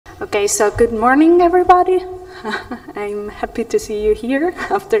Okay, so good morning, everybody. I'm happy to see you here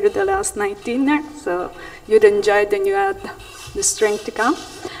after the last night dinner. So you'd enjoyed and you had the strength to come.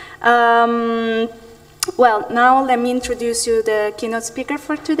 Well, now let me introduce you the keynote speaker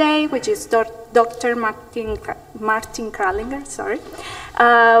for today, which is Dr. Martin Kralinger,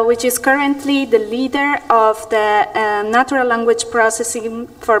 which is currently the leader of the Natural Language Processing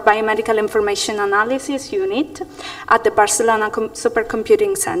for Biomedical Information Analysis unit at the Barcelona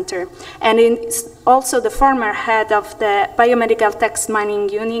Supercomputing Center. And is also the former head of the Biomedical Text Mining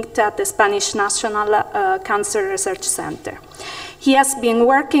unit at the Spanish National Cancer Research Center. He has been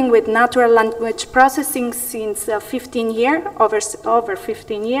working with natural language processing since over 15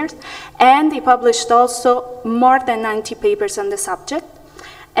 years, and he published also more than 90 papers on the subject.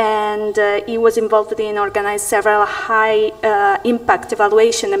 And he was involved in organizing several high-impact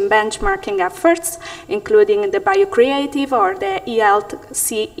evaluation and benchmarking efforts, including the BioCreative or the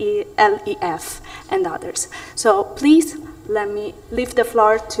ELF and others. So please, let me leave the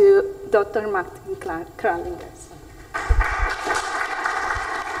floor to Dr. Martin Kralinger.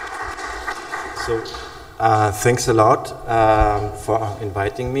 So, thanks a lot for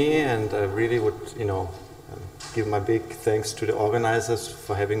inviting me, and I really would, give my big thanks to the organizers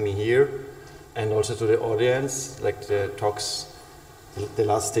for having me here, and also to the audience. Like the talks, the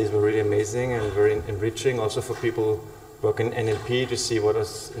last days were really amazing and very enriching, also for people working in NLP to see what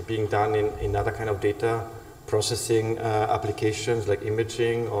is being done in other kind of data processing applications like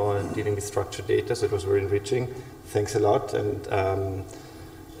imaging or dealing with structured data. So it was very enriching. Thanks a lot, and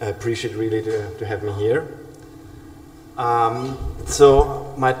I appreciate really to have me here.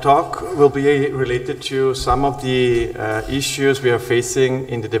 So my talk will be related to some of the issues we are facing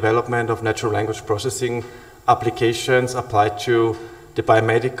in the development of natural language processing applications applied to the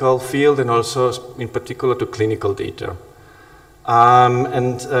biomedical field and also in particular to clinical data.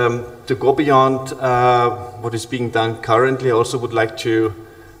 To go beyond what is being done currently, I also would like to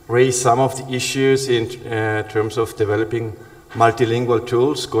raise some of the issues in terms of developing multilingual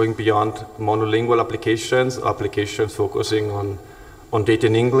tools, going beyond monolingual applications focusing on data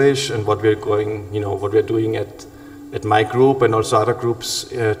in English, and what we're doing at my group and also other groups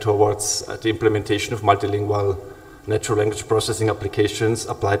towards the implementation of multilingual natural language processing applications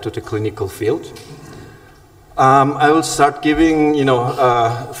applied to the clinical field. I will start giving,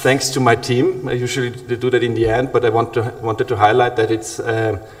 thanks to my team. I usually do that in the end, but I wanted to highlight that it's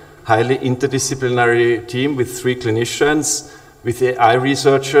a highly interdisciplinary team with 3 clinicians, with AI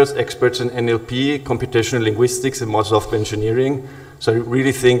researchers, experts in NLP, computational linguistics, and more software engineering. So I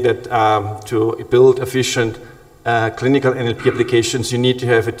really think that to build efficient clinical NLP applications, you need to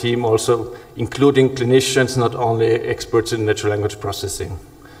have a team also including clinicians, not only experts in natural language processing.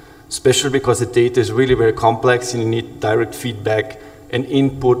 Especially because the data is really very complex and you need direct feedback and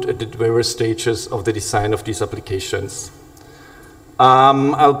input at the various stages of the design of these applications.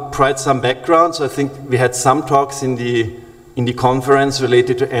 I'll provide some background. So I think we had some talks in the conference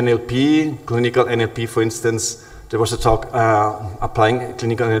related to NLP, clinical NLP, for instance. There was a talk applying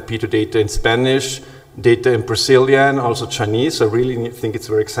clinical NLP to data in Spanish, data in Brazilian, also Chinese. I really think it's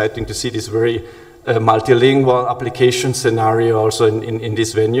very exciting to see this very multilingual application scenario also in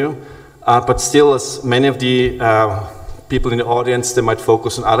this venue. But still, as many of the people in the audience, they might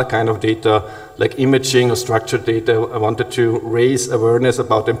focus on other kind of data, like imaging or structured data. I wanted to raise awareness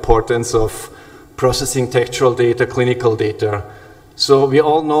about the importance of processing textual data, clinical data. So we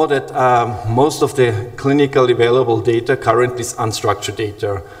all know that most of the clinically available data currently is unstructured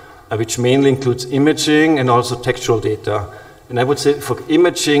data, which mainly includes imaging and also textual data. And I would say for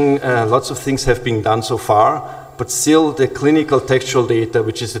imaging, lots of things have been done so far, but still the clinical textual data,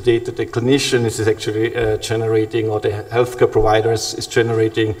 which is the data the clinician is actually generating or the healthcare providers is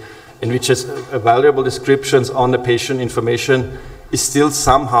generating, and which has valuable descriptions on the patient information, is still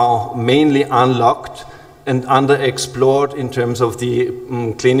somehow mainly unlocked and underexplored in terms of the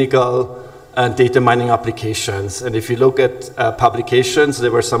clinical data mining applications. And if you look at publications,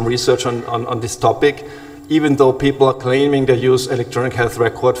 there was some research on this topic. Even though people are claiming they use electronic health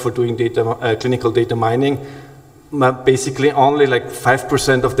record for doing clinical data mining, basically only like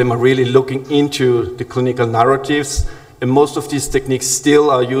 5% of them are really looking into the clinical narratives. And most of these techniques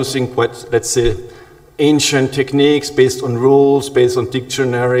still are using quite, let's say, ancient techniques based on rules, based on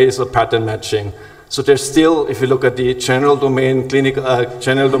dictionaries or pattern matching. So there's still, if you look at the general domain,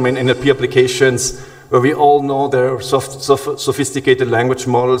 general domain NLP applications, where we all know there are sophisticated language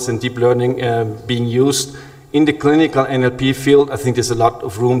models and deep learning being used. In the clinical NLP field, I think there's a lot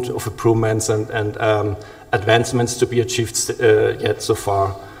of room of improvements and advancements to be achieved yet so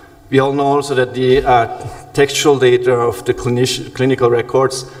far. We all know also that the textual data of the clinical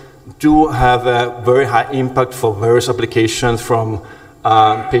records do have a very high impact for various applications, from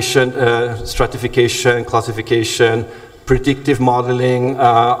patient stratification, classification, predictive modeling,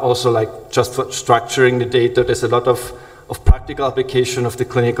 also like just for structuring the data. There's a lot of practical application of the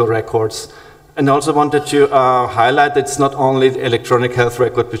clinical records. And I also wanted to highlight that it's not only the electronic health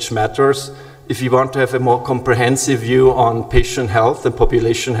record which matters. If you want to have a more comprehensive view on patient health and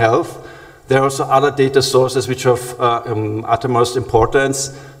population health, there are also other data sources which are of utmost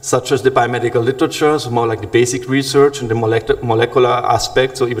importance, such as the biomedical literature, so more like the basic research and the molecular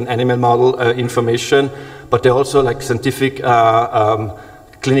aspects, or even animal model information. But there are also like scientific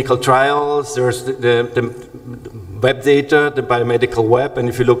clinical trials. There's the web data, the biomedical web, and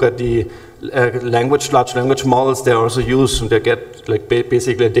if you look at the large language models, they're also used, and they get like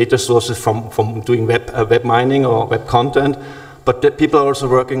basically data sources from doing web mining or web content. But people are also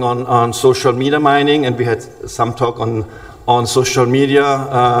working on social media mining, and we had some talk on social media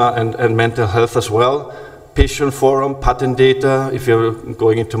and mental health as well. Patient forum, patent data, if you're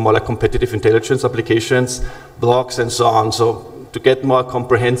going into more like competitive intelligence applications, blogs and so on. So to get more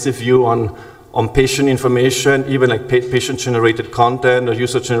comprehensive view on patient information, even like patient-generated content or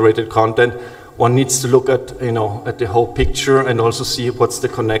user-generated content, one needs to look at, at the whole picture and also see what's the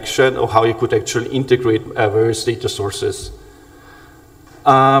connection or how you could actually integrate various data sources.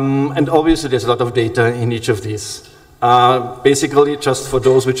 And obviously there's a lot of data in each of these. Basically, just for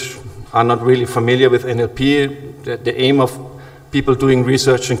those which are not really familiar with NLP, the aim of people doing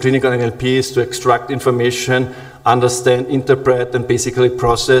research in clinical NLP is to extract information, understand, interpret, and basically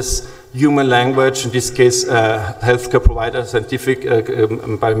process human language, in this case, healthcare provider, scientific,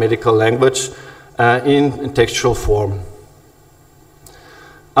 biomedical language, in textual form.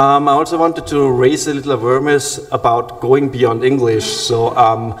 I also wanted to raise a little awareness about going beyond English.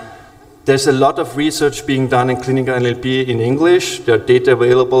 So there's a lot of research being done in clinical NLP in English. There are data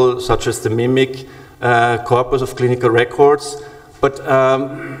available, such as the MIMIC corpus of clinical records. But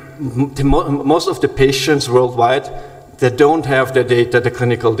most of the patients worldwide, they don't have their data, the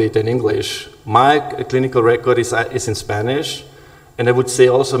clinical data in English. My clinical record is in Spanish. And I would say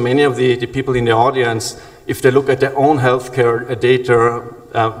also many of the people in the audience, if they look at their own healthcare data,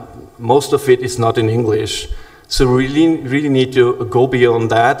 most of it is not in English. So we really need to go beyond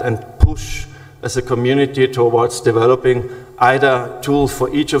that and push as a community towards developing either tools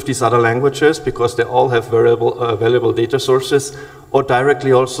for each of these other languages, because they all have available data sources, or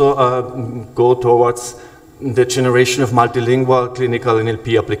directly also go towards the generation of multilingual clinical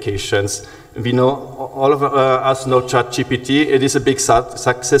NLP applications. We know, all of us know ChatGPT. It is a big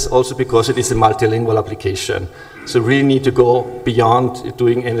success also because it is a multilingual application. So we really need to go beyond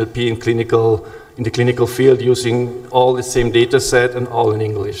doing NLP in the clinical field using all the same data set and all in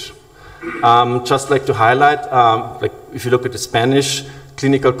English. Just like to highlight, like if you look at the Spanish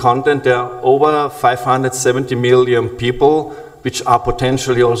clinical content, there are over 570 million people which are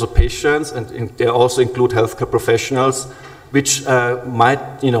potentially also patients, and they also include healthcare professionals, which might,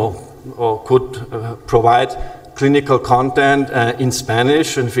 or could provide clinical content in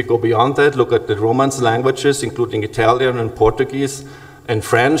Spanish. And if we go beyond that, look at the Romance languages, including Italian and Portuguese and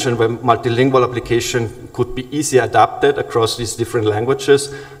French, and where multilingual application could be easily adapted across these different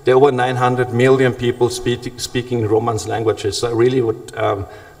languages. There are over 900 million people speaking Romance languages. So I really would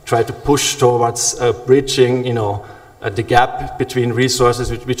try to push towards bridging, the gap between resources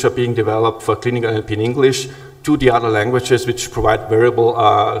which are being developed for clinical NLP in English to the other languages which provide variable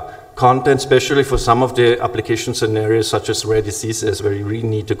content, especially for some of the application scenarios such as rare diseases, where you really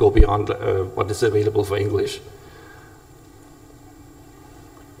need to go beyond what is available for English.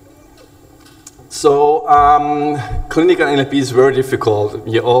 So clinical NLP is very difficult.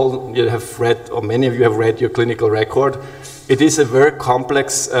 You have read, or many of you have read your clinical record. It is a very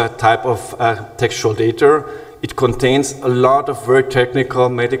complex type of textual data. It contains a lot of very technical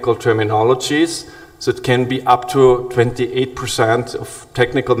medical terminologies. So it can be up to 28% of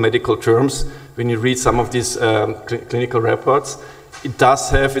technical medical terms when you read some of these clinical reports. It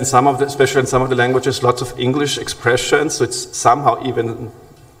does have, in some of the, especially in some of the languages, lots of English expressions. So it's somehow even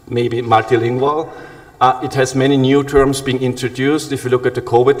maybe multilingual. It has many new terms being introduced. If you look at the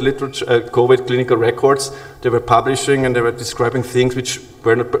COVID literature, COVID clinical records, they were publishing and they were describing things which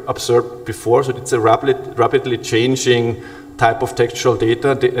were not observed before. So it's a rapidly changing type of textual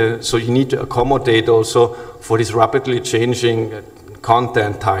data. So you need to accommodate also for these rapidly changing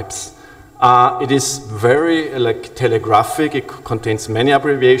content types. It is very telegraphic. It contains many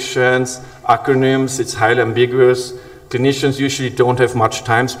abbreviations, acronyms. It's highly ambiguous. Clinicians usually don't have much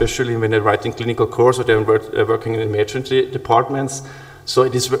time, especially when they're writing clinical course or they're working in emergency departments. So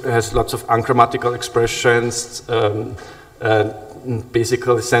it has lots of ungrammatical expressions,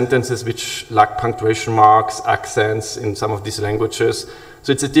 basically sentences which lack punctuation marks, accents in some of these languages.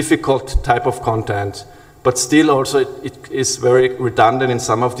 So it's a difficult type of content. But still also it is very redundant in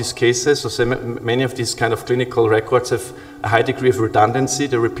some of these cases. So many of these kind of clinical records have a high degree of redundancy.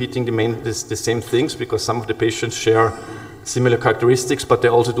 They're repeating the same things because some of the patients share similar characteristics, but they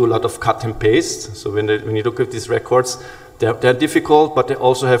also do a lot of cut and paste. So when you look at these records, they're difficult, but they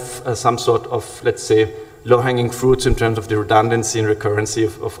also have some sort of, let's say, low-hanging fruits in terms of the redundancy and recurrency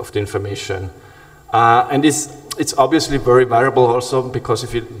of the information. And it's obviously very variable also because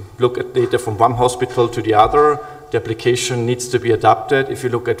if you look at data from one hospital to the other, the application needs to be adapted. If you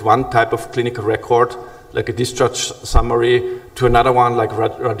look at one type of clinical record, like a discharge summary, to another one like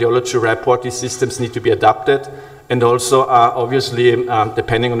radiology report, these systems need to be adapted. And also, obviously,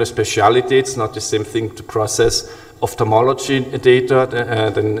 depending on the specialty, it's not the same thing to process ophthalmology data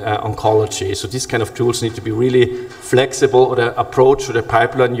than oncology. So these kind of tools need to be really flexible, or the approach or the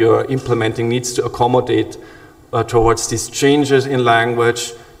pipeline you're implementing needs to accommodate towards these changes in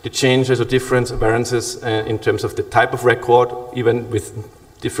language, the changes or different variances in terms of the type of record, even with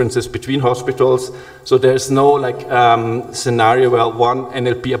differences between hospitals. So there's no like scenario where one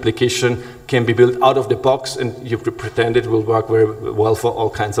NLP application can be built out of the box and you pretend it will work very well for all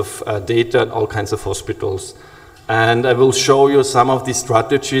kinds of data and all kinds of hospitals. And I will show you some of the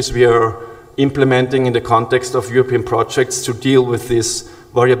strategies we are implementing in the context of European projects to deal with this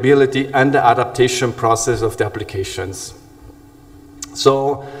variability and the adaptation process of the applications.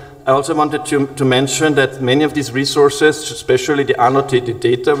 So I also wanted to mention that many of these resources, especially the annotated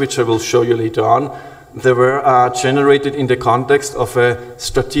data, which I will show you later on, they were generated in the context of a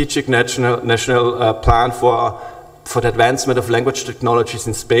strategic national plan for the advancement of language technologies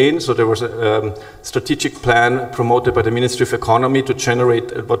in Spain. So there was a strategic plan promoted by the Ministry of Economy to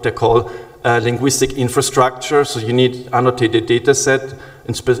generate what they call linguistic infrastructure. So you need annotated data set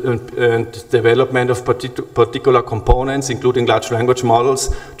and development of particular components, including large language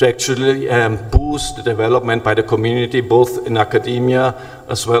models, to actually boost the development by the community, both in academia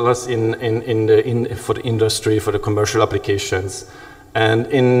as well as for the industry, for the commercial applications. And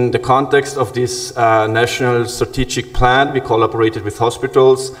in the context of this national strategic plan, we collaborated with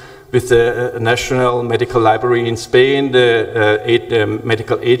hospitals, with the National Medical Library in Spain, the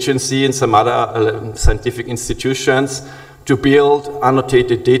Medical Agency, and some other scientific institutions to build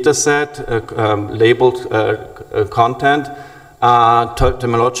annotated data set, labeled content,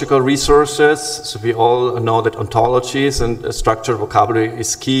 terminological resources. So we all know that ontologies and structured vocabulary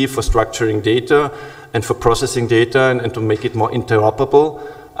is key for structuring data and for processing data and to make it more interoperable.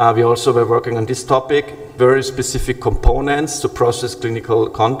 We also were working on this topic, very specific components to process clinical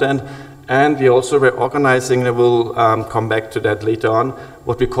content. And we also were organizing, and I will come back to that later on,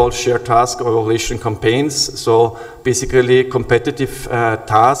 what we call shared task or evaluation campaigns. So basically competitive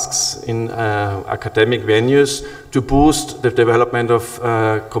tasks in academic venues to boost the development of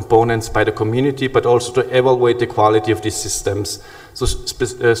components by the community, but also to evaluate the quality of these systems. So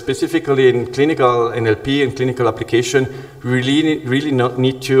specifically in clinical NLP and clinical application, we really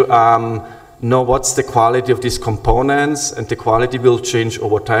need to know what's the quality of these components, and the quality will change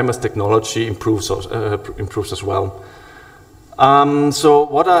over time as technology improves as well. So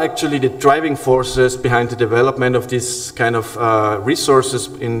what are actually the driving forces behind the development of these kind of resources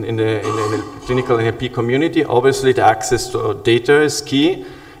in the clinical NLP community? Obviously, the access to data is key,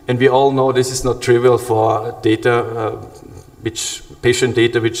 and we all know this is not trivial for data, patient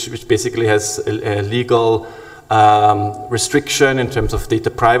data, which basically has a legal restriction in terms of data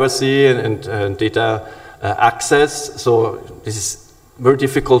privacy and data access. So this is very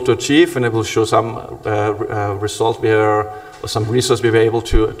difficult to achieve, and I will show some results or some resources we were able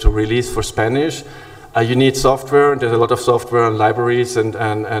to release for Spanish. You need software, and there's a lot of software and libraries and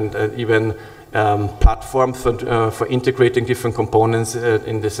even platforms for integrating different components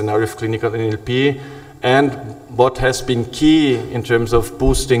in the scenario of clinical NLP. And what has been key in terms of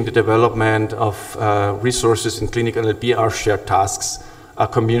boosting the development of resources in clinical NLP are shared tasks,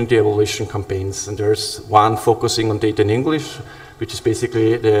 community evaluation campaigns. And there's one focusing on data in English, which is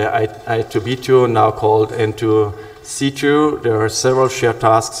basically the I2B2, now called N2C2. There are several shared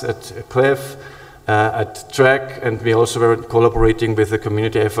tasks at CLEF, at TRAC, and we also were collaborating with a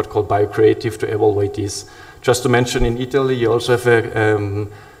community effort called BioCreative to evaluate these. Just to mention, in Italy, you also have a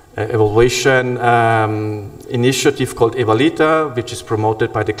evaluation initiative called Evalita, which is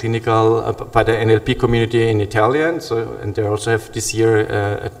promoted by the by the NLP community in Italian. So, and they also have this year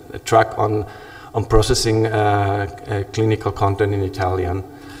a track on processing clinical content in Italian.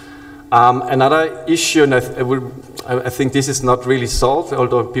 Another issue, and I think this is not really solved,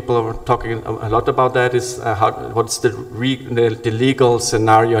 although people are talking a lot about that, is what's the legal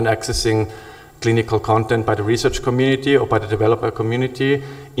scenario in accessing clinical content by the research community or by the developer community.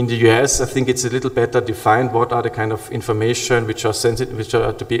 In the US, I think it's a little better defined what are the kind of information which are sensitive,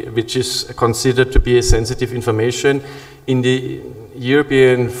 which is considered to be a sensitive information. In the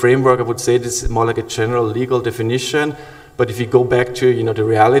European framework, I would say this is more like a general legal definition. But if you go back to the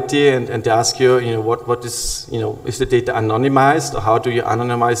reality and they ask you, what is is the data anonymized, or how do you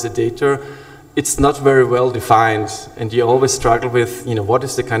anonymize the data? It's not very well defined, and you always struggle with what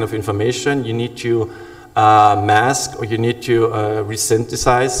is the kind of information you need to mask, or you need to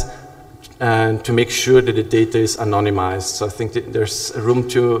resynthesize, and to make sure that the data is anonymized. So I think that there's room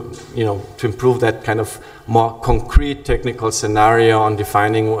to to improve that kind of more concrete technical scenario on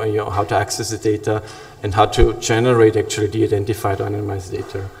defining how to access the data and how to generate actually de-identified anonymized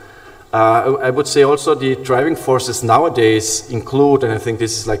data. I would say also the driving forces nowadays include, and I think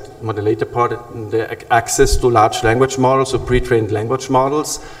this is like more the later part, the access to large language models, or pre-trained language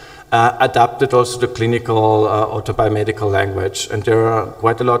models, adapted also to clinical or to biomedical language. And there are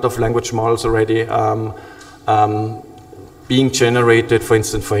quite a lot of language models already being generated, for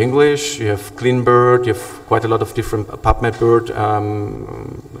instance, for English. You have CleanBird, you have quite a lot of different PubMedBird.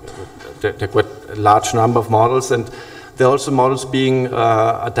 There are quite a large number of models, and there are also models being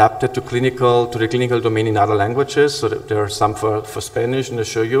adapted to the clinical domain in other languages. So there are some for Spanish, and I'll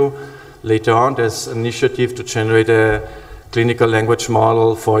show you later on. There's an initiative to generate a clinical language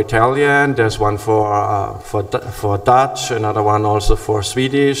model for Italian. There's one for Dutch, another one also for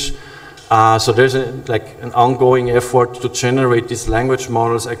Swedish. So there's an ongoing effort to generate these language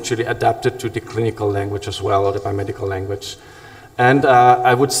models actually adapted to the clinical language as well, or the biomedical language. And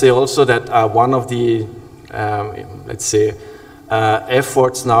I would say also that one of the let's say,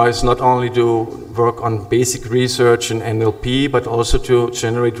 efforts now is not only to work on basic research in NLP, but also to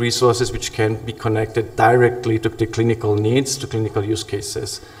generate resources which can be connected directly to the clinical needs, to clinical use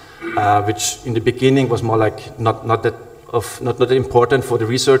cases, which in the beginning was more like not that important for the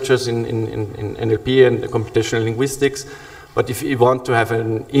researchers in NLP and computational linguistics. But if you want to have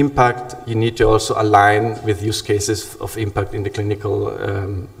an impact, you need to also align with use cases of impact in the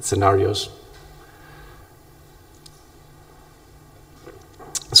clinical scenarios.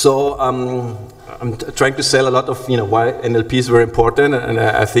 So I'm trying to sell a lot of why NLP is very important, and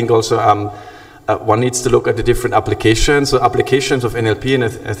I think also one needs to look at the different applications. So applications of NLP, and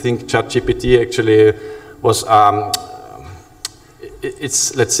I think ChatGPT actually was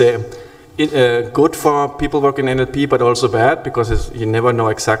it's, let's say, good for people working in NLP, but also bad, because you never know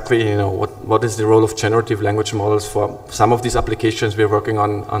exactly what is the role of generative language models for some of these applications we're working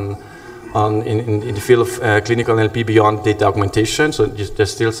on in the field of clinical NLP beyond data augmentation. So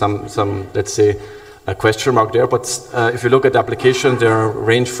there's still some let's say, a question mark there. But if you look at the application, they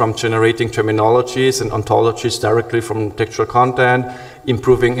range from generating terminologies and ontologies directly from textual content,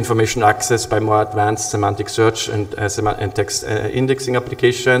 improving information access by more advanced semantic search and text indexing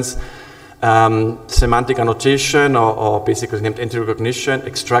applications, semantic annotation, or basically named entity recognition,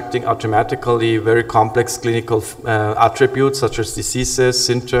 extracting automatically very complex clinical attributes such as diseases,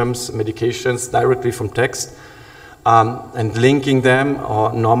 symptoms, medications directly from text, and linking them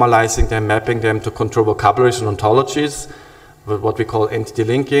or normalizing them, mapping them to control vocabularies and ontologies, what we call entity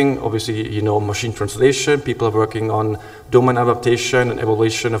linking. Obviously, machine translation. People are working on domain adaptation and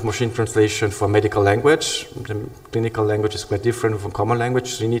evaluation of machine translation for medical language. The clinical language is quite different from common language,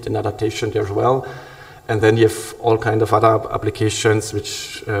 so you need an adaptation there as well. And then you have all kinds of other applications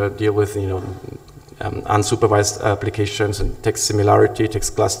which deal with unsupervised applications and text similarity,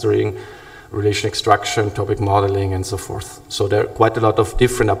 text clustering, relation extraction, topic modeling, and so forth. So there are quite a lot of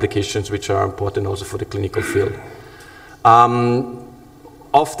different applications which are important also for the clinical field.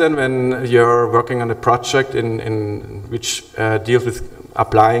 Often when you're working on a project in which deals with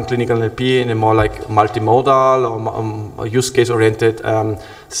applying clinical NLP in a more like multimodal or use case oriented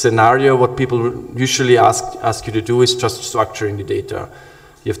scenario, what people usually ask you to do is just structuring the data.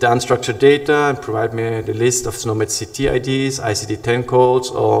 You have the unstructured data and provide me the list of SNOMED CT IDs, ICD-10 codes,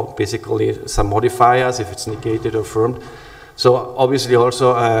 or basically some modifiers if it's negated or affirmed. So obviously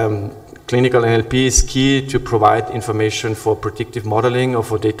also clinical NLP is key to provide information for predictive modeling or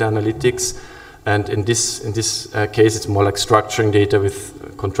for data analytics. And in this case, it's more like structuring data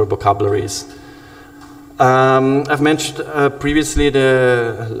with control vocabularies. I've mentioned previously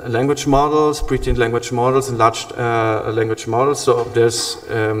the language models, pre-trained language models, and large language models. So there's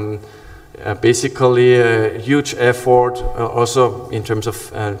basically a huge effort also in terms of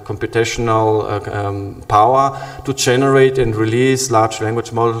computational power to generate and release large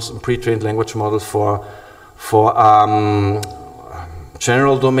language models and pre-trained language models for for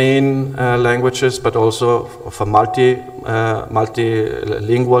general domain languages, but also for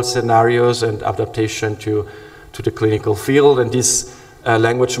multilingual scenarios and adaptation to the clinical field. And these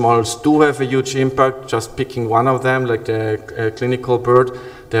language models do have a huge impact. Just picking one of them, like the clinical bird,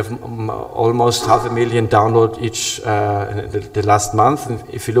 they have almost 500,000 downloads each the last month. And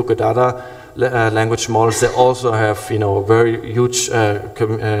if you look at other language models, they also have, you know, very huge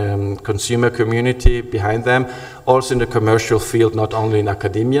consumer community behind them, also in the commercial field, not only in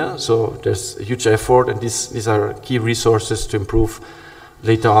academia. So there's a huge effort, and these are key resources to improve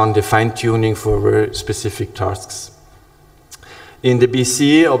later on the fine-tuning for very specific tasks. In the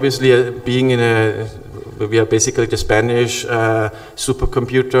BC, obviously, being in we are basically the Spanish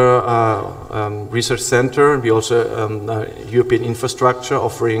supercomputer research center. We also European infrastructure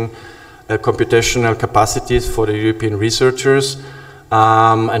offering computational capacities for the European researchers.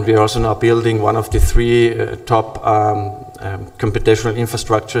 And we are also now building one of the 3 top computational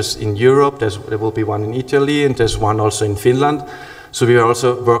infrastructures in Europe. There will be one in Italy, and there's one also in Finland. So we are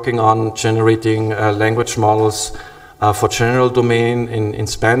also working on generating language models for general domain in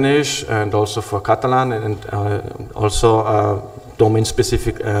Spanish, and also for Catalan, and also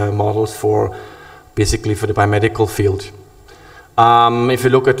domain-specific models for basically for the biomedical field. If you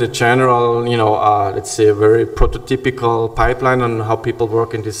look at the general, you know, let's say a very prototypical pipeline on how people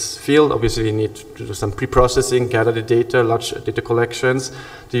work in this field, obviously you need to do some pre-processing, gather the data, large data collections.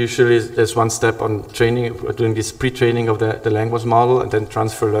 Usually there's one step on training, doing this pre-training of the language model, and then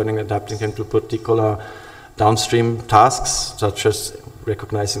transfer learning, adapting them to particular downstream tasks, such as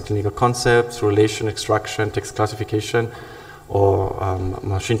recognizing clinical concepts, relation extraction, text classification, or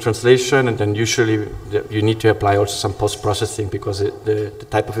machine translation. And then usually you need to apply also some post-processing, because the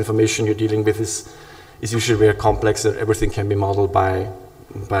type of information you're dealing with is usually very complex, and everything can be modeled by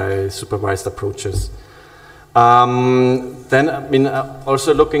supervised approaches. Then, I mean,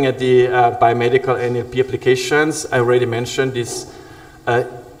 also looking at the biomedical NLP applications, I already mentioned these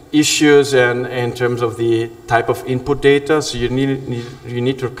issues in terms of the type of input data. So you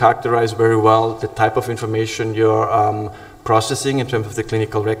need to characterize very well the type of information you're processing in terms of the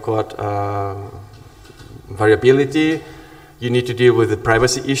clinical record variability. You need to deal with the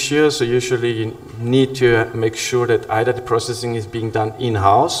privacy issues. So usually you need to make sure that either the processing is being done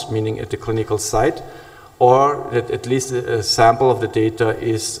in-house, meaning at the clinical site, or that at least a sample of the data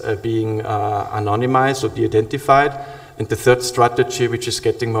is being anonymized or de-identified. And the third strategy, which is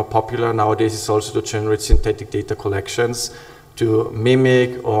getting more popular nowadays, is also to generate synthetic data collections to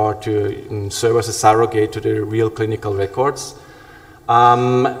mimic or to serve as a surrogate to the real clinical records.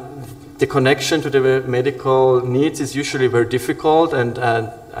 The connection to the medical needs is usually very difficult, and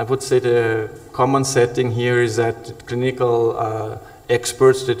I would say the common setting here is that clinical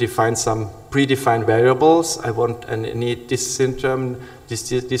experts, they define some predefined variables. I want and need this symptom,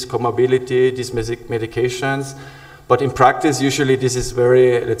 this comorbidity, these medications. But in practice, usually this is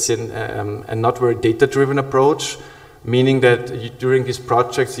very, let's say, a not very data-driven approach, meaning that during these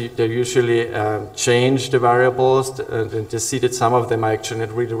projects, they usually change the variables, and they see that some of them are actually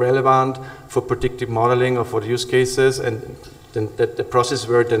not really relevant for predictive modeling or for the use cases, and then the process is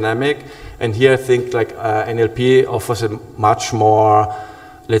very dynamic. And here I think like NLP offers a much more,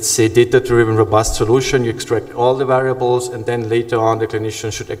 let's say, data-driven, robust solution. You extract all the variables, and then later on the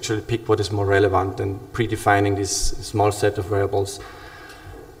clinician should actually pick what is more relevant than predefining this small set of variables.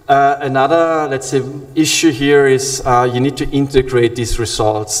 Another, let's say, issue here is you need to integrate these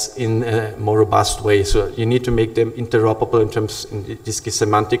results in a more robust way. So you need to make them interoperable in terms, in this case,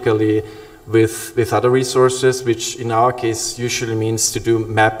 semantically with other resources, which in our case usually means to do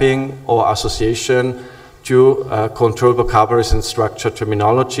mapping or association to control vocabularies and structured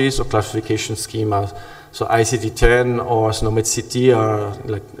terminologies or classification schemas. So ICD-10 or SNOMED-CT are,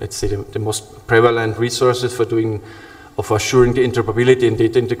 like, let's say, the most prevalent resources for doing, of assuring the interoperability and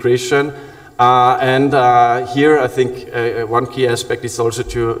data integration. Here I think one key aspect is also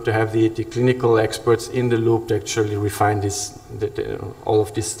to have the clinical experts in the loop to actually refine this, all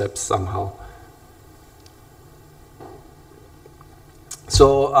of these steps somehow.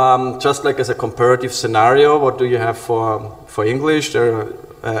 So just like as a comparative scenario, what do you have for English? There are,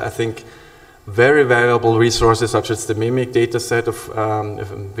 I think, very valuable resources such as the MIMIC dataset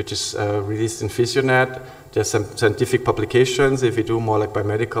which is released in Physionet. There's some scientific publications. If you do more like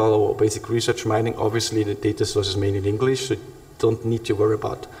biomedical or basic research mining, obviously the data source is mainly in English, so you don't need to worry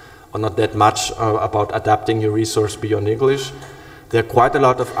about, or not that much about adapting your resource beyond English. There are quite a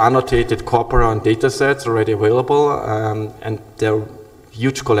lot of annotated corpora and data sets already available, and there are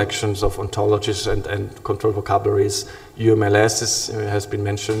huge collections of ontologies and control vocabularies. UMLS has been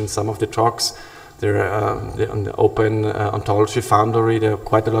mentioned in some of the talks. On the Open Ontology Foundry, there are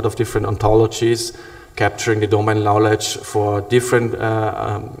quite a lot of different ontologies capturing the domain knowledge for different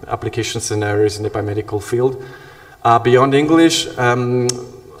application scenarios in the biomedical field. Beyond English,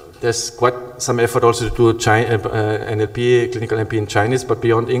 there's quite some effort also to do NLP, clinical NLP in Chinese, but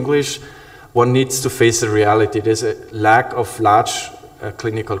beyond English, one needs to face the reality. There's a lack of large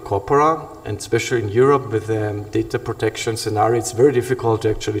clinical corpora, and especially in Europe with the data protection scenario, it's very difficult to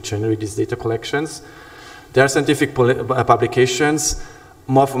actually generate these data collections. There are scientific publications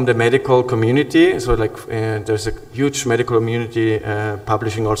more from the medical community, so like there's a huge medical community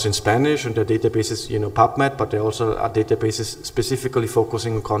publishing also in Spanish, and the databases, you know, PubMed, but there also are databases specifically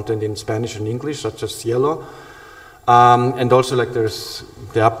focusing on content in Spanish and English, such as Cielo. And also like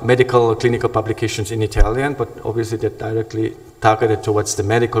there are medical clinical publications in Italian, but obviously they're directly targeted towards the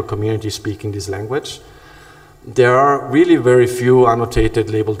medical community speaking this language. There are really very few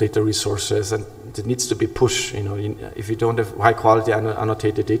annotated label data resources, and it needs to be pushed. You know, if you don't have high quality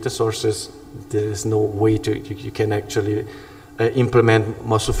annotated data sources, there's no way you can actually implement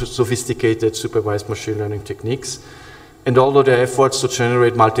more sophisticated supervised machine learning techniques. And although there are efforts to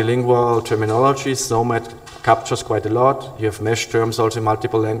generate multilingual terminologies, SNOMED captures quite a lot. You have mesh terms also in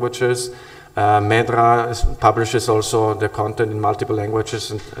multiple languages. Medra publishes also the content in multiple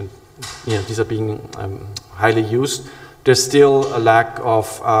languages, and you know, these are being highly used. There's still a lack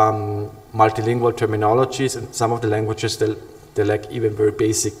of multilingual terminologies, and some of the languages they lack even very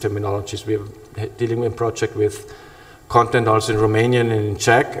basic terminologies. We're dealing with a project with content also in Romanian and in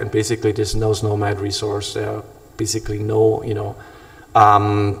Czech, and basically there's no SNOMED resource. There are basically no, you know,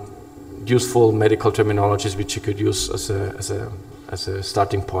 useful medical terminologies which you could use as a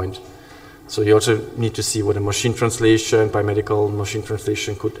starting point. So you also need to see what a machine translation, biomedical machine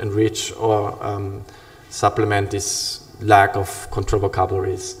translation could enrich or supplement this lack of control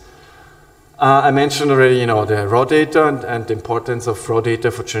vocabularies. I mentioned already, you know, the raw data and the importance of raw data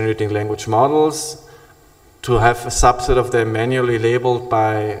for generating language models. To have a subset of them manually labeled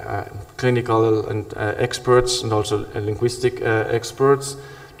by clinical and experts and also linguistic experts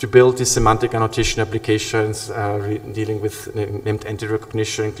to build these semantic annotation applications dealing with named entity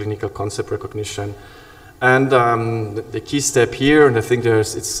recognition, clinical concept recognition. And the key step here, and I think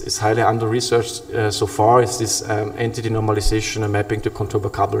it's highly under-researched so far, is this entity normalization and mapping to control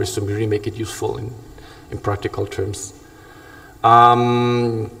vocabularies to really make it useful in practical terms.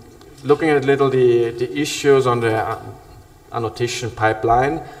 Looking at a little the issues on the annotation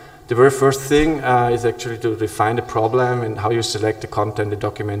pipeline, the very first thing is actually to define the problem and how you select the content, the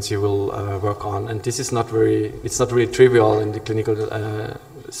documents you will work on. And this is it's not really trivial in the clinical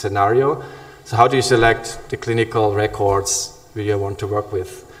scenario. So how do you select the clinical records you want to work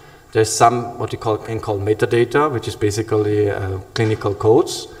with? There's some what you can call metadata, which is basically clinical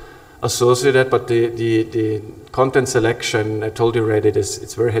codes associated, but the content selection, I told you already,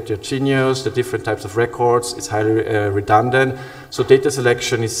 it's very heterogeneous, the different types of records, it's highly redundant. So data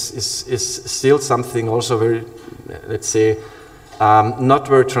selection is still something also very, let's say, not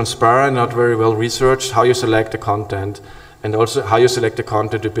very transparent, not very well researched, how you select the content, and also how you select the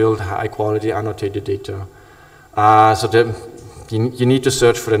content to build high quality annotated data. You need to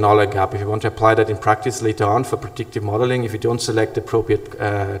search for the knowledge gap. If you want to apply that in practice later on for predictive modeling, if you don't select the appropriate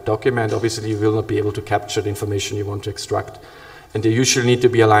document, obviously you will not be able to capture the information you want to extract. And they usually need to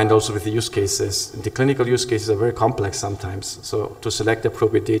be aligned also with the use cases. And the clinical use cases are very complex sometimes. So to select the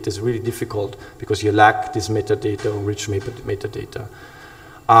appropriate data is really difficult because you lack this metadata or rich metadata.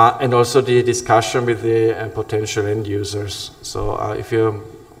 And also the discussion with the potential end users. So if you're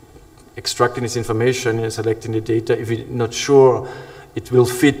extracting this information and selecting the data, if you're not sure it will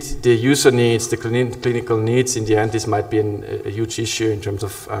fit the user needs, the clinical needs, in the end this might be a huge issue in terms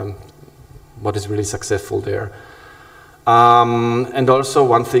of what is really successful there. And also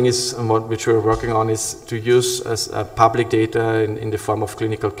one thing is, which we're working on, is to use as public data in the form of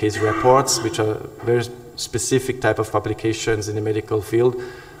clinical case reports, which are very specific type of publications in the medical field,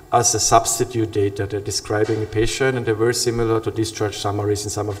 as a substitute data. They're describing a patient, and they're very similar to discharge summaries in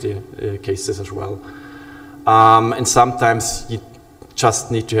some of the cases as well. And sometimes you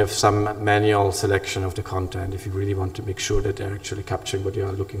just need to have some manual selection of the content if you really want to make sure that they're actually capturing what you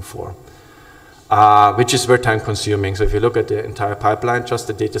are looking for, which is very time consuming. So if you look at the entire pipeline, just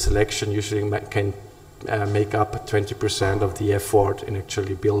the data selection usually can make up 20% of the effort in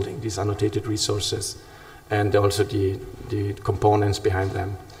actually building these annotated resources and also the components behind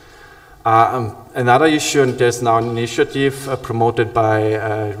them. Another issue, and there's now an initiative promoted by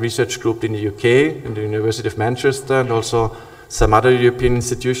a research group in the UK, in the University of Manchester, and also some other European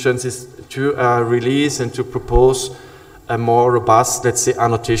institutions, is to release and to propose a more robust, let's say,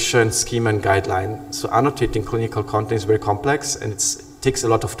 annotation scheme and guideline. So annotating clinical content is very complex, and it takes a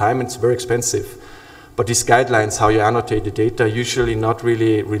lot of time, and it's very expensive. But these guidelines, how you annotate the data, are usually not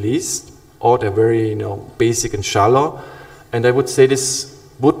really released, or they're very, basic and shallow. And I would say this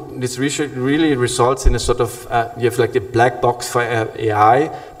really results in a sort of, you have like the black box for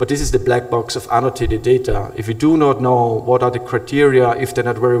AI, but this is the black box of annotated data. If you do not know what are the criteria, if they're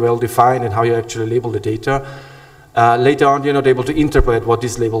not very well defined, and how you actually label the data, later on you're not able to interpret what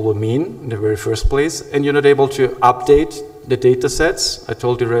this label will mean in the very first place, and you're not able to update the data sets. I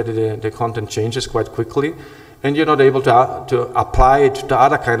told you already the content changes quite quickly, and you're not able to apply it to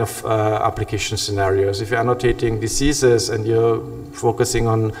other kind of application scenarios. If you're annotating diseases and you're focusing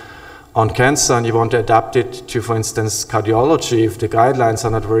on cancer and you want to adapt it to, for instance, cardiology, if the guidelines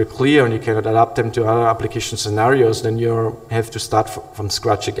are not very clear and you cannot adapt them to other application scenarios, then you have to start from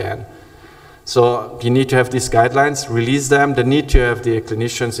scratch again. So you need to have these guidelines, release them. They need to have the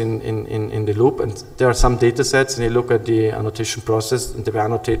clinicians in the loop. And there are some data sets, and you look at the annotation process, and they were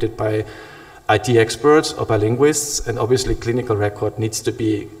annotated by IT experts or by linguists, and obviously clinical record needs to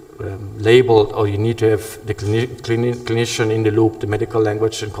be labeled, or you need to have the clinician in the loop. The medical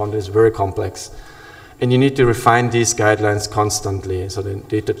language and content is very complex. And you need to refine these guidelines constantly. So the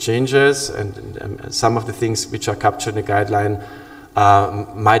data changes, and some of the things which are captured in the guideline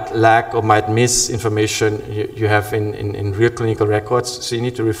might lack or might miss information you have in real clinical records. So you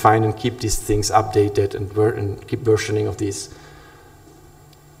need to refine and keep these things updated and keep versioning of these.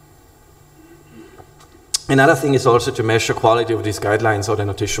 Another thing is also to measure quality of these guidelines or the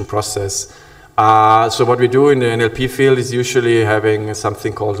annotation process. So what we do in the NLP field is usually having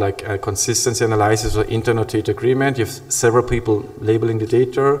something called like a consistency analysis or inter-annotate agreement. You have several people labeling the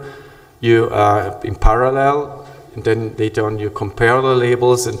data. You in parallel, and then later on you compare the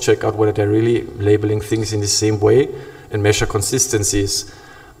labels and check out whether they're really labeling things in the same way and measure consistencies.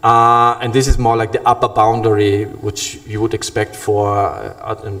 And this is more like the upper boundary which you would expect for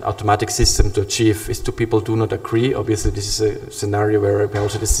an automatic system to achieve. Is two people do not agree. Obviously this is a scenario where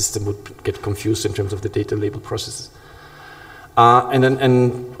also the system would get confused in terms of the data label processes. And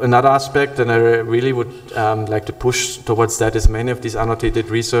another aspect, and I really would like to push towards that, is many of these annotated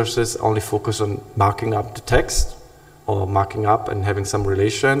resources only focus on marking up the text or marking up and having some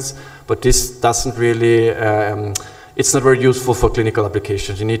relations, but this doesn't really it's not very useful for clinical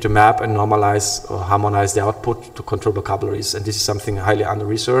applications. You need to map and normalize or harmonize the output to control vocabularies, and this is something highly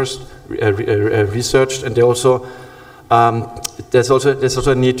under-researched, and they also, there's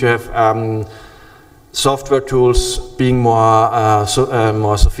also a need to have software tools being more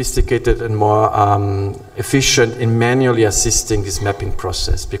sophisticated and more efficient in manually assisting this mapping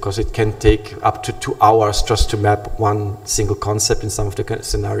process, because it can take up to 2 hours just to map one single concept in some of the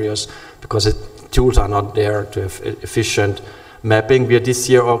scenarios, because tools are not there to have efficient mapping. We are this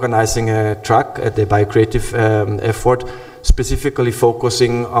year organizing a track at the BioCreative effort, specifically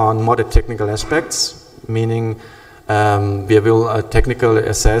focusing on more the technical aspects, meaning we will technically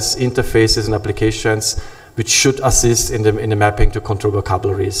assess interfaces and applications which should assist in the mapping to control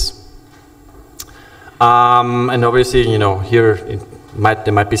vocabularies. And obviously, here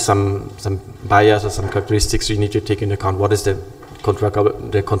there might be some bias or some characteristics you need to take into account. What is the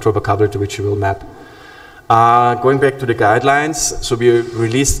control vocabulary to which you will map. Going back to the guidelines, so we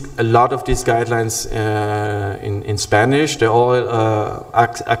released a lot of these guidelines in Spanish. They're all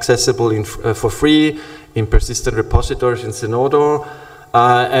accessible for free in persistent repositories in Zenodo.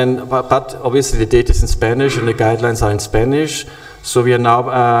 But obviously the data is in Spanish and the guidelines are in Spanish. So we are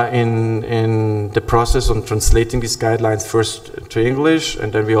now in the process on translating these guidelines first to English,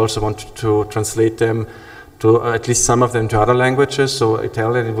 and then we also want to translate them to at least some of them to other languages. So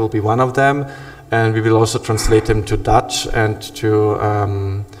Italian will be one of them, and we will also translate them to Dutch and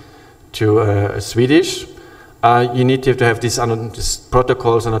to Swedish. You need to have these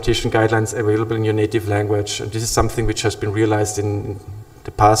protocols, annotation guidelines available in your native language, and this is something which has been realized in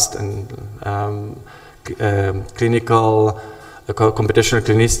the past, and clinical computational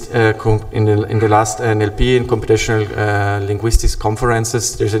in the last NLP and computational linguistics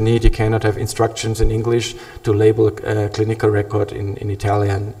conferences. There's a need. You cannot have instructions in English to label a clinical record in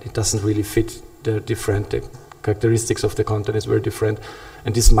Italian. It doesn't really fit the characteristics of the content is very different,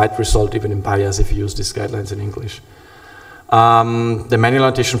 and this might result even in bias if you use these guidelines in English. The manual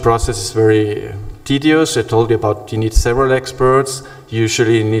annotation process is very tedious. I told you about you need several experts. You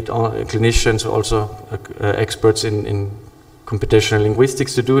usually need clinicians, also experts in computational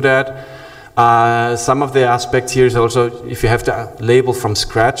linguistics to do that. Some of the aspects here is also if you have to label from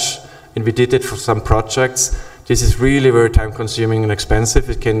scratch, and we did it for some projects. This is really very time consuming and expensive.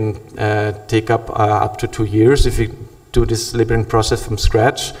 It can take up to 2 years if you do this labeling process from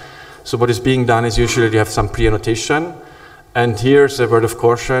scratch. So what is being done is usually you have some pre-annotation. And here's a word of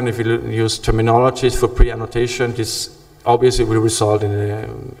caution: if you use terminologies for pre-annotation, this obviously will result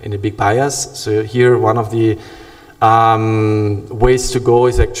in a big bias. So here, one of the ways to go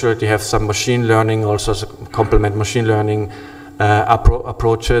is actually to have some machine learning, also complement machine learning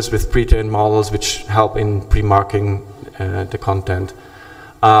approaches with pre-trained models, which help in pre-marking the content.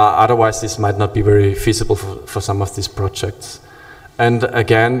 Otherwise, this might not be very feasible for some of these projects. And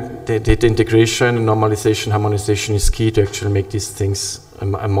again, the data integration, normalization, harmonization is key to actually make these things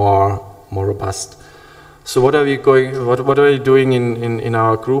more robust. So what are we what are we doing in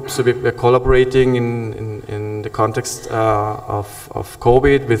our group? So we're collaborating in the context of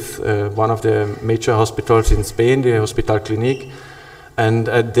COVID with one of the major hospitals in Spain, the Hospital Clinic, and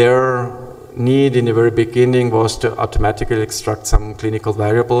their need in the very beginning was to automatically extract some clinical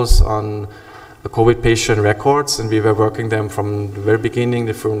variables on the COVID patient records, and we were working them from the very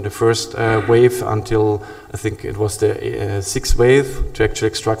beginning, from the first wave until I think it was the sixth wave, to actually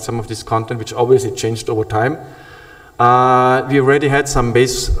extract some of this content, which obviously changed over time. We already had some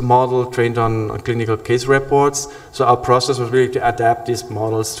base model trained on clinical case reports, so our process was really to adapt these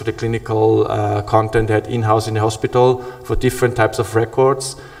models to the clinical content they had in-house in the hospital for different types of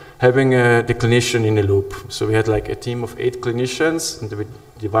records, having the clinician in the loop. So we had like a team of 8 clinicians, and we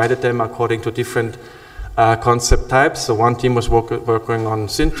divided them according to different concept types. So one team was working on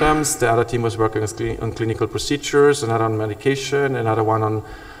symptoms, the other team was working on clinical procedures, another on medication, another one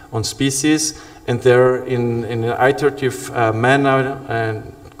on species, and they're in an iterative manner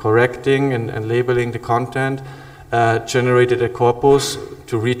correcting and labeling the content, generated a corpus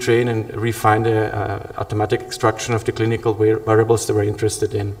to retrain and refine the automatic extraction of the clinical variables they were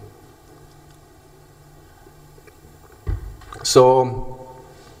interested in. So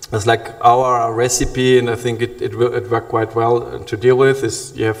it's like our recipe, and I think it worked quite well to deal with,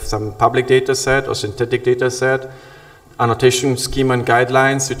 is you have some public data set or synthetic data set, annotation schema and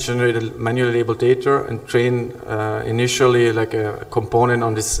guidelines which generate manually labeled data and train initially like a component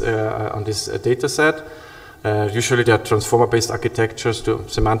on this data set. Usually there are transformer-based architectures to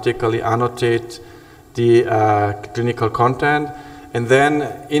semantically annotate the clinical content. And then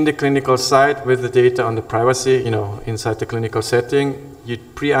in the clinical site with the data on the privacy, inside the clinical setting, you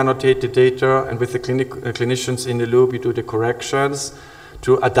pre-annotate the data, and with the clinicians in the loop, you do the corrections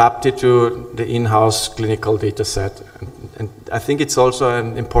to adapt it to the in-house clinical data set. And I think it's also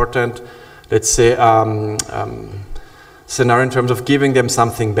an important, let's say, scenario in terms of giving them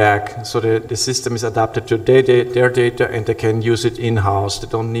something back. So the system is adapted to their data, and they can use it in-house. They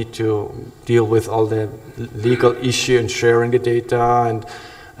don't need to deal with all the legal issue and sharing the data.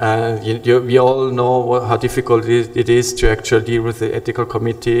 And we all know how difficult it is to actually deal with the ethical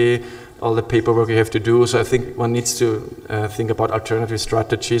committee, all the paperwork you have to do. So I think one needs to think about alternative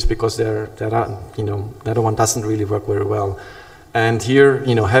strategies, because the other one doesn't really work very well. And here,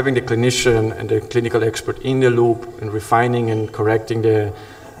 having the clinician and the clinical expert in the loop and refining and correcting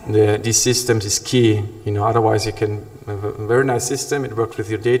these systems is key. Otherwise you can have a very nice system, it works with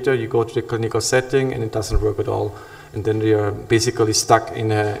your data, you go to the clinical setting and it doesn't work at all. And then you're basically stuck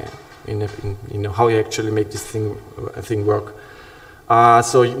in how you actually make this thing work.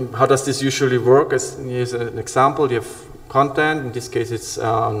 So how does this usually work? Here's an example. You have content, in this case it's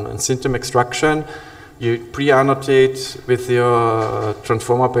on symptom extraction. You pre-annotate with your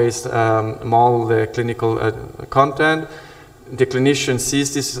transformer-based model the clinical content. The clinician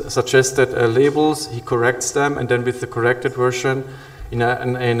sees these suggested labels, he corrects them, and then with the corrected version, in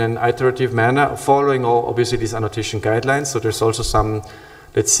an iterative manner, following obviously these annotation guidelines. So there's also some,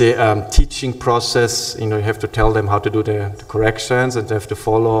 let's say, teaching process. You have to tell them how to do the corrections, and they have to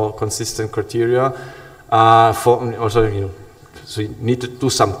follow consistent criteria. So you need to do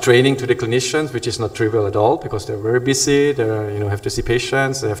some training to the clinicians, which is not trivial at all, because they're very busy. They have to see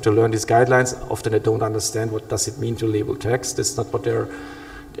patients. They have to learn these guidelines. Often they don't understand what does it mean to label text. That's not what they're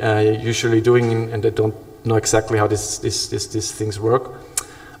usually doing, and they don't know exactly how these things work.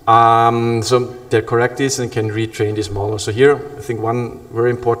 So they correct this and can retrain this model. So here, I think one very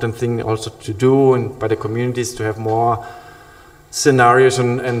important thing also to do, and by the communities, to have more scenarios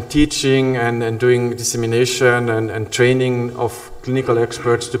and teaching and doing dissemination and training of clinical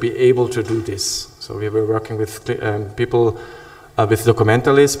experts to be able to do this. So we were working with people, with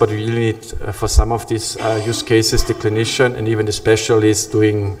documentalists, but we really need, for some of these use cases, the clinician and even the specialist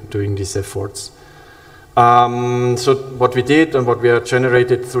doing these efforts. So what we did and what we have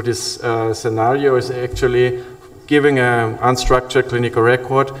generated through this scenario is actually giving an unstructured clinical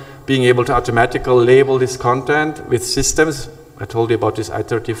record, being able to automatically label this content with systems, I told you about this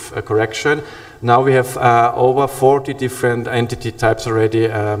iterative correction. Now we have over 40 different entity types already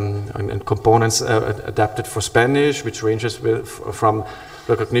and components adapted for Spanish, which ranges from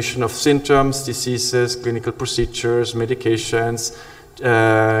recognition of symptoms, diseases, clinical procedures, medications,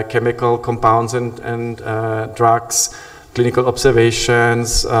 chemical compounds and drugs, clinical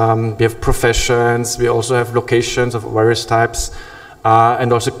observations, we have professions, we also have locations of various types,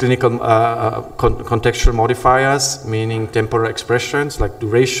 and also clinical contextual modifiers, meaning temporal expressions like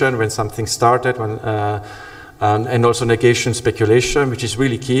duration, when something started, when, and also negation speculation, which is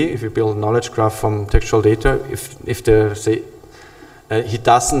really key if you build a knowledge graph from textual data. If the, say, he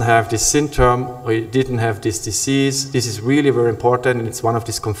doesn't have this symptom, or he didn't have this disease, this is really very important, and it's one of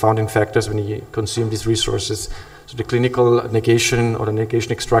these confounding factors when you consume these resources. So the clinical negation or the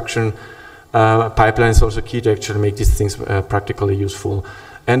negation extraction pipeline is also key to actually make these things practically useful.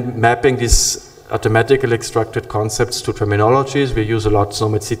 And mapping these automatically extracted concepts to terminologies, we use a lot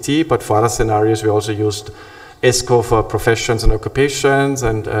SNOMED-CT, but for other scenarios we also used ESCO for professions and occupations,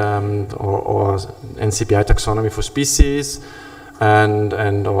 and or NCBI taxonomy for species, and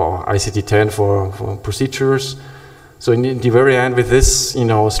or ICD-10 for procedures. So in the very end, with this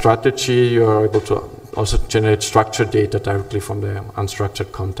strategy, you are able to also generate structured data directly from the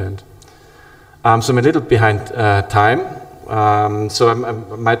unstructured content. So I'm a little behind time, so I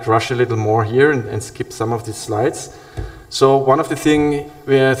might rush a little more here and skip some of these slides. So one of the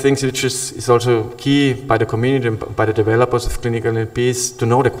things which is also key by the community and by the developers of clinical NLP is to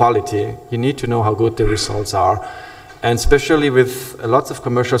know the quality. You need to know how good the results are. And especially with lots of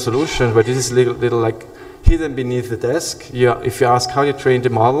commercial solutions where this is little like hidden beneath the desk. If you ask how you train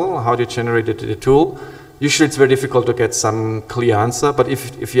the model, how you generated the tool, usually it's very difficult to get some clear answer, but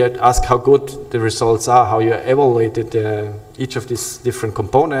if you ask how good the results are, how you evaluated each of these different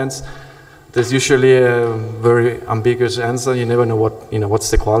components, there's usually a very ambiguous answer. You never know what's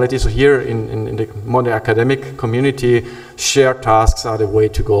the quality. So here in the modern academic community, shared tasks are the way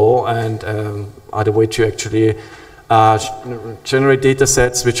to go, and are the way to actually generate data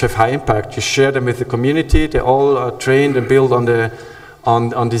sets which have high impact. You share them with the community. They all are trained and built on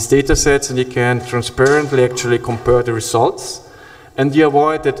these data sets, and you can transparently actually compare the results. And you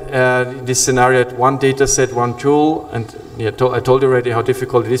avoid that this scenario at one data set, one tool, and I told you already how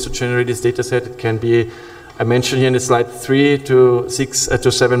difficult it is to generate this data set. It can be, I mentioned here in the slide, 3 to 6 to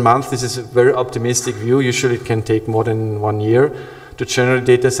 7 months. This is a very optimistic view. Usually it can take more than 1 year to generate a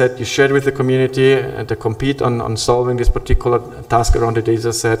data set. You share it with the community and they compete on solving this particular task around the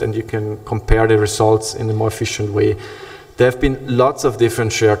data set, and you can compare the results in a more efficient way. There have been lots of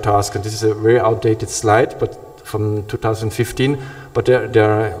different shared tasks, and this is a very outdated slide, but from 2015, but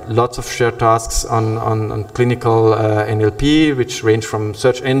there are lots of shared tasks on clinical NLP, which range from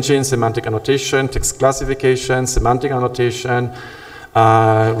search engine, semantic annotation, text classification, semantic annotation,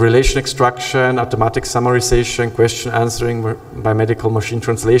 relation extraction, automatic summarization, question answering, biomedical machine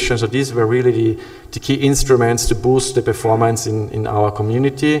translation. So these were really the key instruments to boost the performance in our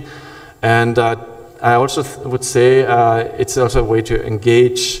community. And I also would say it's also a way to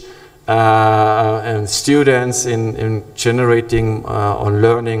engage and students in generating or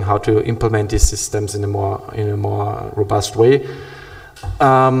learning how to implement these systems in a more robust way.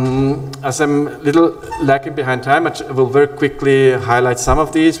 As I'm a little lacking behind time, I will very quickly highlight some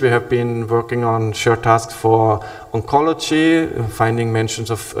of these. We have been working on shared tasks for oncology, finding mentions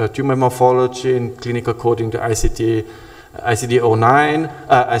of tumor morphology in clinical coding, the ICD-09,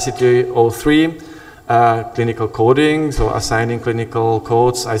 ICD-03. Clinical coding, so assigning clinical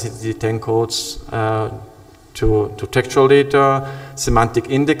codes, ICD-10 codes to textual data, semantic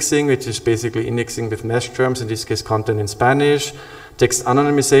indexing, which is basically indexing with mesh terms, in this case content in Spanish, text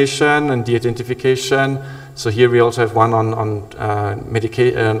anonymization and de-identification. So here we also have one on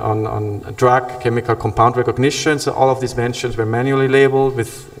drug, chemical compound recognition. So all of these mentions were manually labeled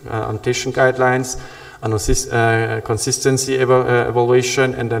with annotation guidelines, consistency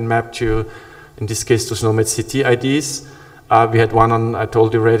evaluation, and then mapped to, in this case, to SNOMED-CT IDs. We had one on, I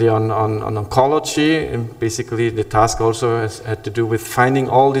told you already, on oncology, and basically the task also had to do with finding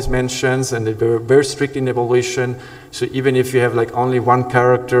all these mentions, and they were very strict in evaluation. So even if you have like only one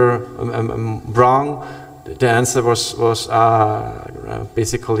character wrong, the answer was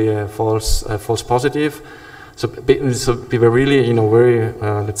basically a false positive. So we were really, very,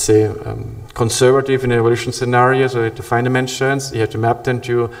 let's say, conservative in evaluation scenarios. So you had to find the mentions, you had to map them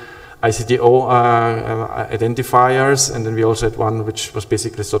to ICD-0 identifiers, and then we also had one which was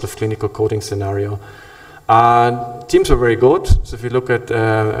basically sort of clinical coding scenario. Teams were very good. So if you look at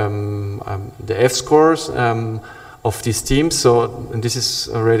the F-scores, of these teams. So and this is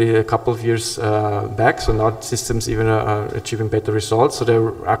already a couple of years back. So now systems even are achieving better results. So they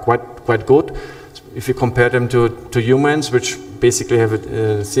are quite good. If you compare them to humans, which basically have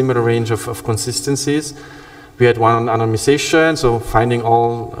a similar range of consistencies. We had one on anonymization, so finding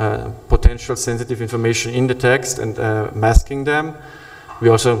all potential sensitive information in the text and masking them. We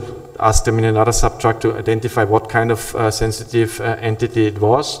also asked them in another subtrack to identify what kind of sensitive entity it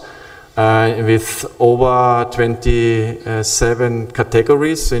was. With over 27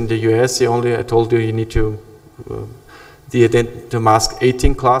 categories. So in the US, I told you, you need to mask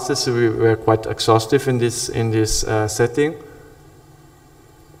 18 classes, so we were quite exhaustive in this setting.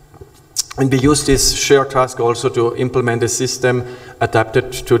 And we used this shared task also to implement a system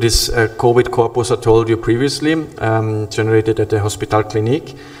adapted to this COVID corpus I told you previously, generated at the hospital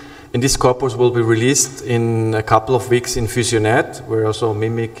clinic. And this corpus will be released in a couple of weeks in Fusionet, where also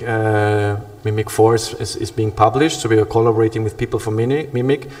Mimic 4 is being published. So we are collaborating with people from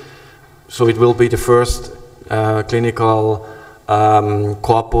Mimic. So it will be the first clinical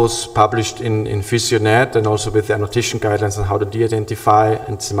corpus published in Fusionet, and also with the annotation guidelines on how to de-identify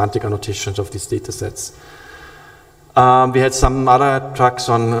and semantic annotations of these data sets. We had some other tracks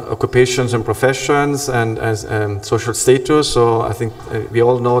on occupations and professions and social status. So I think we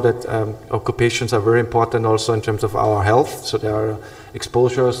all know that occupations are very important also in terms of our health. So there are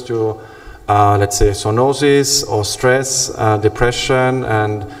exposures to, let's say, zoonosis or stress, depression,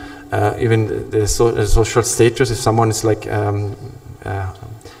 and even the social status. If someone is like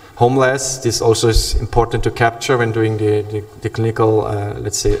homeless, this also is important to capture when doing the clinical,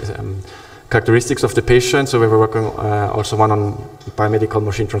 let's say, characteristics of the patient. So we were working also one on biomedical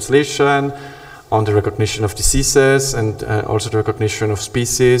machine translation, on the recognition of diseases, and also the recognition of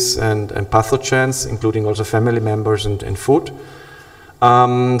species and pathogens, including also family members and food.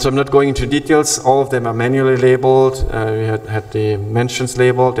 So I'm not going into details. All of them are manually labeled. We had the mentions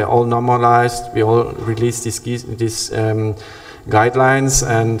labeled. They're all normalized. We all released these guidelines,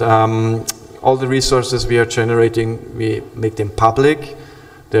 and all the resources we are generating, we make them public.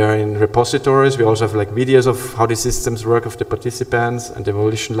 They're in repositories. We also have like videos of how the systems work of the participants and the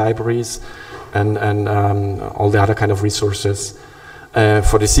evaluation libraries and all the other kind of resources.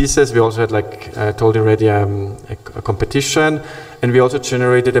 For diseases, we also had, like I told you already, a competition, and we also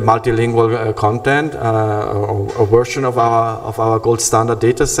generated a multilingual content, a version of our gold standard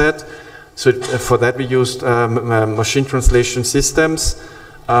data set. So for that we used machine translation systems.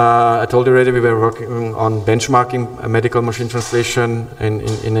 I told you already we were working on benchmarking medical machine translation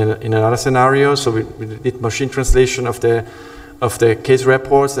in another scenario. So we did machine translation of the case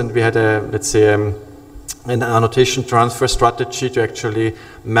reports, and we had let's say an annotation transfer strategy to actually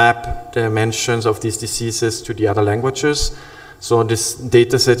map the mentions of these diseases to the other languages. So this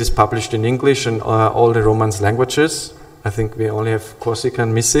data set is published in English and all the Romance languages. I think we only have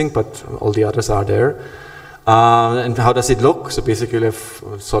Corsican missing, but all the others are there. And how does it look? So basically you have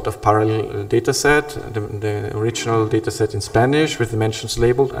sort of parallel data set, the original data set in Spanish with the mentions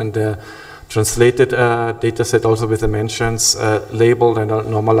labeled, and the translated data set also with the mentions labeled and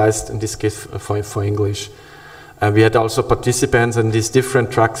normalized, in this case for English. We had also participants in these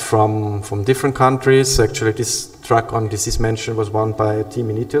different tracks from different countries. Actually, this track on disease mention was won by a team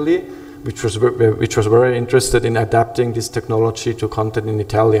in Italy, which was very interested in adapting this technology to content in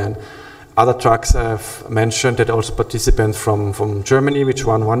Italian. Other tracks I've mentioned that also participants from Germany, which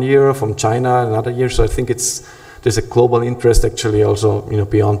won 1 year, from China another year. So I think there's a global interest actually also,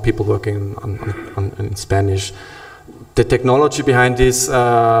 beyond people working in Spanish. The technology behind these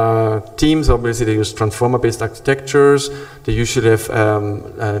teams, obviously they use transformer-based architectures. They usually have,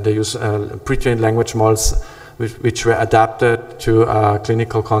 they use pre-trained language models which were adapted to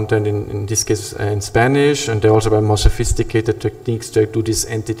clinical content, in this case in Spanish, and they also have more sophisticated techniques to do this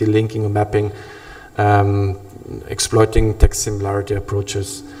entity linking and mapping, exploiting text similarity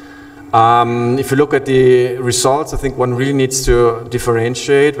approaches. If you look at the results, I think one really needs to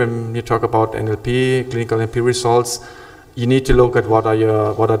differentiate when you talk about NLP, clinical NLP results. You need to look at what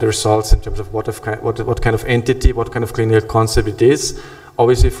are the results in terms of what kind of entity, what kind of clinical concept it is.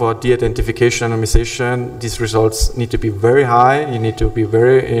 Obviously, for de-identification anonymization, these results need to be very high. You need to be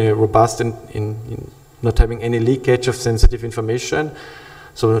very robust in not having any leakage of sensitive information.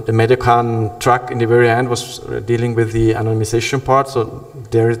 So the Medican track in the very end was dealing with the anonymization part. So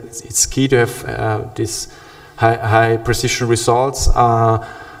there, it's key to have these high precision results,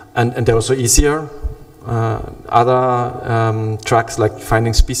 and they're also easier. Other tracks like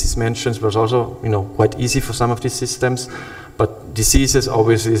finding species mentions was also quite easy for some of these systems. But diseases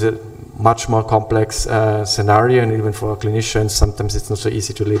obviously is a much more complex scenario, and even for clinicians, sometimes it's not so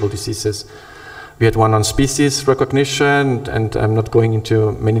easy to label diseases. We had one on species recognition, and I'm not going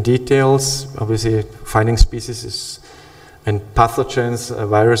into many details. Obviously, finding species and pathogens,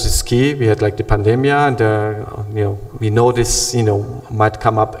 virus is key. We had like the pandemic, and we know this might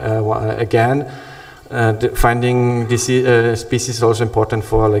come up again. Finding disease, species is also important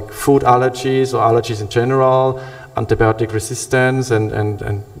for like food allergies or allergies in general, antibiotic resistance,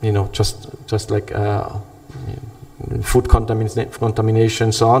 and just like food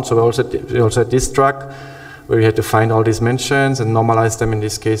contamination, so on. So we also had this track where we had to find all these mentions and normalize them, in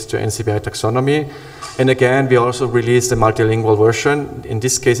this case, to NCBI taxonomy. And again, we also released a multilingual version. In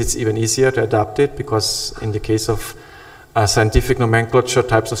this case, it's even easier to adapt it, because in the case of scientific nomenclature,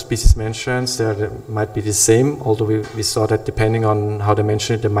 types of species mentions, they might be the same, although we saw that depending on how they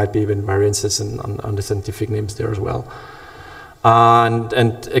mention it, there might be even variances on the scientific names there as well.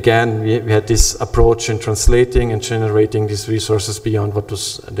 And again, we had this approach in translating and generating these resources beyond what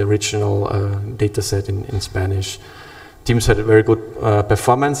was the original data set in Spanish. Teams had very good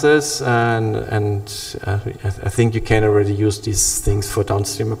performances, and I think you can already use these things for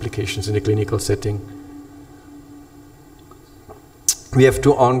downstream applications in the clinical setting. We have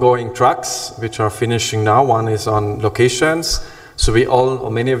 2 ongoing tracks which are finishing now. One is on locations. So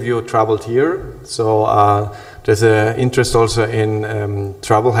many of you traveled here. So there's an interest also in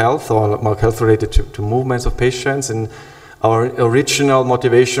travel health, or more health related to movements of patients. And our original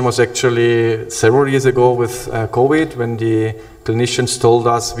motivation was actually several years ago with COVID, when the clinicians told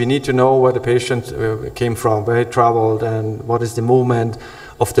us we need to know where the patient came from, where he traveled, and what is the movement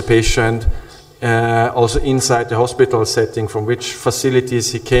of the patient. Also inside the hospital setting, from which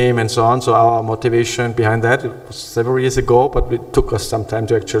facilities he came and so on. So our motivation behind that, it was several years ago, but it took us some time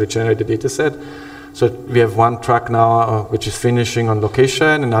to actually generate the data set. So we have one track now which is finishing on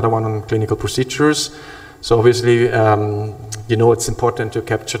location, another one on clinical procedures. So obviously, it's important to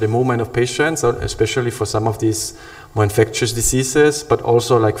capture the movement of patients, especially for some of these more infectious diseases, but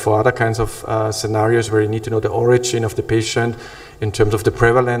also like for other kinds of scenarios where you need to know the origin of the patient in terms of the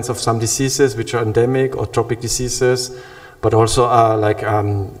prevalence of some diseases which are endemic or tropic diseases, but also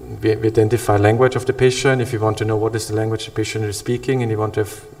we identify language of the patient. If you want to know what is the language the patient is speaking, and you want to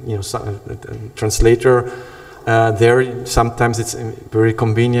have a translator there, sometimes it's very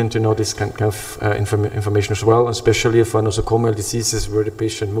convenient to know this kind of information as well, especially for nosocomial diseases where the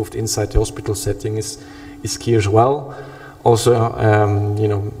patient moved inside the hospital setting is key as well. Also,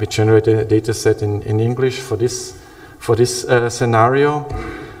 we generate a data set in English for this scenario.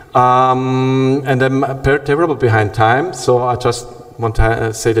 And I'm terrible behind time, so I just want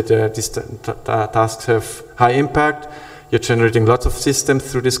to say that these tasks have high impact. You're generating lots of systems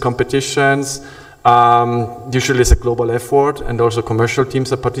through these competitions. Usually it's a global effort, and also commercial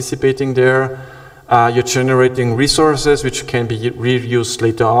teams are participating there. You're generating resources which can be reused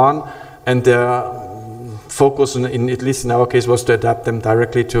later on, and the focus, at least in our case, was to adapt them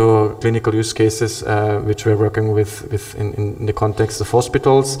directly to clinical use cases, which we're working with in the context of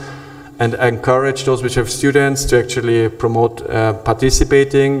hospitals, and encourage those which have students to actually promote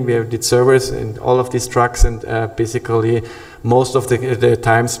participating. We did surveys in all of these tracks, and basically most of the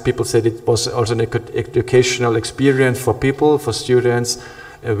times people said it was also an educational experience for people, for students,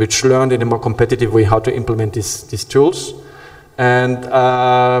 which learned in a more competitive way how to implement these tools. And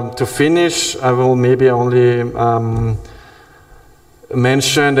to finish, I will maybe only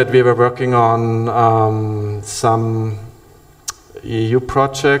mention that we were working on some EU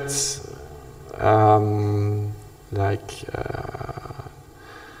projects, on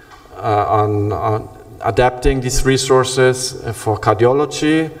adapting these resources for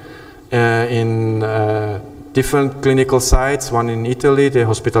cardiology in different clinical sites, one in Italy, the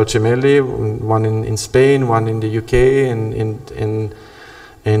Hospital Gemelli, one in Spain, one in the UK,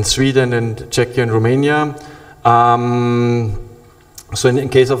 in Sweden and Czechia and Romania. So in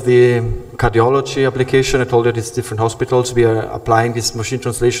case of the cardiology application, I told you it's different hospitals. We are applying this machine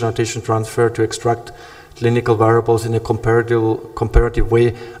translation annotation transfer to extract clinical variables in a comparative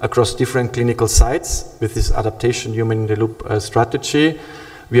way across different clinical sites with this adaptation human-in-the-loop strategy.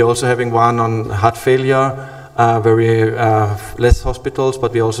 We are also having one on heart failure, where we have less hospitals,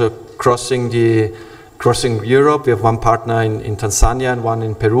 but we're also crossing Europe. We have one partner in Tanzania and one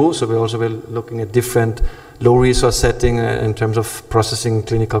in Peru, so we're also looking at different low-resource setting in terms of processing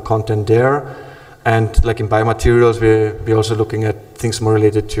clinical content there. And like in biomaterials, we're also looking at things more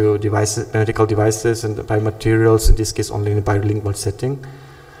related to devices, medical devices, and biomaterials, in this case only in a bilingual setting.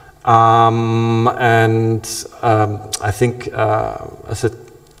 I think as a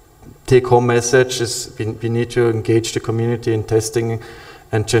take-home message is we need to engage the community in testing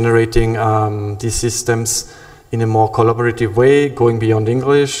and generating these systems in a more collaborative way, going beyond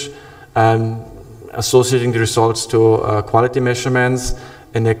English. associating the results to quality measurements,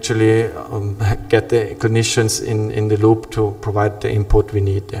 and actually get the clinicians in the loop to provide the input we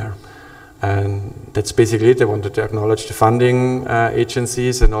need there. And that's basically it. I wanted to acknowledge the funding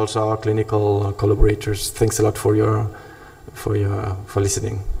agencies and also our clinical collaborators. Thanks a lot for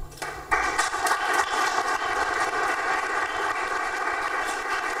listening.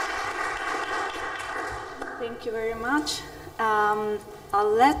 Thank you very much.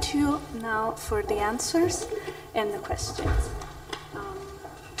 I'll let you now for the answers and the questions.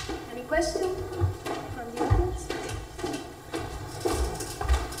 Any questions from the audience?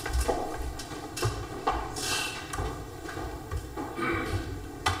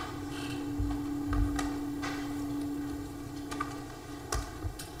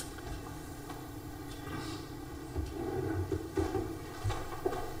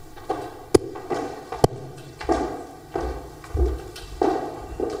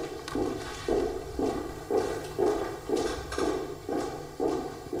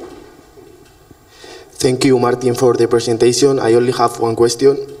 Thank you, Martin, for the presentation. I only have one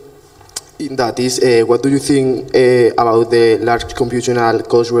question. That is, what do you think about the large computational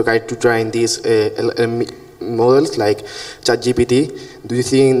cost required to train these models like ChatGPT? Do you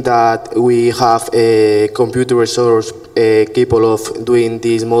think that we have a computer resource capable of doing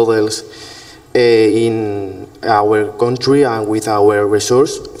these models in our country and with our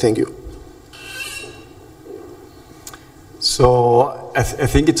resource? Thank you. So I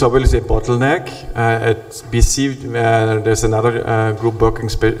think it's obviously a bottleneck. At BC, there's another group working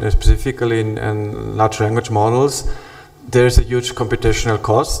specifically in large language models. There's a huge computational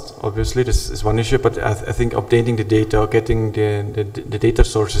cost. Obviously, this is one issue, but I think obtaining the data or getting the data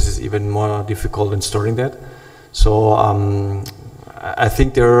sources is even more difficult than storing that. So I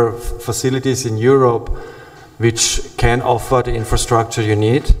think there are facilities in Europe which can offer the infrastructure you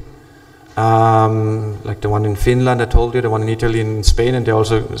need. Like the one in Finland, I told you, the one in Italy and in Spain, and they're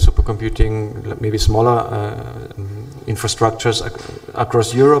also supercomputing, maybe smaller infrastructures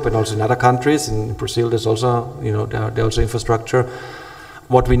across Europe and also in other countries. In Brazil, there's also, there's also infrastructure.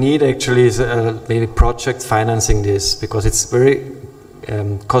 What we need actually is maybe project financing this, because it's very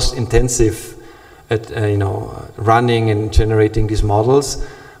cost intensive at running and generating these models.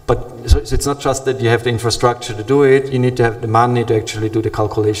 But so it's not just that you have the infrastructure to do it, you need to have the money to actually do the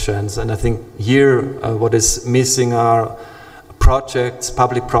calculations. And I think here what is missing are projects,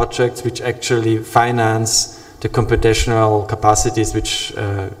 public projects, which actually finance the computational capacities which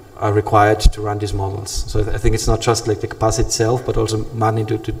are required to run these models. So I think it's not just like the capacity itself, but also money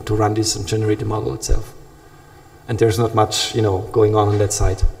to run this and generate the model itself. And there's not much going on that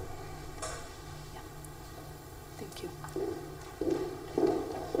side.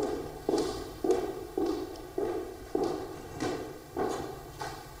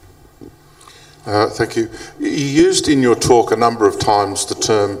 Thank you. You used in your talk a number of times the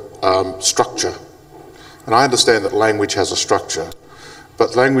term structure. And I understand that language has a structure,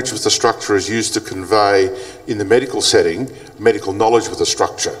 but language with a structure is used to convey, in the medical setting, medical knowledge with a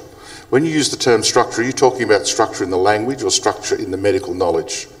structure. When you use the term structure, are you talking about structure in the language or structure in the medical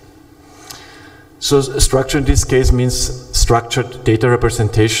knowledge? So structure in this case means structured data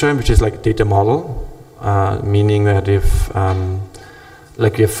representation, which is like data model, meaning that if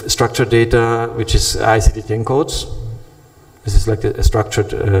like you have structured data, which is ICD-10 codes. This is like a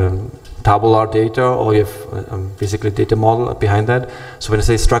structured tabular data, or you have basically data model behind that. So when I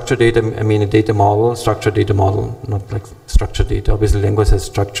say structured data, I mean a data model, structured data model, not like structured data. Obviously, language has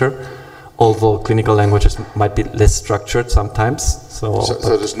structure, although clinical languages might be less structured sometimes. So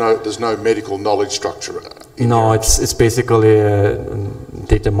there's no medical knowledge structure. No, it's basically a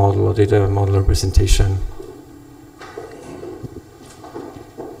data model or data model representation.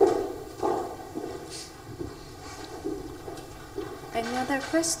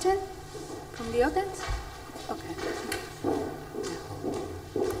 Question from the audience? Okay.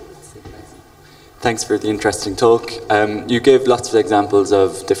 Thanks for the interesting talk. You gave lots of examples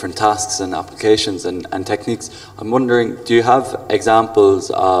of different tasks and applications and techniques. I'm wondering, do you have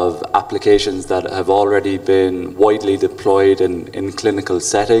examples of applications that have already been widely deployed in clinical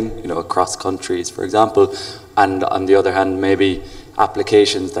setting, across countries, for example, and on the other hand, maybe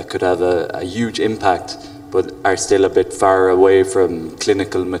applications that could have a huge impact but are still a bit far away from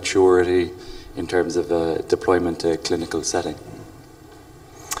clinical maturity in terms of deployment to a clinical setting?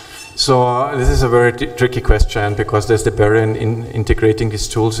 So this is a very tricky question, because there's the barrier in integrating these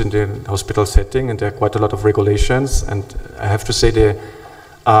tools in the hospital setting, and there are quite a lot of regulations. And I have to say the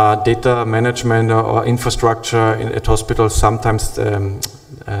data management or infrastructure at hospitals, sometimes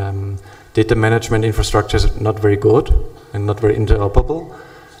data management infrastructure is not very good and not very interoperable.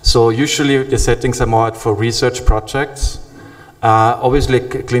 So usually the settings are more for research projects. Obviously,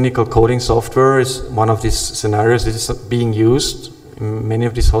 clinical coding software is one of these scenarios. This is being used in many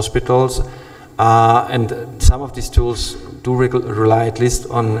of these hospitals. And some of these tools do rely at least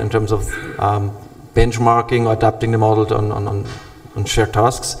on, in terms of benchmarking or adapting the model on shared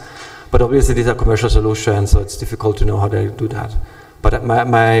tasks. But obviously these are commercial solutions, so it's difficult to know how they do that. But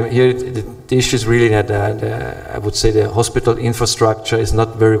here the issue is really that I would say the hospital infrastructure is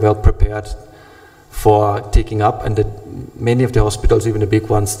not very well prepared for taking up, and that many of the hospitals, even the big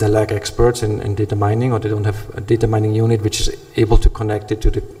ones, they lack experts in data mining, or they don't have a data mining unit which is able to connect it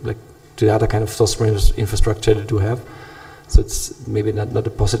to the other kind of software infrastructure they do have. So it's maybe not a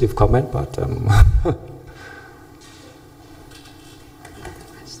positive comment, but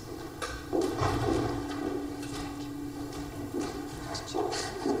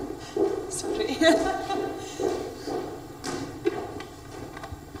Sorry.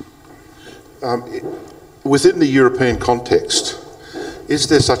 Within the European context, is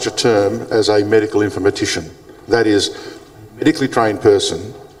there such a term as a medical informatician? That is, a medically trained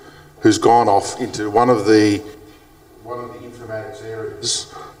person who's gone off into one of the informatics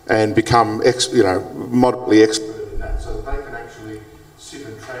areas and become moderately expert in that, so that they can actually sit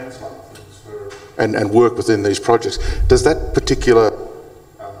and translate things and work within these projects. Does that particular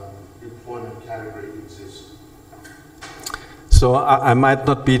employment category exist? So I might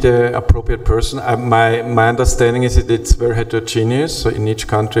not be the appropriate person. My understanding is that it's very heterogeneous. So in each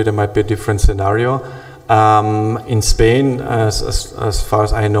country there might be a different scenario. In Spain, as far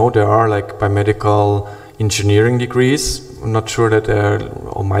as I know, there are like biomedical engineering degrees. I'm not sure that there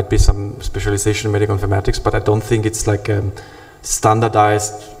or might be some specialization in medical informatics, but I don't think it's like a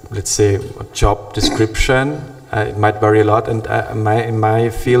standardized, let's say, job description. It might vary a lot, and my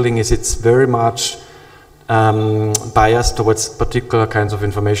feeling is it's very much biased towards particular kinds of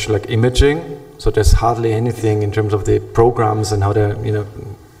information like imaging. So there's hardly anything in terms of the programs and how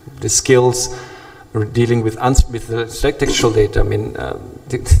the skills dealing with the textual data. I mean,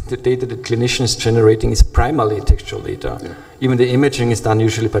 the data the clinician is generating is primarily textual data. Yeah. Even the imaging is done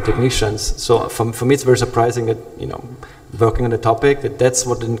usually by technicians. So for me, it's very surprising that, working on the topic, that's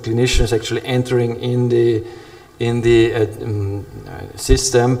what the clinician is actually entering in the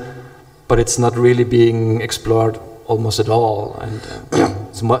system, but it's not really being explored almost at all. And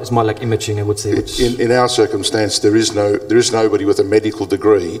it's more like imaging, I would say. In our circumstance, there is nobody with a medical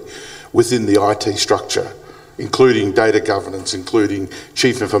degree within the IT structure, including data governance, including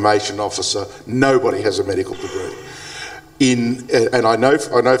chief information officer. Nobody has a medical degree. And I know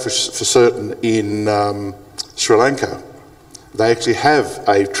for certain in Sri Lanka, they actually have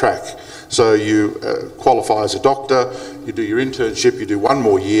a track. So you qualify as a doctor, you do your internship, you do one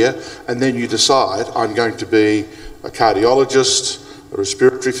more year, and then you decide, I'm going to be a cardiologist, a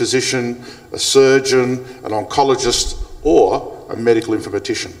respiratory physician, a surgeon, an oncologist, or a medical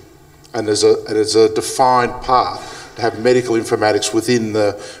informatician. And there's a defined path to have medical informatics within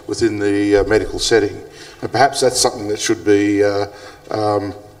the medical setting. And perhaps that's something that should be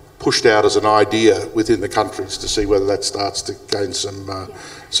pushed out as an idea within the countries to see whether that starts to gain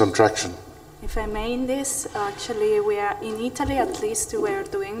some traction. If I may in this, actually we are in Italy, at least we are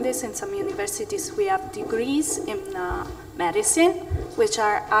doing this in some universities. We have degrees in medicine, which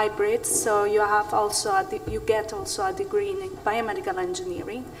are hybrids. So you have also you get also a degree in biomedical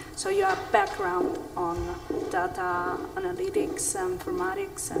engineering. So you have background on data analytics,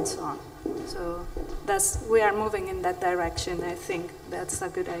 informatics, and so on. So we are moving in that direction. I think that's a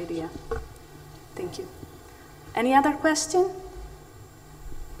good idea. Thank you. Any other question?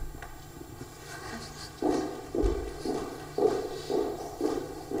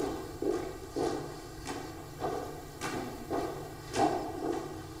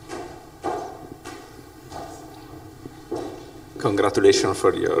 Congratulations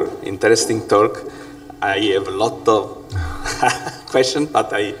for your interesting talk. I have a lot of questions,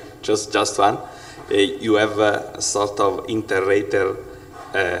 but just one. You have a sort of inter-rater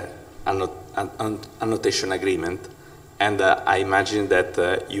annotation agreement, and I imagine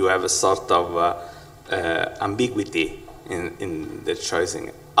that you have a sort of ambiguity in the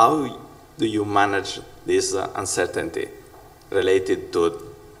choosing. How do you manage this uncertainty related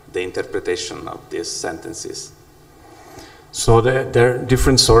to the interpretation of these sentences? So there are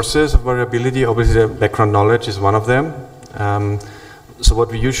different sources of variability. Obviously, the background knowledge is one of them. So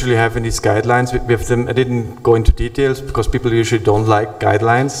what we usually have in these guidelines, we have them, I didn't go into details because people usually don't like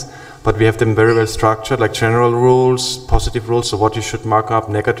guidelines, but we have them very well structured, like general rules, positive rules, so what you should mark up,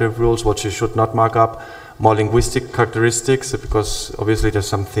 negative rules, what you should not mark up, more linguistic characteristics, because obviously there's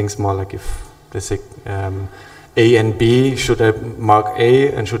some things more like if they say A and B, should I mark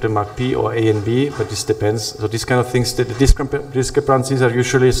A and should I mark B, or A and B, but this depends. So these kind of things, the discrepancies are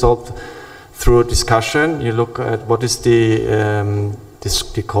usually solved through discussion. You look at what is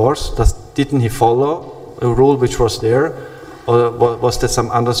the course. Didn't he follow a rule which was there? Or was there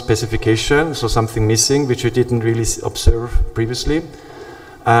some under specification, so something missing which we didn't really observe previously?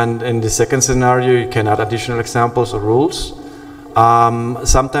 And in the second scenario, you can add additional examples or rules.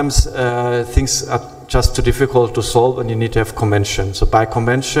 Sometimes things are just too difficult to solve, and you need to have convention. So by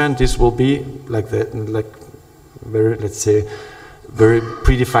convention, this will be like very, let's say, very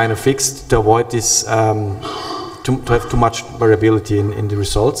predefined or fixed to avoid this to have too much variability in the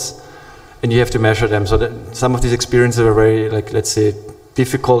results. And you have to measure them. So that some of these experiences were very, like, let's say,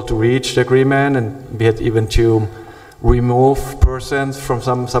 difficult to reach the agreement, and we had even to remove persons from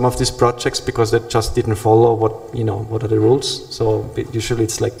some of these projects because they just didn't follow what are the rules. So usually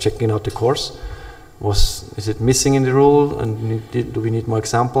it's like checking out the course. Is it missing in the rule, and do we need more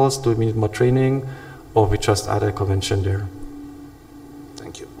examples? Do we need more training, or we just add a convention there?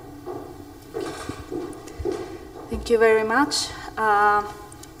 Thank you. Thank you very much.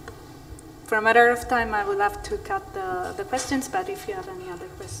 For a matter of time, I will have to cut the questions, but if you have any other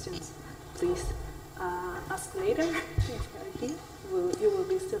questions, please ask later. If you're here, you will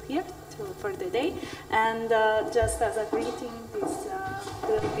be still here for the day. And just as a greeting, this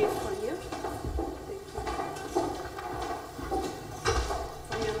little gift for you.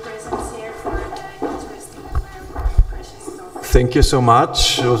 For your presence here, for the interesting and very precious talk. Thank you so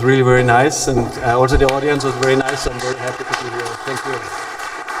much. It was really very nice, and also the audience was very nice. I'm very happy to be here. Thank you.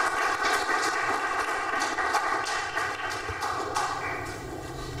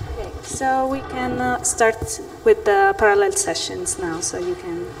 So we can start with the parallel sessions now, so you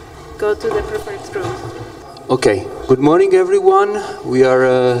can go to the prepared room. Okay, good morning everyone. We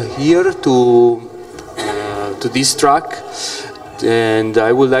are here to this track, and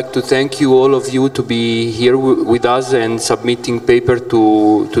I would like to thank you, all of you, to be here with us and submitting paper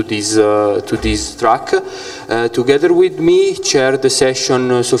to this track. Together with me, chair the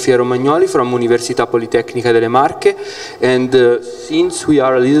session Sofia Romagnoli from Università Politecnica delle Marche, and since we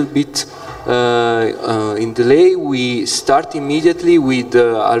are a little bit in delay, we start immediately with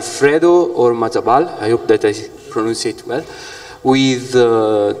Alfredo Ormazabal, I hope that I pronounce it well, with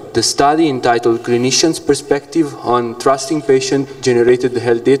the study entitled Clinician's Perspective on Trusting Patient-Generated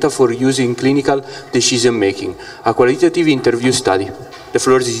Health Data for Use in Clinical Decision Making, a qualitative interview study. The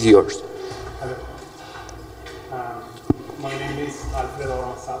floor is yours. My name is Alfredo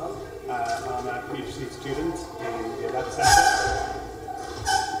Ormazabal. I'm a PhD student in the Data Center.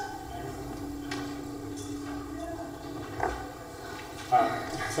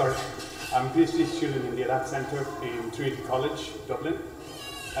 I'm a PhD student in the Data Center in Trinity College, Dublin.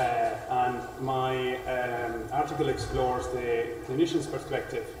 And my article explores the clinician's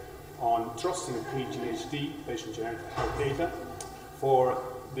perspective on trusting PGHD, patient-generated health data, for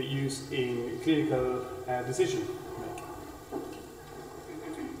the use in clinical decision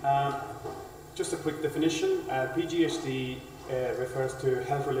making. Just a quick definition, PGHD refers to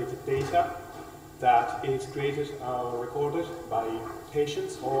health-related data that is created or recorded by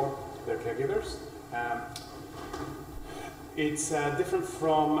patients or their caregivers. It's different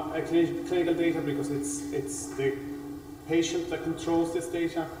from clinical data because it's the patient that controls this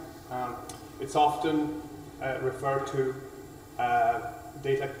data. It's often referred to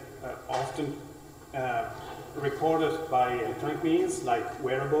data often recorded by electronic means like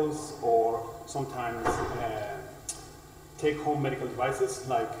wearables, or sometimes take-home medical devices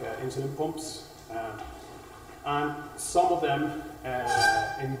like insulin pumps. And some of them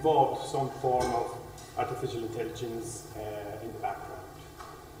involve some form of artificial intelligence in the background.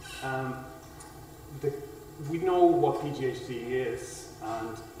 We know what PGHD is,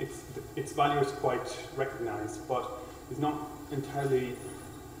 and its value is quite recognized, but it's not entirely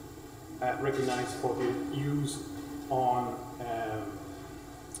recognized for the use on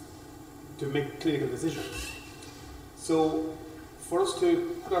to make clinical decisions. So, for us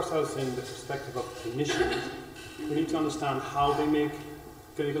to put ourselves in the perspective of clinicians, we need to understand how they make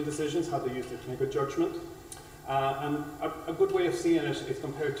clinical decisions, how they use their clinical judgment. And a good way of seeing it is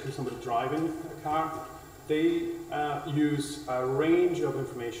compared to somebody driving a car. They use a range of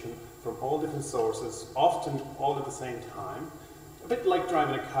information from all different sources, often all at the same time. A bit like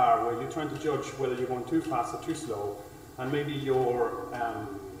driving a car, where you're trying to judge whether you're going too fast or too slow, and maybe your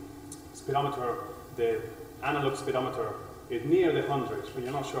speedometer, the analog speedometer, is near the 100, but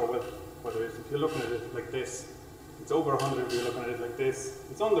you're not sure whether it's, if you're looking at it like this, it's over 100, if you're looking at it like this,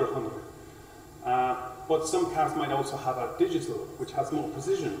 it's under 100. But some cars might also have a digital, which has more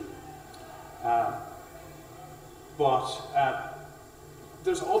precision. but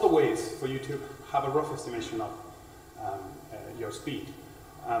there's other ways for you to have a rough estimation of your speed.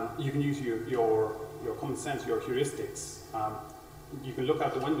 You can use your common sense, your heuristics. You can look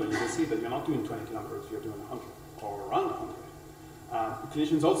out the window and you can see that you're not doing 20 kilometers, you're doing 100 or around 100.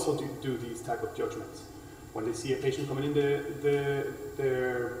 Clinicians also do these type of judgments. When they see a patient coming in the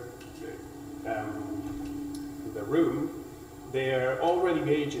room, they're already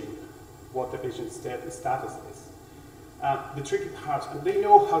gauging what the patient's status is. The tricky part, and they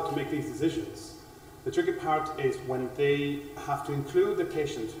know how to make these decisions, the tricky part is when they have to include the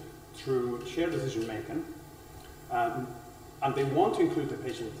patient through shared decision making, and they want to include the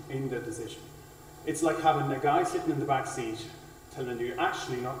patient in the decision. It's like having a guy sitting in the back seat telling you,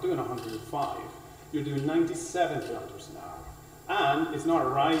 actually not doing 105, you're doing 97 kilometers an hour. And it's not a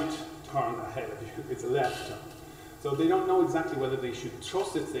right turn ahead of you, it's a left turn. So they don't know exactly whether they should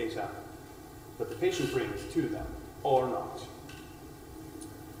trust this data that the patient brings to them or not.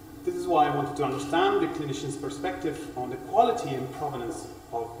 This is why I wanted to understand the clinician's perspective on the quality and provenance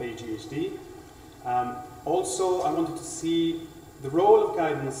of PGHD. Also, I wanted to see the role of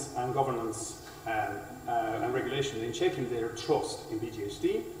guidance and governance and regulation in shaping their trust in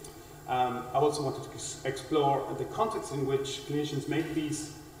PGHD. I also wanted to explore the context in which clinicians make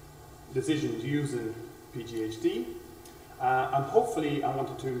these decisions using PGHD. And hopefully, I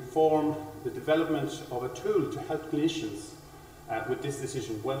wanted to inform the development of a tool to help clinicians with this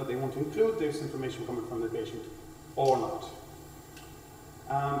decision, whether they want to include this information coming from the patient or not.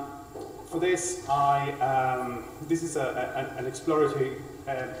 For this, this is an exploratory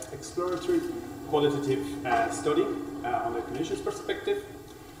qualitative study on the clinician's perspective.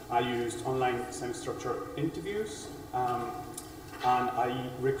 I used online semi-structured interviews, and I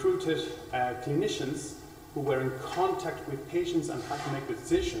recruited clinicians who were in contact with patients and had to make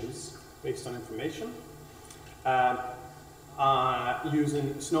decisions based on information.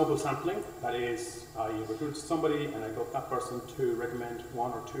 Using snowball sampling, that is, I recruited somebody and I got that person to recommend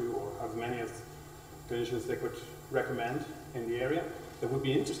one or two or as many as clinicians they could recommend in the area that would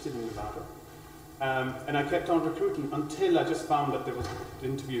be interested in the matter. And I kept on recruiting until I just found that the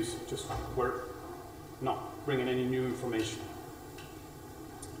interviews just were not bringing any new information.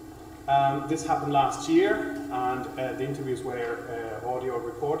 This happened last year, and the interviews were audio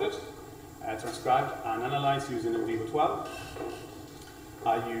recorded, transcribed and analyzed using NVivo 12.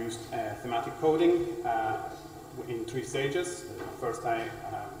 I used thematic coding in 3 stages. First I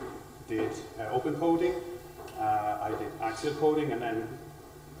did open coding, I did axial coding, and then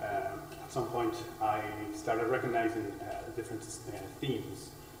at some point I started recognizing different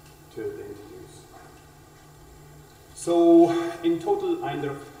themes to the interviews. So in total I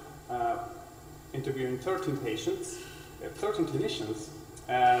ended up interviewing 13 patients, 13 clinicians,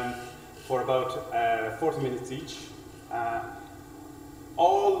 for about 40 minutes each.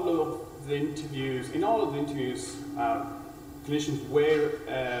 All of the interviews, clinicians were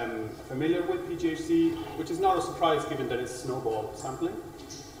familiar with PGHD, which is not a surprise given that it's snowball sampling.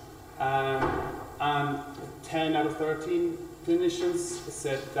 And 10 out of 13 clinicians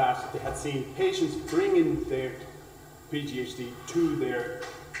said that they had seen patients bring in their PGHD to their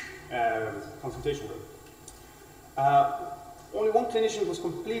consultation room. Only one clinician was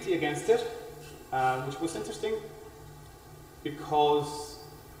completely against it, which was interesting because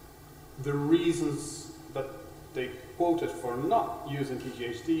the reasons that they quoted for not using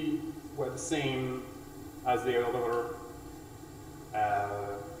PGHD were the same as the other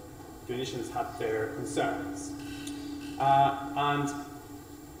clinicians had their concerns. And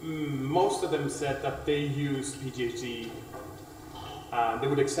most of them said that they use PGHD, they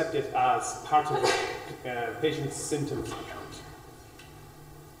would accept it as part of the patient's symptoms account.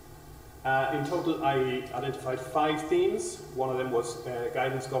 In total, I identified 5 themes. One of them was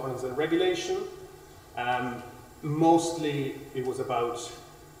guidance, governance, and regulation. Mostly, it was about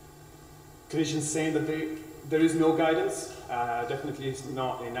clinicians saying that there is no guidance, definitely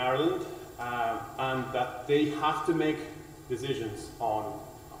not in Ireland, and that they have to make decisions on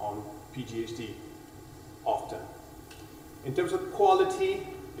PGHD often. In terms of quality,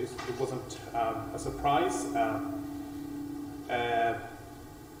 it wasn't a surprise.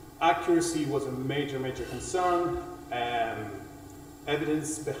 Accuracy was a major concern.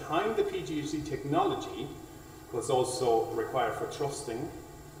 Evidence behind the PGHD technology was also required for trusting.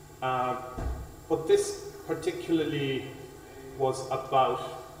 But this particularly was about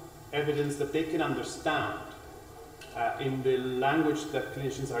evidence that they can understand in the language that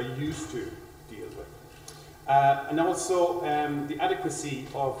clinicians are used to deal with. And also the adequacy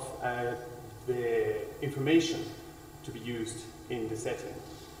of the information to be used in the setting.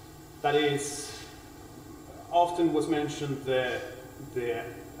 That is, often was mentioned the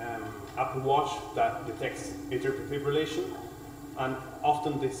Apple Watch that detects atrial fibrillation, and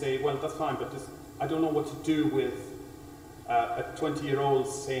often they say, well, that's fine, but I don't know what to do with a 20-year-old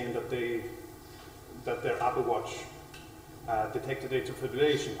saying that their Apple Watch detected atrial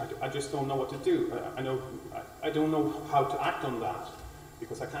fibrillation. I just don't know what to do. I don't know how to act on that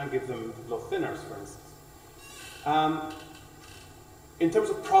because I can't give them blood thinners, for instance. In terms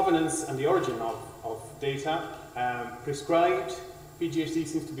of provenance and the origin of data, prescribed PGHD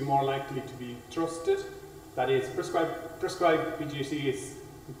seems to be more likely to be trusted. That is, prescribed PGHD is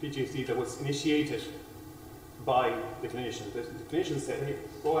PGHD that was initiated by the clinician. The clinician said, hey,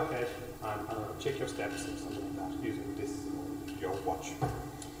 go ahead and check your steps or something like that using this or your watch.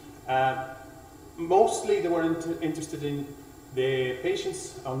 Mostly they were interested in the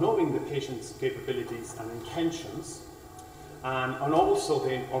patient's, or knowing the patient's capabilities and intentions, and also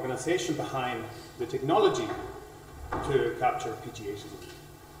the organization behind the technology to capture PGHD.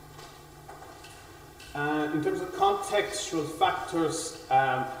 In terms of contextual factors,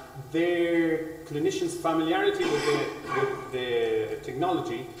 their clinicians' familiarity with the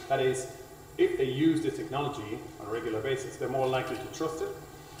technology, that is, if they use the technology on a regular basis, they're more likely to trust it.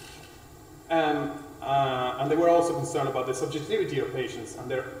 And they were also concerned about the subjectivity of patients and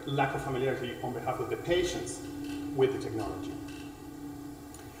their lack of familiarity on behalf of the patients with the technology.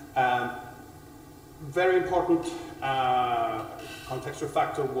 Very important contextual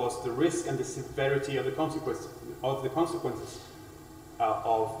factor was the risk and the severity of the consequences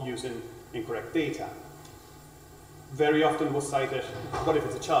of using incorrect data. Very often was cited, what if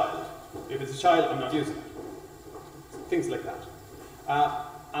it's a child? If it's a child, I'm not using it. Things like that.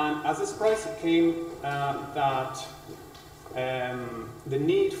 And as a surprise, it came that the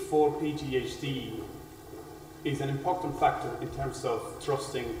need for PGHD is an important factor in terms of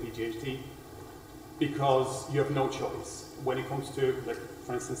trusting PGHD, because you have no choice. When it comes to, like,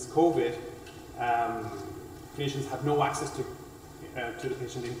 for instance, COVID, clinicians have no access to the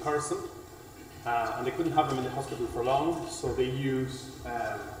patient in person, and they couldn't have them in the hospital for long, so they use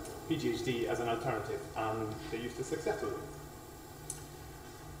PGHD as an alternative, and they used it successfully.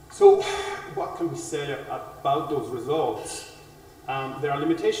 So what can we say about those results? There are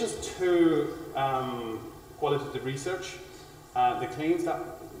limitations to qualitative research. The claims that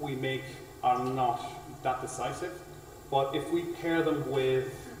we make are not that decisive, but if we pair them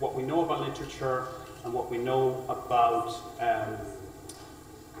with what we know about literature and what we know about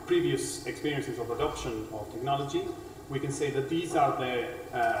previous experiences of adoption of technology, we can say that these are the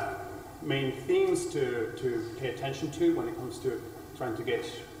main themes to pay attention to when it comes to trying to get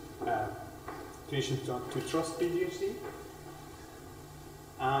clinicians to trust PGHD.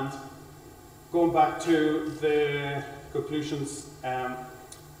 And going back to the conclusions,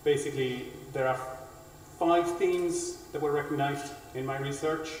 basically there are 5 themes that were recognized in my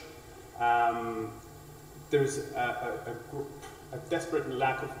research. There's a desperate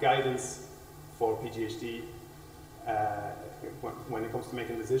lack of guidance for PGHD when it comes to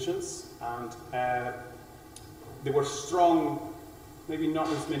making decisions, and there were strong, maybe not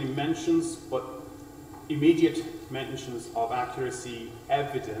as many mentions, but immediate mentions of accuracy,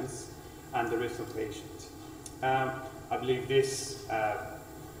 evidence, and the risk of the patient. I believe this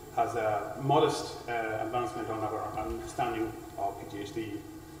has a modest advancement on our understanding of PGHD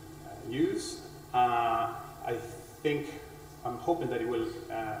use. I'm hoping that it will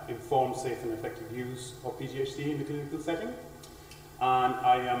inform safe and effective use of PGHD in the clinical setting. And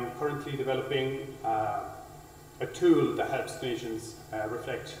I am currently developing a tool that helps clinicians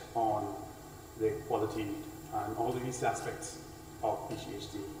reflect on the quality and all of these aspects of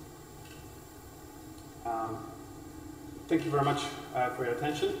PGHD. Thank you very much for your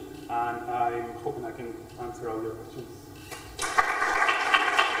attention, and I'm hoping I can answer all your questions.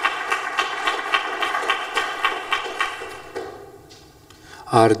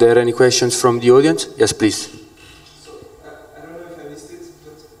 Are there any questions from the audience? Yes, please. So, I don't know if I missed it,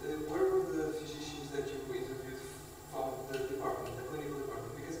 but where were the physicians that you interviewed from the department, the clinical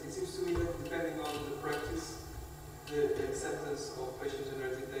department? Because it seems to me that depending on the practice, the acceptance of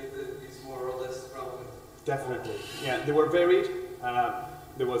patient-generated data is more or less relevant. Definitely, yeah. They were varied.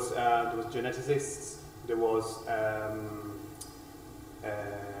 There was geneticists. There was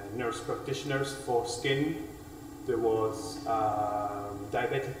nurse practitioners for skin. There was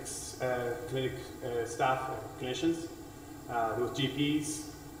diabetics clinic staff, clinicians. There was GPs.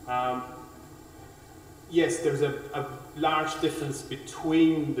 Yes, there's a large difference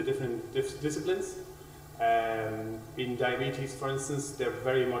between the different disciplines. In diabetes, for instance, they're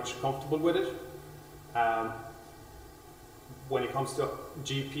very much comfortable with it. When it comes to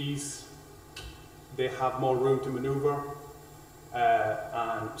GPs, they have more room to maneuver,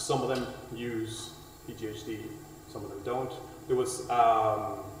 and some of them use PGHD, some of them don't. There was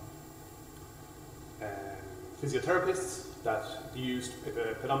physiotherapists that used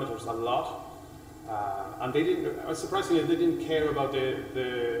pedometers a lot, and they didn't, surprisingly, they didn't care about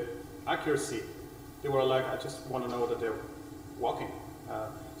the accuracy. They were like, I just want to know that they're walking.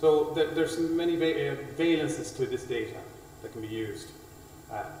 So there's many valences to this data that can be used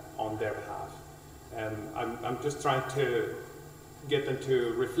on their behalf. I'm just trying to get them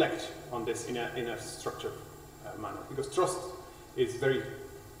to reflect on this in a structured manner, because trust is very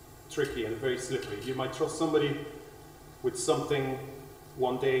tricky and very slippery. You might trust somebody with something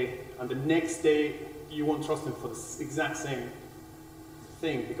one day, and the next day you won't trust them for the exact same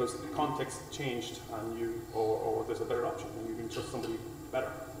thing because the context changed and or there's a better option and you can trust somebody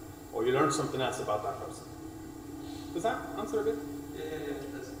better, or you learn something else about that person. Does that answer a bit? Yeah.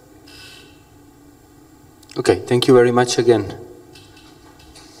 Okay, thank you very much again.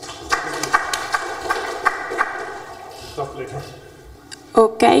 Talk later.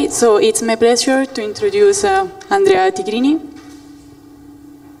 Okay, so it's my pleasure to introduce Andrea Tigrini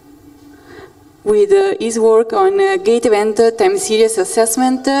with his work on gate event time series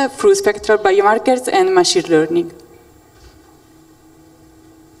assessment through spectral biomarkers and machine learning.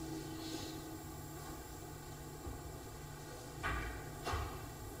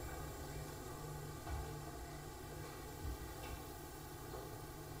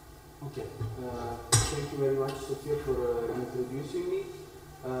 Okay, thank you very much, Sofia, for introducing me.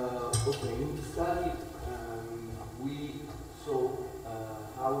 Okay, in the study, we saw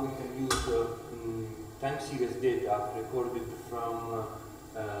how we can use time series data recorded from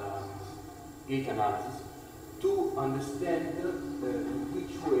gate analysis to understand in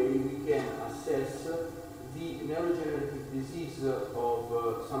which way we can assess the neurodegenerative disease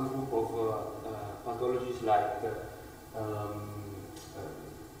of some group of pathologies like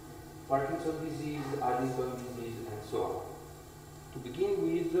Parkinson's disease, Addison disease, and so on. To begin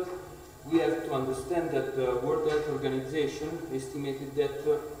with, we have to understand that the World Health Organization estimated that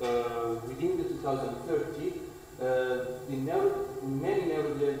within the 2030, many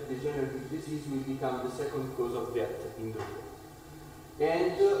neurodegenerative diseases will become the second cause of death in the world.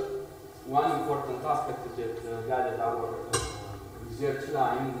 And one important aspect that guided our research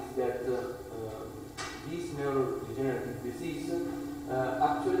line is that this neurodegenerative disease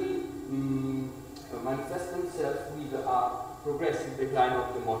actually manifests themselves with a progressive decline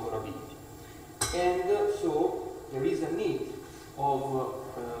of the motor ability. And so there is a need of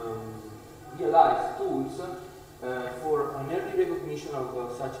realized tools for an early recognition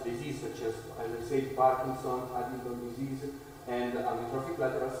of such disease, such as I said, Parkinson, Addison disease, and amyotrophic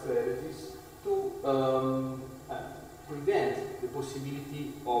lateral sclerosis, to prevent the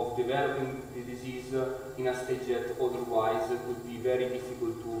possibility of developing the disease in a stage that otherwise would be very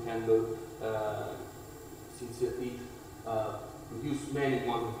difficult to handle, since it produces many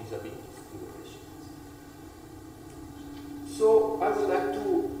more disabilities to the patient. So I would like to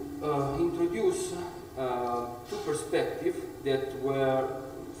introduce two perspectives that were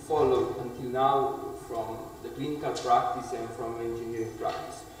followed until now from the clinical practice and from engineering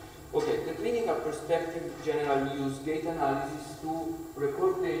practice. Okay, the clinical perspective generally uses gate analysis to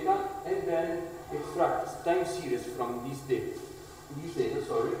record data and then extract time series from these data.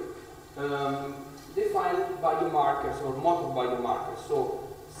 Define biomarkers or motor biomarkers, so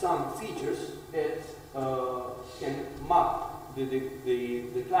some features that can map the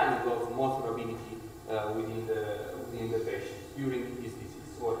declining of motor ability within the patient during his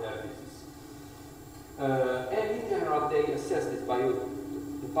disease or her disease. And in general, they assess the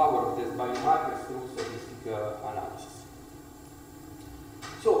power of these biomarkers through statistical analysis.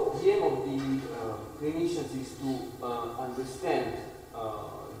 So the aim of the clinicians is to understand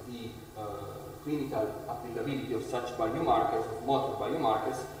the clinical applicability of such biomarkers, of motor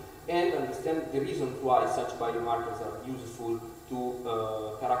biomarkers, and understand the reasons why such biomarkers are useful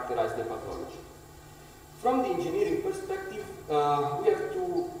to characterize the pathology. From the engineering perspective, we have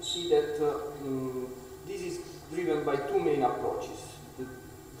to see that this is driven by two main approaches. The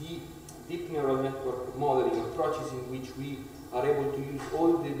deep neural network modeling approaches, in which we are able to use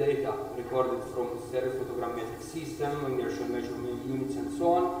all the data recorded from stereophotogrammetric system, inertial measurement units, and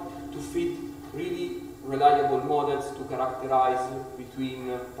so on, to fit really reliable models to characterize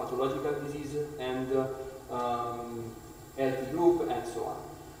between pathological disease and healthy group, and so on.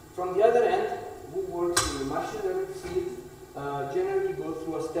 From the other end, who works in the machine learning field generally go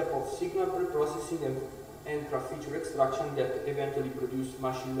through a step of signal preprocessing and graph feature extraction that eventually produce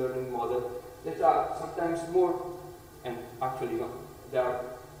machine learning models that are sometimes more, and actually no, they are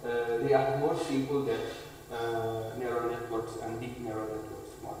they are more simple than neural networks and deep neural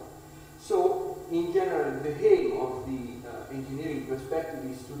networks model. So, in general, the aim of the engineering perspective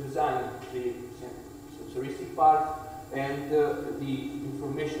is to design the sensoristic part and the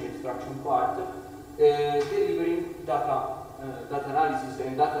information extraction part, delivering data analysis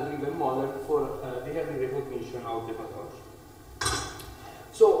and data-driven model for the early recognition of the pathology.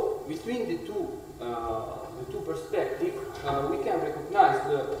 So, between the two perspectives, we can recognize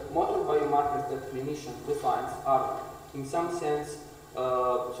the motor biomarkers that clinicians define are, in some sense,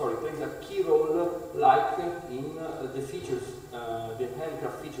 plays a key role, like in the features, the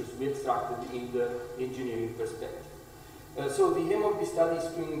handcraft features we extracted in the engineering perspective. So the aim of this study is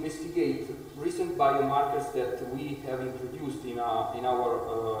to investigate recent biomarkers that we have introduced in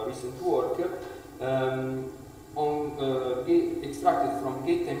our recent work, extracted from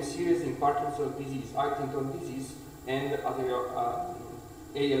gait time series in Parkinson's disease, Huntington disease, and other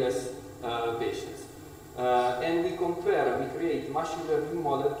ALS patients. And we create machine learning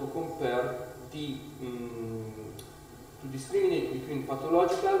model to compare to discriminate between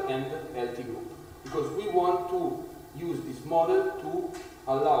pathological and healthy group. Because we want to use this model to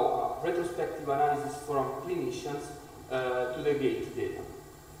allow a retrospective analysis from clinicians to the gait data.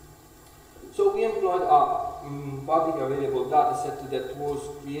 So we employed a public available data set that was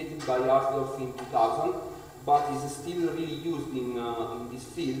created by Arsdorff in 2000, but is still really used in this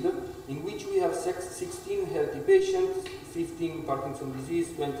field, in which we have 16 healthy patients, 15 Parkinson's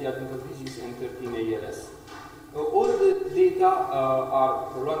disease, 20 Huntington disease, and 13 ALS. All the data are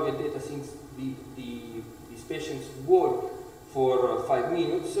prolonged data since these patients walk for 5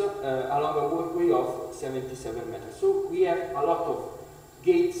 minutes along a walkway of 77 meters. So we have a lot of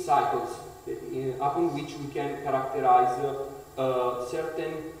gait cycles upon which we can characterize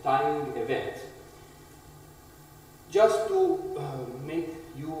certain timing events. Just to make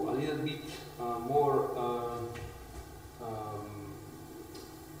you a little bit more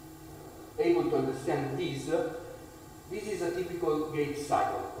able to understand this is a typical gait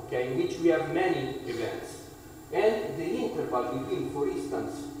cycle, okay, in which we have many events. And the interval between, for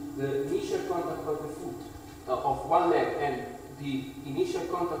instance, the initial contact of the foot of one leg and the initial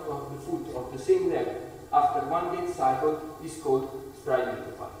contact of the foot of the same leg after one gait cycle is called stride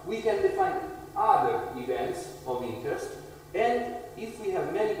interval. We can define other events of interest, and if we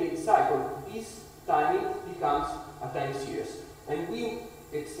have many gait cycles, this timing becomes a time series. And we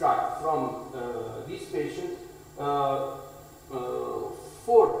extract from this patient 4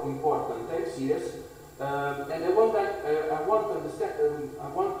 important time series, and I want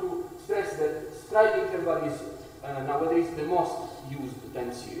to stress that stride interval is nowadays the most used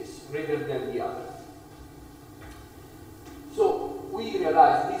time series, rather than the other. So we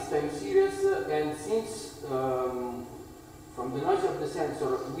realized this time series, and since from the noise of the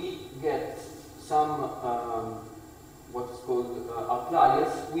sensor we get some what's called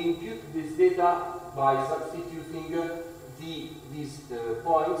outliers, we impute this data by substituting these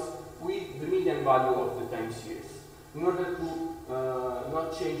points with the median value of the time series, in order to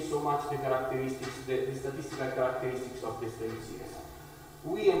not change so much the characteristics, the statistical characteristics of this time series.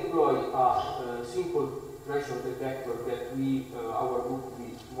 We employ a simple pressure detector that our group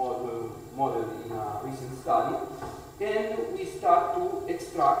modeled in a recent study, and we start to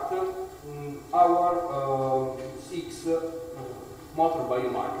extract our 6 motor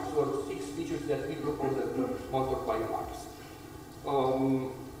biomarkers, or 6 features that we propose as motor biomarkers.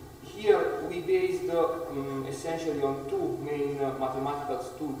 Here we based essentially on 2 main mathematical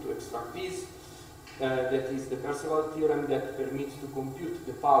tools to extract these. That is the Percival theorem that permits to compute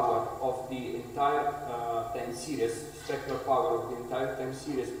the power of the entire time series, spectral power of the entire time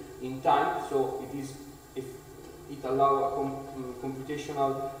series in time. So it allows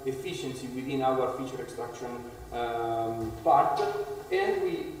computational efficiency within our feature extraction part, and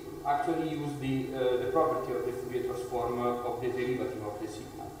we actually use the property of the Fourier transform of the derivative of the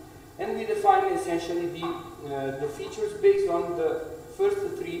signal. And we define essentially the features based on the first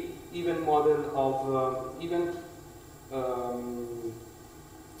 3 even model of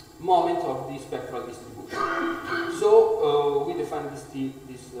moment of the spectral distribution. So we define these 3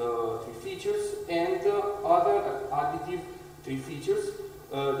 features, and other additive 3 features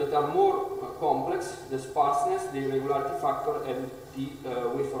that are more complex: the sparseness, the irregularity factor, and the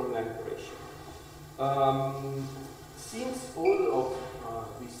waveform length ratio. Since all of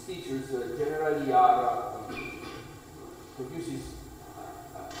these features generally are produces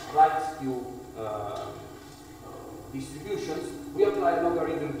right skew distributions, we apply a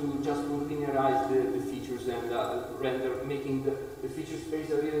logarithm to just to linearize the features and making the feature space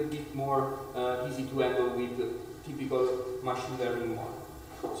a little bit more easy to handle with the typical machine learning model.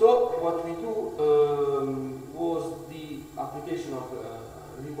 So what we do was the application of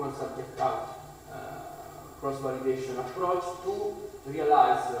Ribbon subject out cross-validation approach to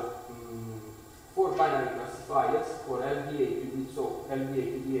realize 4 binary classifiers for LBA, so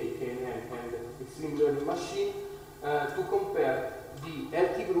LBA, PDA, KNN, and extreme learning machine to compare the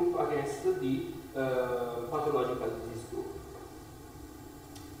healthy group against the pathological disease group.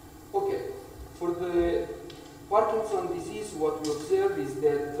 Okay, for the Parkinson's disease, what we observe is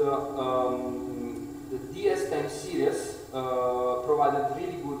that the DS time series provided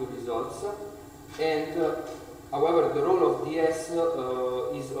really good results, and however, the role of DS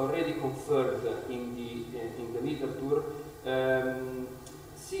is already confirmed in the literature.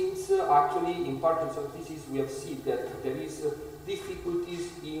 Since actually in Parkinson's disease we have seen that there is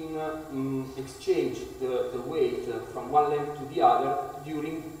difficulties in exchange the weight from one leg to the other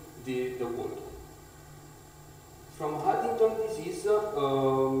during the walking. From Huntington's disease,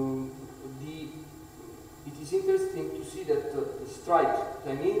 it is interesting to see that the stride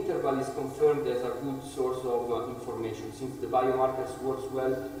time interval is confirmed as a good source of information, since the biomarkers works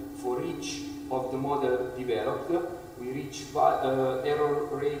well for each of the model developed. We reach error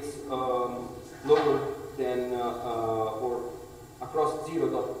rates lower than or across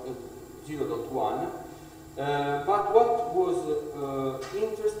 0.1. But what was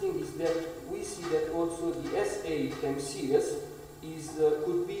interesting is that we see that also the SA time series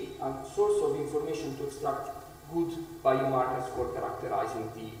could be a source of information to extract good biomarkers for characterizing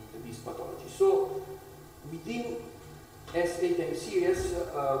this pathology. So within SA time series,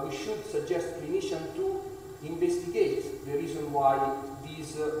 we should suggest clinicians to investigate the reason why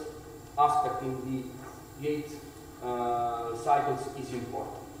this aspect in the gait cycles is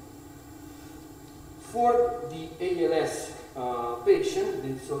important. For the ALS patient,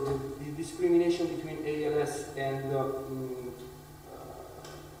 so the discrimination between ALS and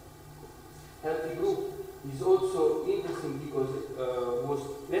healthy group is also interesting because it was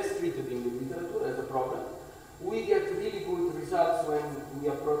less treated in the literature as a problem. We get really good results when we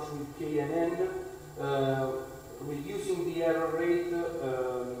approach with KNN, reducing the error rate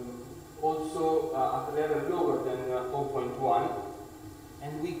also at a level lower than 0.1.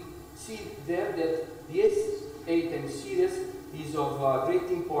 And we see there that the S8 time series is of great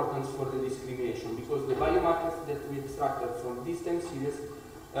importance for the discrimination, because the biomarkers that we extracted from this time series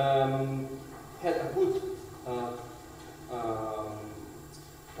had a good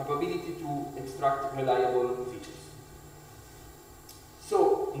capability to extract reliable features.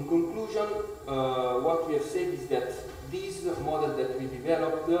 So, in conclusion, what we have said is that this model that we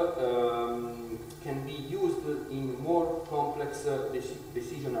developed can be used in more complex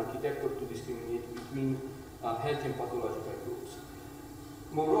decision architecture to discriminate between healthy and pathological groups.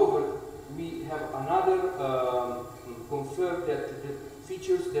 Moreover, we have another confirmed that the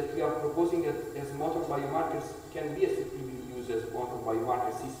features that we are proposing as motor biomarkers can be effectively used as motor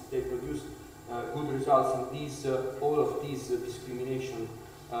biomarkers if they produce good results in these, all of these discrimination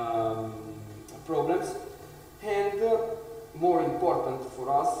problems. And more important for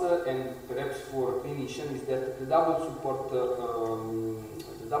us and perhaps for clinicians is that the double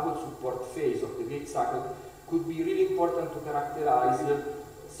support phase of the gait cycle could be really important to characterize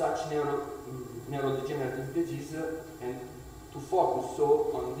such neurodegenerative disease and to focus so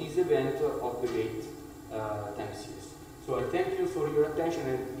on this event of the gait time series. So I thank you for your attention,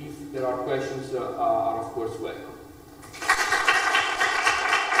 and if there are questions, are of course welcome.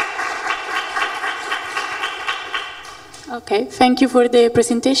 Okay, thank you for the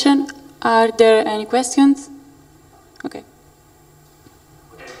presentation. Are there any questions? Okay.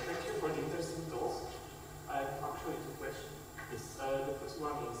 Okay, thank you for the interesting talk. I have actually two questions. Yes. The first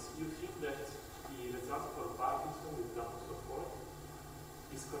one is, you think that the result for Parkinson with double support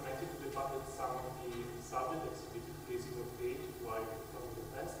is connected to the fact that some of the subjects exhibited freezing of gait while performing the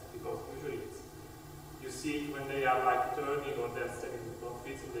test? Because usually you see when they are like turning or they're standing in the front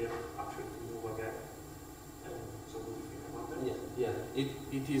feet, they actually move again. So what do you think about that? Yeah.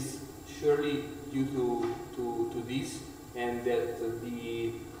 It is surely due to this, and that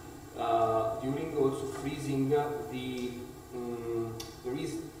during also freezing there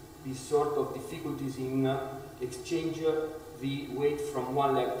is this sort of difficulties in exchange the weight from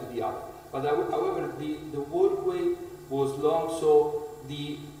one leg to the other. But however, the walkway was long, so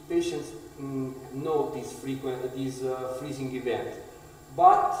the patients know this freezing event.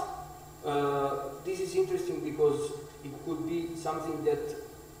 But this is interesting because it could be something that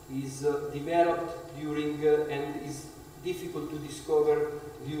is developed during and is difficult to discover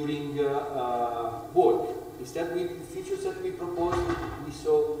during walk. Instead, with the features that we proposed, we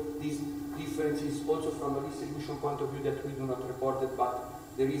saw these differences also from a distribution point of view that we do not report it, but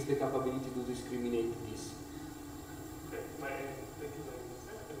there is the capability to discriminate this. Okay, thank you very much.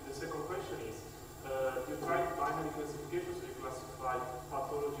 And the second question is, you tried binary classification, so you classify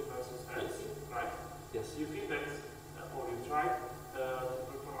pathology versus health, right? Yes. You think that, or you tried to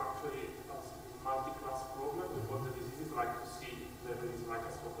perform actually a multi-class problem with what the disease is, like to see if there is like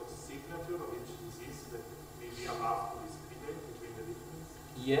a sort of signature of each disease that may be allowed to discriminate between the different?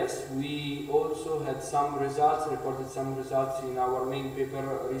 Yes, we also had some results, reported some results in our main paper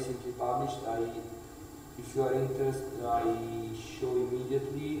recently published. If you are interested, I show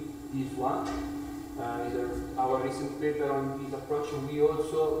immediately this one. Our recent paper on this approach. We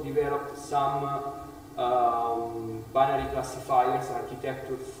also developed some binary classifiers,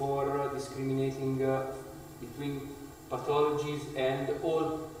 architecture for discriminating between pathologies and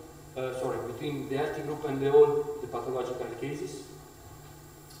all, between the healthy group and all the pathological cases.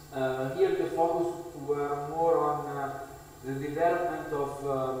 Here the focus were more on the development of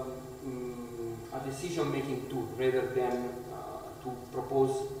a decision-making tool rather than to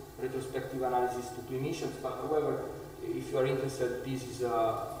propose retrospective analysis to clinicians. But however, if you are interested, this is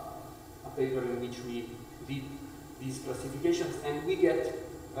a paper in which we did these classifications and we get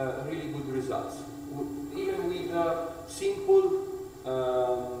really good results. Even with a simple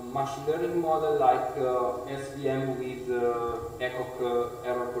machine learning model like SVM with ECOC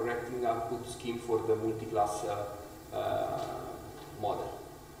error correcting output scheme for the multi-class model.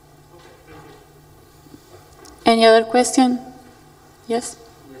 Any other question? Yes?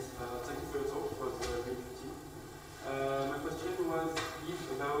 Yes, thank you for your talk. It was very interesting. My question was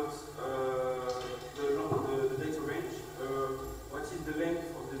about the data range. What is the length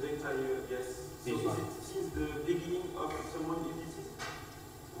of the data? Yes. So is it since the beginning of someone's disease?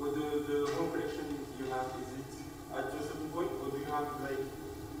 Or the whole collection you have, is it at a certain point? Or do you have like,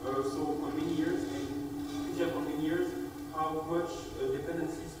 so on many years? And if you have on many years, how much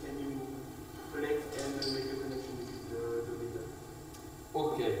dependencies can you collect and make a connection with the data?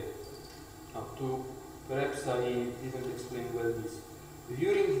 Okay. Now, perhaps I didn't explain well this.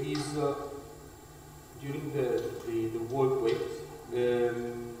 During this, during the walkway,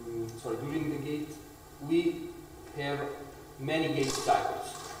 during the gate, we have many gate cycles.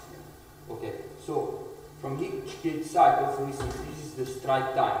 Okay. So from each gate cycle, for instance, this is the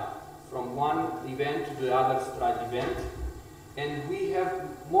stride time from one event to the other stride event, and we have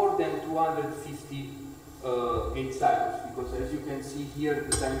more than 250 gate cycles, because as you can see here,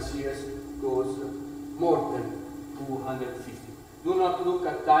 the time series goes more than 250. Do not look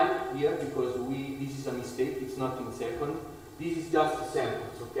at time here, because this is a mistake, it's not in second. This is just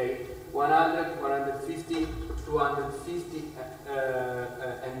samples, okay? 100, 150, 250,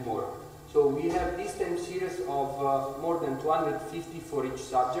 and more. So we have this time series of more than 250 for each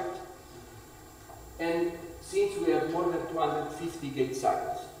subject. And since we have more than 250 gate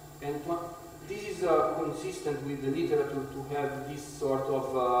cycles, and this is consistent with the literature to have this sort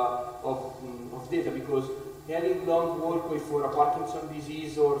of data, because having long walkway for a Parkinson's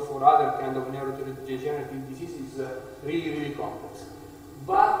disease or for other kind of neurodegenerative disease is really, really complex.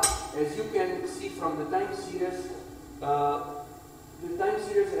 But as you can see from the time series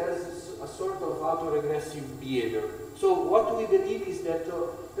has a sort of autoregressive behavior. So what we believe is that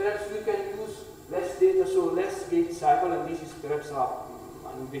perhaps we can use less data, so less gate cycle, and this is perhaps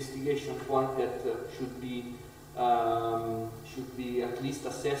an investigation point that should be at least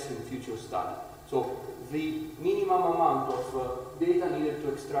assessed in future study. So the minimum amount of data needed to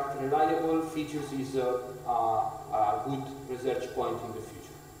extract reliable features is a good research point in the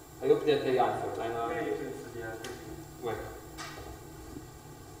future. I hope that I answered. Well.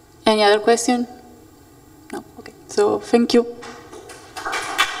 Any other question? No? Okay. So thank you.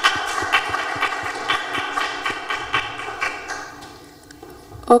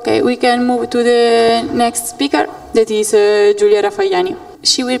 Okay, we can move to the next speaker, that is Giulia Raffagliani.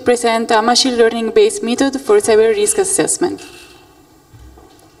 She will present a machine learning-based method for cyber risk assessment.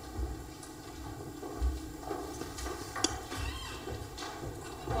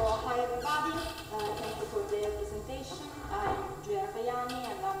 Hi everybody, thank you for the presentation. I'm Giulia Raffagliani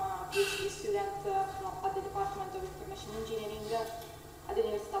and I'm a PhD student at the Department of Information Engineering at the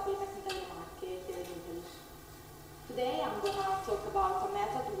Università delle Marche here in Italy. Today I'm going to talk about a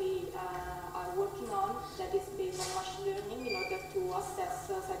method we are working on that is based on machine learning in order to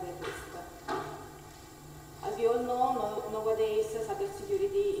assess cyber risk. As you all know, nowadays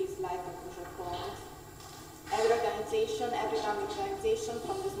cybersecurity is like a crucial point. Every organization, every organization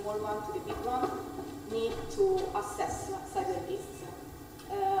from the small one to the big one need to assess cyber risks.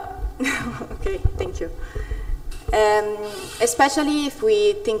 Okay, thank you. Especially if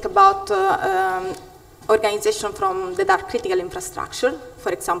we think about organizations that are critical infrastructure,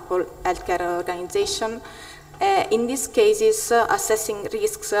 for example, healthcare organization. In these cases, assessing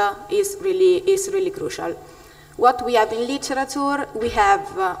risks is really crucial. What we have in literature, we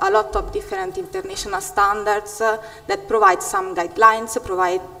have a lot of different international standards that provide some guidelines,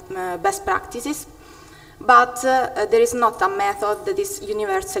 provide best practices, but there is not a method that is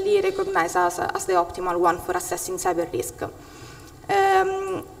universally recognized as the optimal one for assessing cyber risk.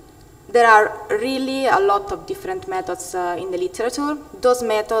 There are really a lot of different methods in the literature. Those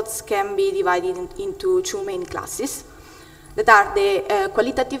methods can be divided into two main classes that are the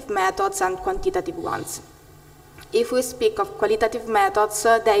qualitative methods and quantitative ones. If we speak of qualitative methods,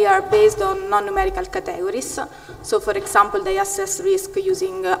 they are based on non-numerical categories. So, for example, they assess risk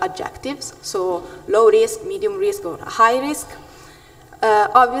using adjectives, so low risk, medium risk, or high risk.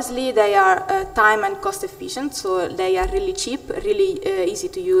 Obviously, they are time and cost efficient, so they are really cheap, really easy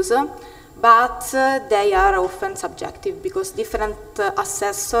to use, but they are often subjective because different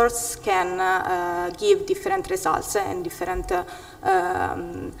assessors can give different results and different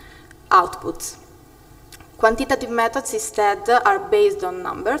outputs. Quantitative methods instead are based on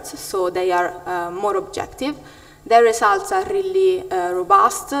numbers, so they are more objective. Their results are really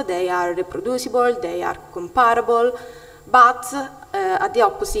robust, they are reproducible, they are comparable, but at the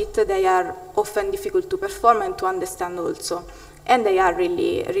opposite, they are often difficult to perform and to understand also, and they are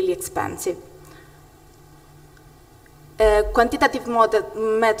really expensive. Quantitative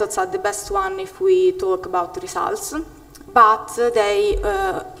methods are the best one if we talk about results, but they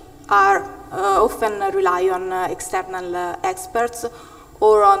often rely on external experts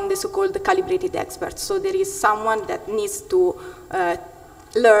or on the so-called calibrated experts. So there is someone that needs to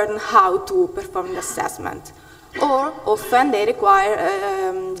learn how to perform the assessment. Or often they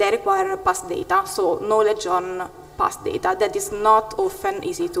require past data, so knowledge on past data that is not often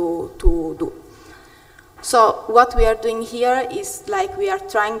easy to do. So what we are doing here is like we are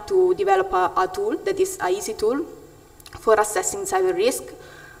trying to develop a tool that is an easy tool for assessing cyber risk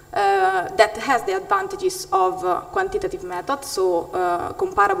that has the advantages of quantitative methods, so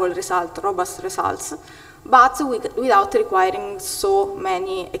comparable results, robust results, but without requiring so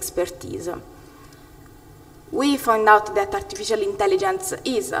many expertise. We found out that artificial intelligence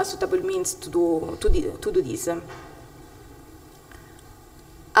is a suitable means to do this.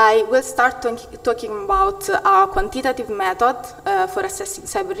 I will start talking about a quantitative method for assessing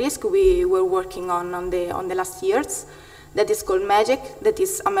cyber risk we were working on the last years. That is called MAGIC. That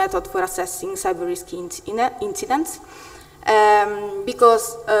is a method for assessing cyber risk incidents.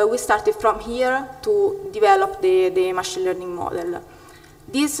 Because we started from here to develop the machine learning model.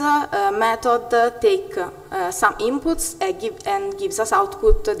 This method takes some inputs and gives us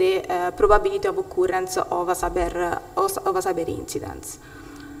output the probability of occurrence of a cyber incident.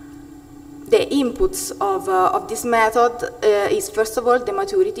 The inputs of this method is, first of all, the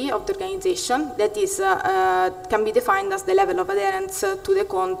maturity of the organization. That is, can be defined as the level of adherence to the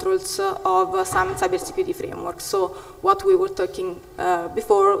controls of some cybersecurity framework. So what we were talking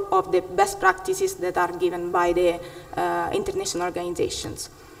before of the best practices that are given by the international organizations.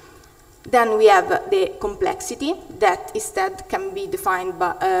 Then we have the complexity that instead can be defined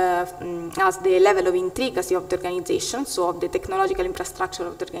by, as the level of intricacy of the organization, so of the technological infrastructure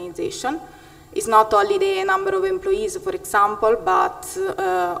of the organization. It's not only the number of employees, for example, but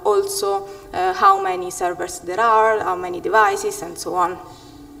also how many servers there are, how many devices, and so on.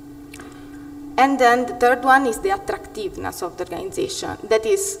 And then the third one is the attractiveness of the organization. That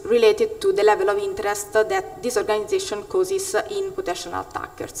is related to the level of interest that this organization causes in potential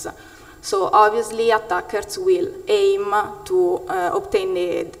attackers. So obviously attackers will aim to obtain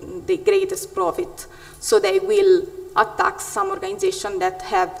the greatest profit. So they will attack some organization that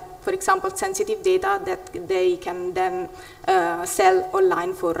have, for example, sensitive data that they can then sell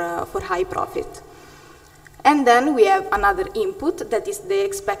online for high profit. And then we have another input that is the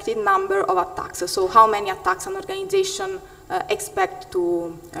expected number of attacks. So how many attacks an organization expect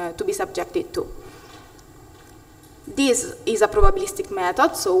to be subjected to. This is a probabilistic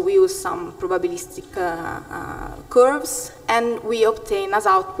method, so we use some probabilistic curves, and we obtain as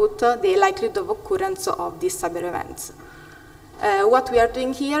output the likelihood of occurrence of these cyber events. What we are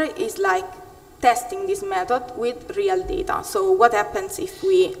doing here is like testing this method with real data. So what happens if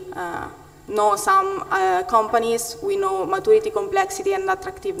we know some companies, we know maturity, complexity, and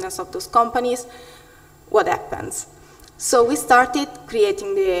attractiveness of those companies, what happens? So we started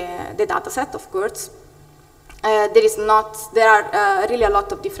creating the data set, of course. There are really a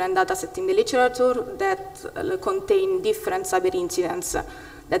lot of different data sets in the literature that contain different cyber incidents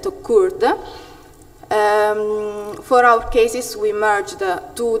that occurred. For our cases, we merged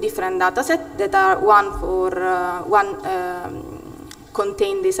two different datasets that are one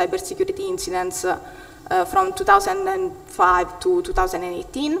contain the cybersecurity incidents from 2005 to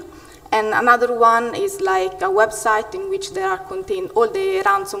 2018. And another one is like a website in which there are contained all the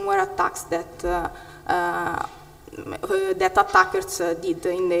ransomware attacks that that attackers did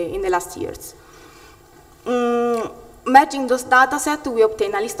in the last years. Merging those datasets, we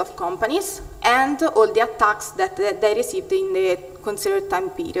obtain a list of companies and all the attacks that they received in the considered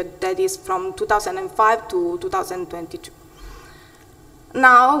time period, that is from 2005 to 2022.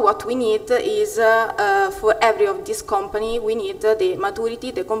 Now, what we need is, for every of these companies, we need the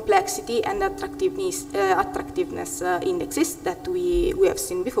maturity, the complexity, and the attractiveness indexes that we have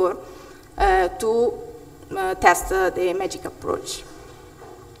seen before to test the magic approach.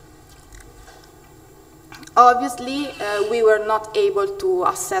 Obviously, we were not able to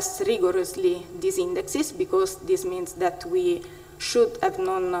assess rigorously these indexes because this means that we should have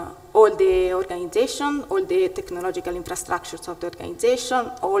known all the organization, all the technological infrastructures of the organization,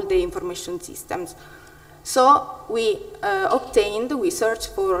 all the information systems. So we we searched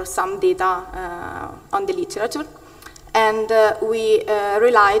for some data on the literature, and we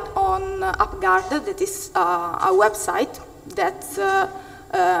relied on UpGuard, that is a website that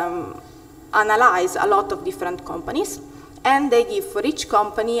analyze a lot of different companies, and they give for each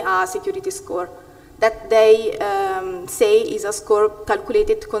company a security score that they say is a score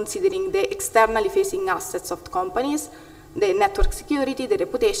calculated considering the externally facing assets of the companies, the network security, the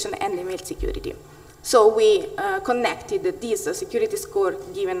reputation, and the email security. So we connected this security score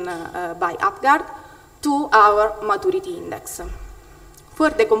given by UpGuard to our maturity index. For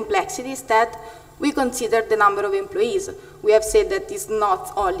the complexity instead, we consider the number of employees. We have said that it's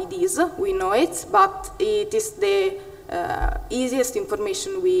not only this, we know it, but it is the easiest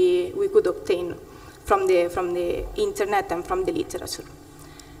information we could obtain from the internet and from the literature.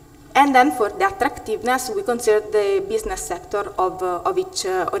 And then for the attractiveness, we consider the business sector of each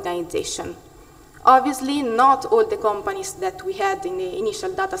organization. Obviously, not all the companies that we had in the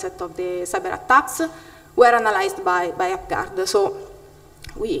initial dataset of the cyber attacks were analyzed by UpGuard. So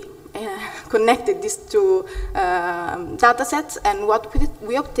we connected these two datasets, and what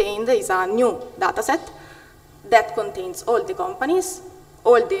we obtained is a new dataset that contains all the companies,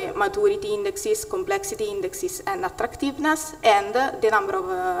 all the maturity indexes, complexity indexes, and attractiveness, and the number of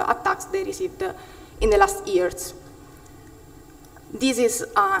attacks they received in the last years. This is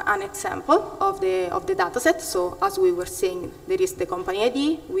an example of the dataset. So as we were saying, there is the company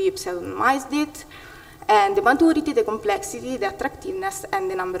ID, we pseudonymized it, and the maturity, the complexity, the attractiveness, and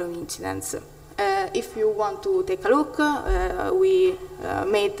the number of incidents. If you want to take a look, we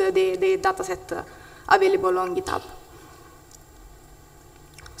made the dataset available on GitHub.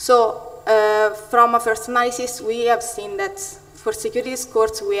 So from a first analysis, we have seen that for security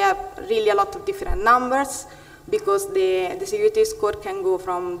scores, we have really a lot of different numbers because the security score can go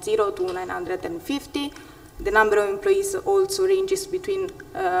from 0 to 950. The number of employees also ranges between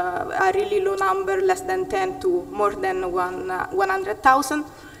a really low number, less than 10, to more than 100,000.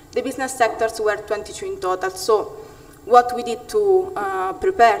 The business sectors were 22 in total. So what we did to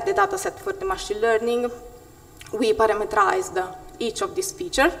prepare the dataset for the machine learning, we parameterized each of these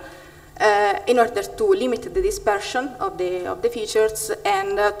features in order to limit the dispersion of the features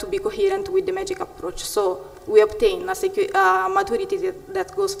and to be coherent with the magic approach. So we obtain a maturity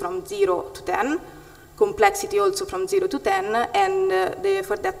that goes from 0 to 10, complexity also from 0 to 10, and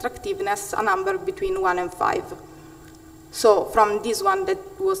for the attractiveness, a number between 1 and 5. So from this one that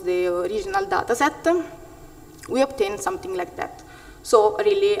was the original data set, we obtained something like that. So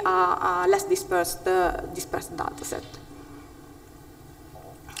really a less dispersed data set.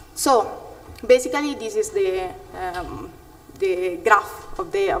 So basically this is the graph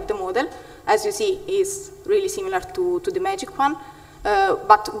of the model. As you see, is really similar to the magic one.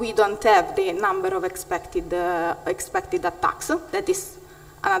 But we don't have the number of expected attacks. That is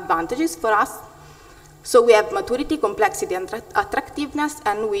an advantage for us. So we have maturity, complexity, and attractiveness,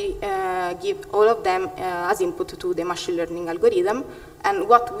 and we give all of them as input to the machine learning algorithm. And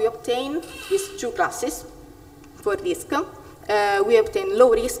what we obtain is two classes for risk. We obtain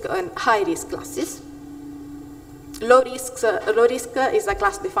low risk and high risk classes. Low risk is a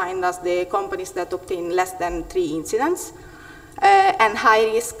class defined as the companies that obtain less than 3 incidents. And high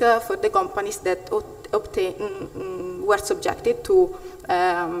risk for the companies that were subjected to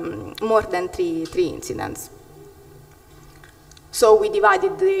more than 3 incidents. So we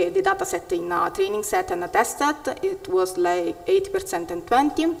divided the data set in a training set and a test set. It was like 80% and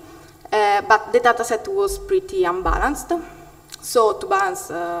 20, but the data set was pretty unbalanced. So to balance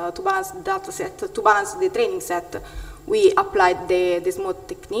the data set, to balance the training set, we applied the smooth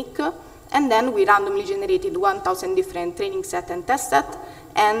technique, and then we randomly generated 1,000 different training set and test set,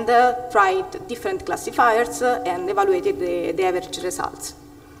 and tried different classifiers and evaluated the average results.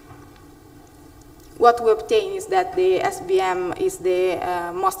 What we obtain is that the SBM is the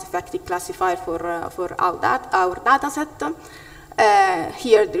most effective classifier for our data set.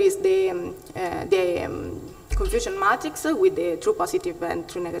 Here there is the confusion matrix with the true positive and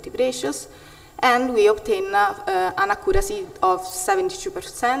true negative ratios, and we obtain an accuracy of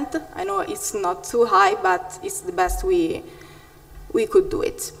 72%. I know it's not too high, but it's the best we could do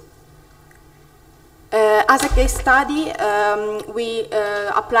it. As a case study, we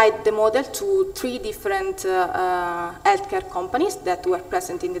applied the model to 3 different healthcare companies that were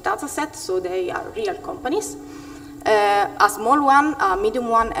present in the dataset, so they are real companies. A small one, a medium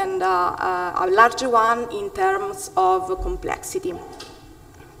one, and a larger one in terms of complexity.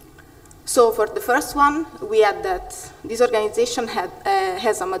 So for the first one, we had that this organization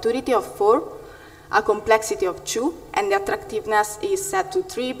has a maturity of 4, a complexity of 2, and the attractiveness is set to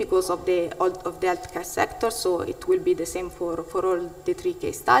 3 because of the healthcare sector, so it will be the same for all the 3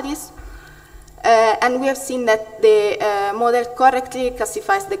 case studies. And we have seen that the model correctly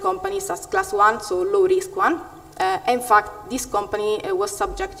classifies the companies as class 1, so low risk one. In fact, this company was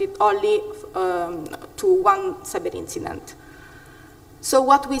subjected only to 1 cyber incident. So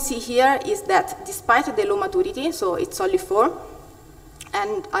what we see here is that despite the low maturity, so it's only 4,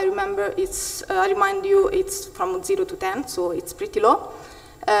 and I remind you it's from 0 to 10, so it's pretty low.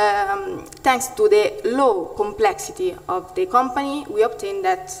 Thanks to the low complexity of the company, we obtain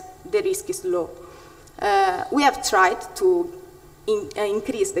that the risk is low. We have tried to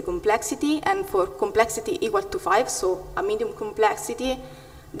increase the complexity, and for complexity equal to 5, so a medium complexity,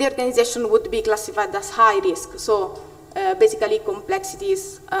 the organization would be classified as high risk. So basically complexity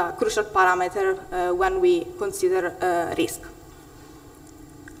is a crucial parameter when we consider risk.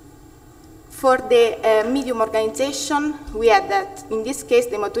 For the medium organization, we had that in this case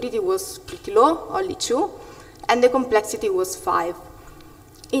the maturity was pretty low, only 2, and the complexity was 5.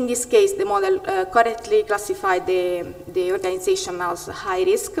 In this case, the model correctly classified the organization as high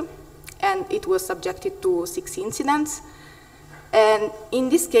risk, and it was subjected to 6 incidents. And in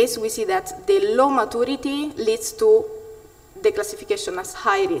this case, we see that the low maturity leads to the classification as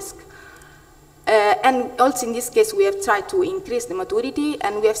high risk. And also in this case, we have tried to increase the maturity,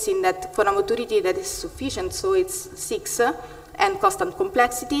 and we have seen that for a maturity that is sufficient, so it's 6, and constant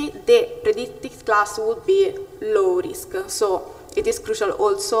complexity, the predicted class would be low risk. So it is crucial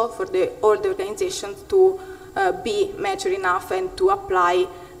also for all the organizations to be mature enough and to apply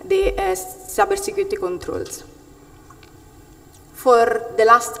the cybersecurity controls. For the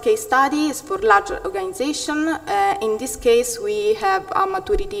last case study is for larger organization. In this case, we have a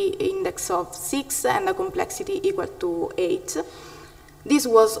maturity index of 6 and a complexity equal to 8. This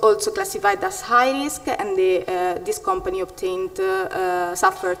was also classified as high risk, and this company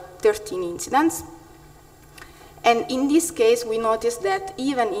suffered 13 incidents. And in this case, we noticed that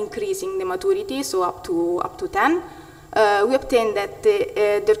even increasing the maturity, so up to 10, we obtained that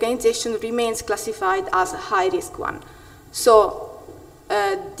the organization remains classified as a high risk one. So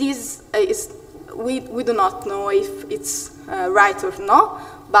this is, we do not know if it's right or no,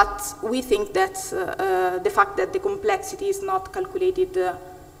 but we think that the fact that the complexity is not calculated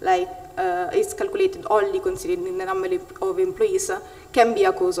it's calculated only considering the number of employees can be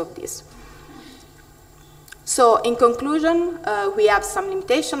a cause of this. So in conclusion, we have some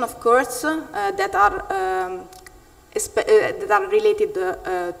limitations, of course, that are related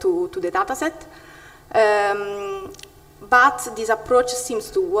to the dataset. But this approach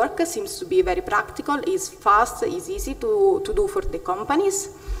seems to work, seems to be very practical, is fast, is easy to do for the companies.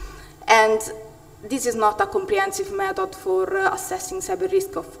 And this is not a comprehensive method for assessing cyber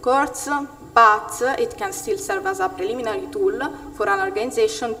risk, of course, but it can still serve as a preliminary tool for an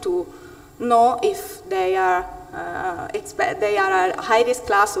organization to know if they are a high-risk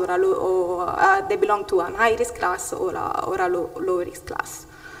class or they belong to a high-risk class or a low-risk class.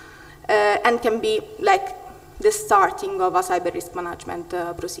 And can be like the starting of a cyber risk management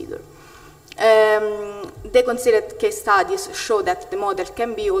procedure. The considered case studies show that the model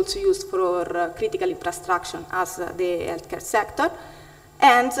can be also used for critical infrastructure as the healthcare sector.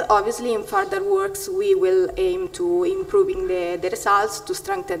 And obviously in further works, we will aim to improving the results, to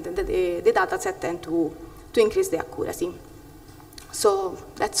strengthen the data set, and to increase the accuracy. So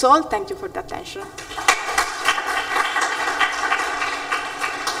that's all. Thank you for the attention.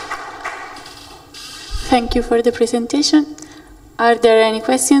 Thank you for the presentation. Are there any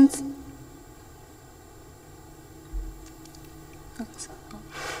questions?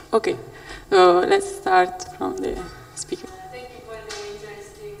 Okay, let's start from the speaker. Thank you for the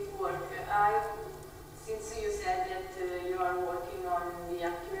interesting work. Since you said that you are working on the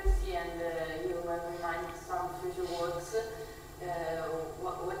accuracy and you have in mind some future works,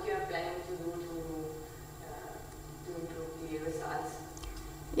 what you are planning to do to improve the results?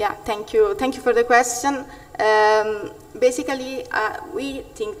 Yeah, thank you. Thank you for the question. Basically, we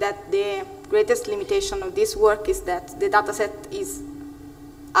think that the greatest limitation of this work is that the dataset is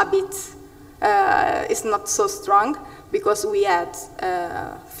a bit, is not so strong, because we had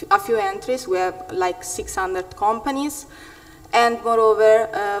a few entries. We have like 600 companies. And moreover,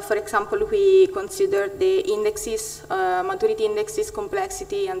 for example, we consider the indexes, maturity indexes,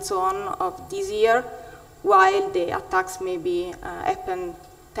 complexity, and so on of this year, while the attacks maybe happened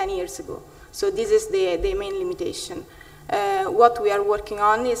 10 years ago. So this is the main limitation. What we are working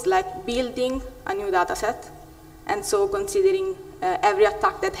on is like building a new data set, and so considering every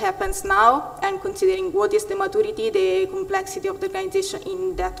attack that happens now, and considering what is the maturity, the complexity of the organization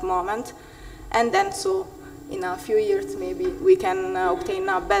in that moment, and then so in a few years maybe we can obtain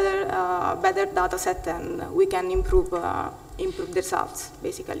a better data set, and we can improve the results,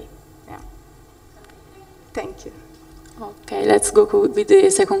 basically. Yeah. Thank you. Okay, let's go with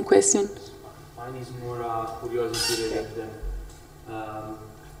the second question. Mine is more curiosity related.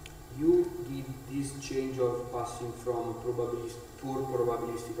 You did this change of passing from pure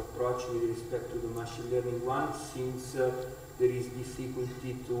probabilistic approach with respect to the machine learning one, since there is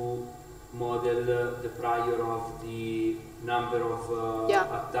difficulty to model the prior of the number of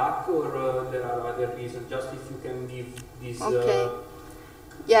attack, or there are other reasons? Just if you can give this. Okay.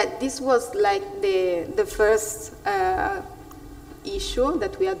 Yeah, this was like the first issue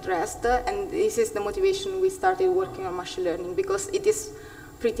that we addressed, and this is the motivation we started working on machine learning, because it is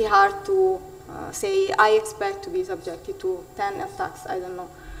pretty hard to say, I expect to be subjected to 10 attacks, I don't know.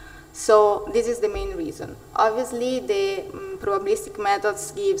 So this is the main reason. Obviously, the probabilistic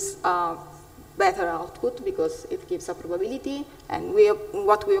methods gives a better output because it gives a probability, and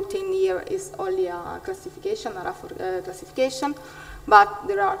what we obtain here is only a classification, a rough classification, but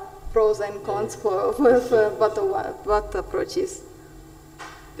there are pros and cons for both approaches.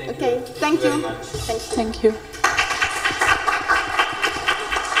 Thank okay, you. Thank you. Thank you.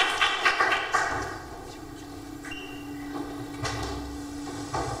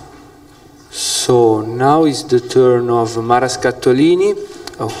 So now is the turn of Mara Scattolini,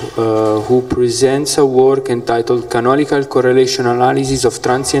 who presents a work entitled Canonical Correlation Analysis of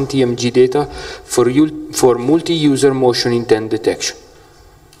Transient EMG Data for Multi-User Motion Intent Detection.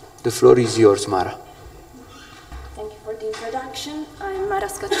 The floor is yours, Mara. Thank you for the introduction. I'm Mara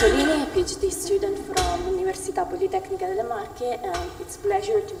Scattolini, a PhD student from Università Politecnica delle Marche, and it's a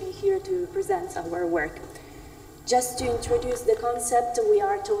pleasure to be here to present our work. Just to introduce the concept, we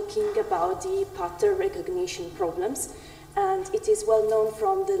are talking about the pattern recognition problems, and it is well known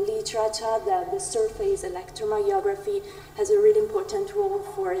from the literature that the surface electromyography has a really important role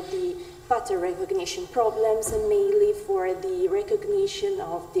for the pattern recognition problems, and mainly for the recognition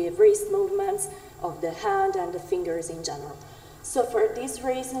of the wrist movements of the hand and the fingers in general. So for this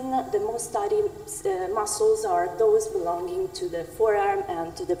reason, the most studied muscles are those belonging to the forearm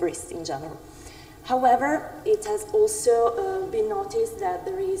and to the wrist in general. However, it has also been noticed that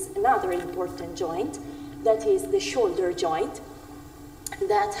there is another important joint, that is the shoulder joint,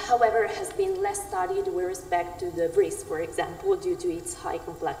 that, however, has been less studied with respect to the wrist, for example, due to its high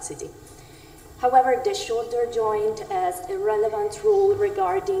complexity. However, the shoulder joint has a relevant role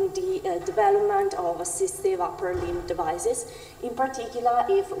regarding the development of assistive upper limb devices, in particular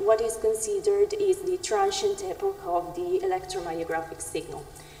if what is considered is the transient epoch of the electromyographic signal.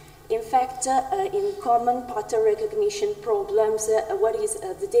 In fact, in common pattern recognition problems, what is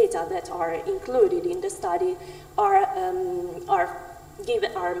the data that are included in the study are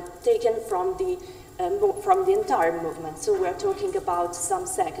taken from the entire movement. So we're talking about some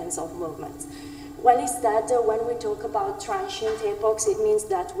seconds of movement. Well, instead, when we talk about transient epochs, it means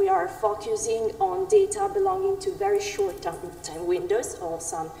that we are focusing on data belonging to very short time windows of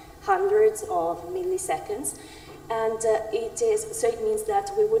some hundreds of milliseconds. And it means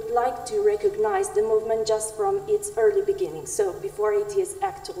that we would like to recognize the movement just from its early beginning, so before it is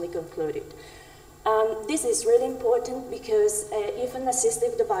actually concluded. This is really important because if an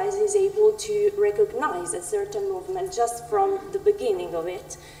assistive device is able to recognize a certain movement just from the beginning of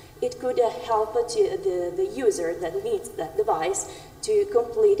it, it could help the user that needs that device to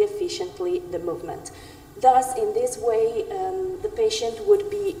complete efficiently the movement. Thus, in this way, the patient would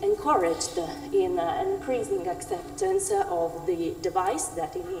be encouraged in increasing acceptance of the device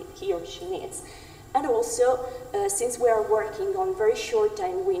that he or she needs. And also, since we are working on very short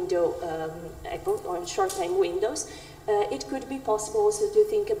time window, on short time windows, it could be possible also to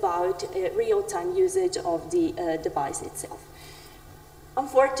think about real-time usage of the device itself.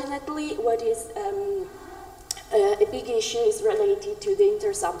 Unfortunately, what is a big issue is related to the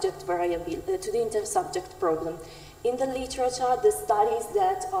intersubject variability, to the intersubject problem. In the literature, the studies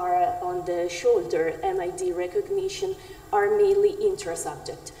that are on the shoulder MID recognition are mainly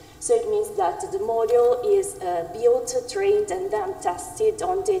intrasubject. So it means that the model is built, trained, and then tested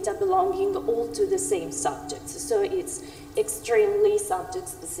on data belonging all to the same subjects. So it's extremely subject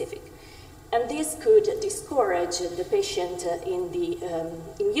specific. And this could discourage the patient in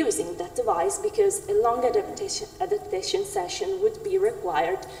using that device, because a long adaptation session would be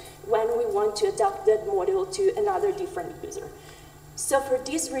required when we want to adapt that model to another different user. So for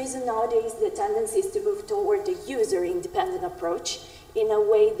this reason, nowadays, the tendency is to move toward a user-independent approach in a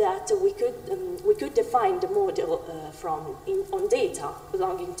way that we could define the model on data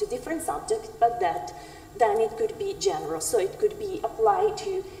belonging to different subjects, but that then it could be general. So it could be applied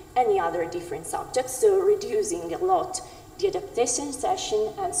to any other different subjects, so reducing a lot the adaptation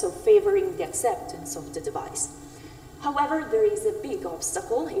session and so favoring the acceptance of the device. However, there is a big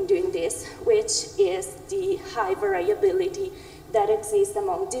obstacle in doing this, which is the high variability that exists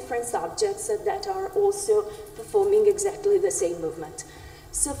among different subjects that are also performing exactly the same movement.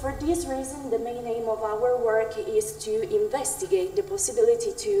 So for this reason, the main aim of our work is to investigate the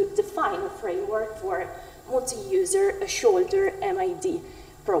possibility to define a framework for multi-user shoulder MID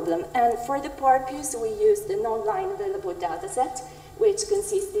problem. And for the purpose, we used an online available dataset, which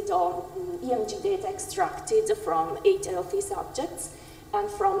consisted of EMG data extracted from 8 healthy subjects and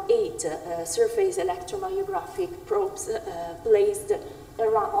from 8 surface electromyographic probes placed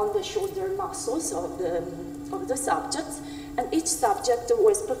around on the shoulder muscles of the subjects. And each subject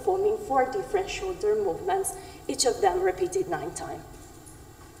was performing 4 different shoulder movements, each of them repeated 9 times.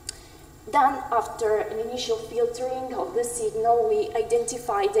 Then, after an initial filtering of the signal, we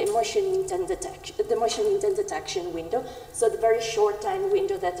identified the motion intent detection window, so the very short time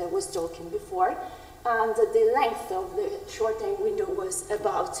window that I was talking before. And the length of the short time window was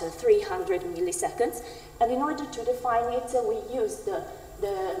about 300 milliseconds. And in order to define it, we used the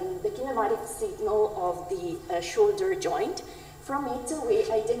kinematic signal of the shoulder joint. From it, we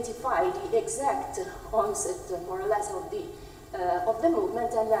identified the exact onset, more or less, of the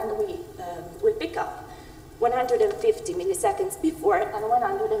movement, and then we pick up 150 milliseconds before and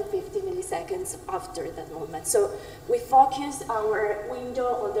 150 milliseconds after that movement. So we focus our window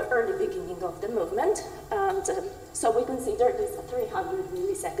on the early beginning of the movement, and so we consider this a 300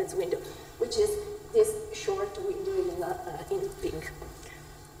 milliseconds window, which is this short window in pink.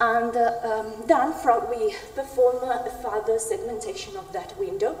 And then we perform a further segmentation of that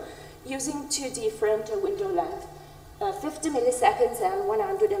window using 2 different window lengths. 50 milliseconds and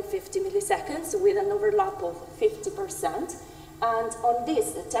 150 milliseconds with an overlap of 50%. And on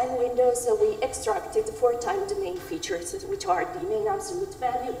these 10 windows, we extracted 4 time domain features, which are the mean absolute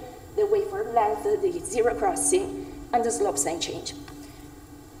value, the waveform length, the zero crossing, and the slope sign change.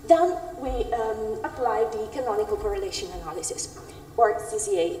 Then we apply the canonical correlation analysis, or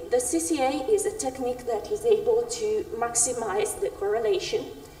CCA. The CCA is a technique that is able to maximize the correlation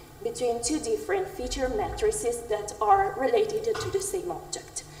between 2 different feature matrices that are related to the same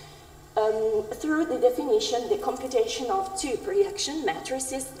object. Through the definition, the computation of 2 projection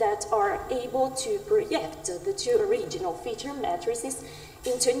matrices that are able to project the 2 original feature matrices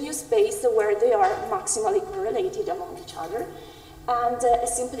into a new space where they are maximally correlated among each other, and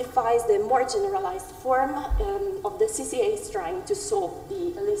simplifies the more generalized form of the CCAs trying to solve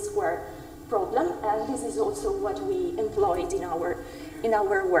the least square problem, and this is also what we employed in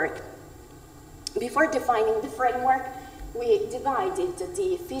our work. Before defining the framework, we divided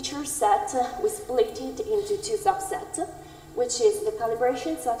the feature set, we split it into 2 subsets, which is the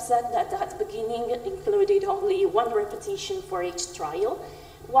calibration subset that at the beginning included only 1 repetition for each trial,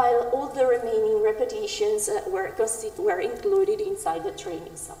 while all the remaining repetitions were included inside the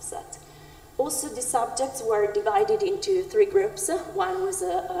training subset. Also, the subjects were divided into 3 groups. One was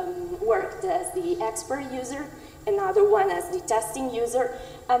worked as the expert user, another one as the testing user,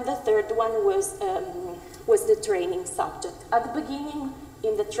 and the third one was the training subject. At the beginning,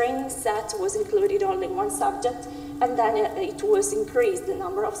 in the training set was included only 1 subject, and then it was increased the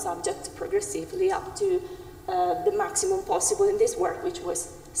number of subjects progressively up to the maximum possible in this work, which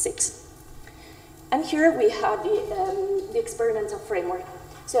was 6. And here we have the experimental framework.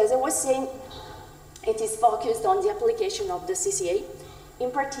 So as I was saying, it is focused on the application of the CCA.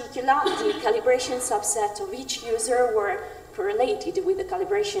 In particular, the calibration subset of each user were correlated with the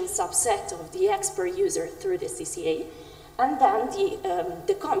calibration subset of the expert user through the CCA. And then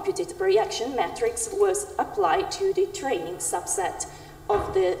the computed projection matrix was applied to the training subset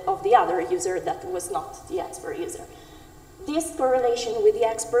of the other user that was not the expert user. This correlation with the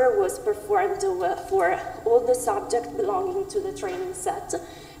expert was performed for all the subjects belonging to the training set,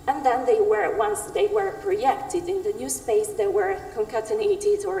 and then once they were projected in the new space, they were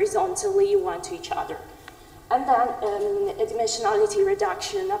concatenated horizontally one to each other. And then a dimensionality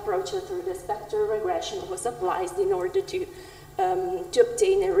reduction approach through the spectral regression was applied in order to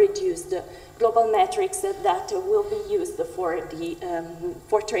obtain a reduced global matrix that will be used for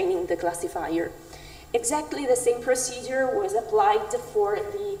training the classifier. Exactly the same procedure was applied for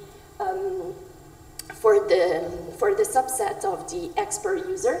the subset of the expert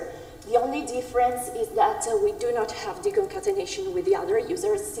user. The only difference is that we do not have the concatenation with the other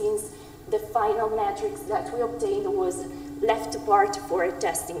users, since the final matrix that we obtained was left apart for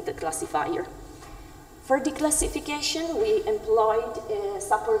testing the classifier. For the classification, we employed a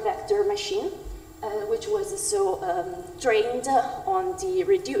support vector machine, which was trained on the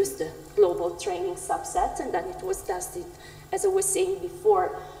reduced global training subset, and then it was tested, as I was saying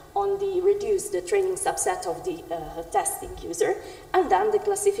before, on the reduced training subset of the testing user, and then the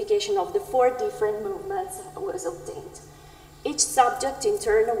classification of the 4 different movements was obtained. Each subject in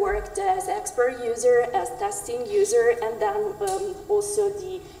turn worked as expert user, as testing user, and then also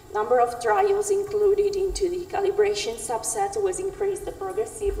the number of trials included into the calibration subset was increased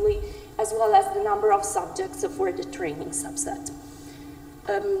progressively, as well as the number of subjects for the training subset.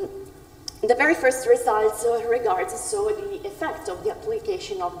 The very first results regards the effect of the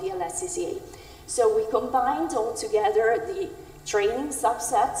application of the LSCCA. So we combined all together the training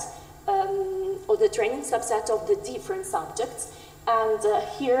subsets, or the training subset of the different subjects, and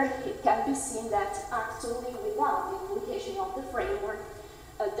here it can be seen that actually without the application of the framework,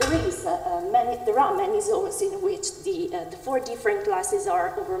 there are many zones in which the 4 different classes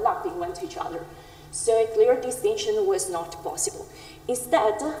are overlapping one to each other. So a clear distinction was not possible.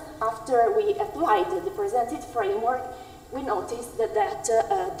 Instead, after we applied the presented framework, we noticed that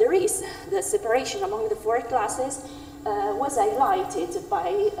there is the separation among the 4 classes was highlighted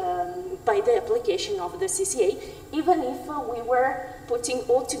by the application of the CCA, even if we were putting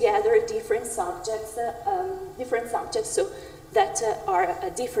all together different subjects so that are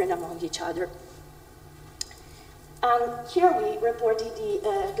different among each other. And here we reported the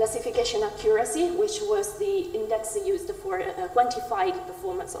classification accuracy, which was the index used for quantify the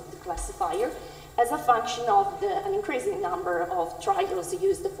performance of the classifier as a function of an increasing number of trials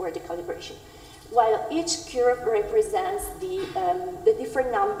used for the calibration. While each curve represents the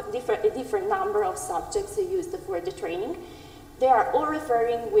different number of subjects used for the training, they are all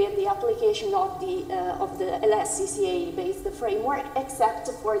referring with the application of the LSCCA-based framework, except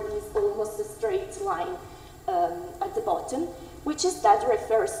for this almost straight line at the bottom, which instead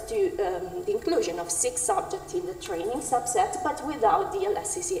refers to the inclusion of 6 subjects in the training subset, but without the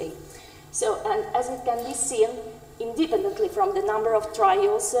LSCCA. So, and as it can be seen, independently from the number of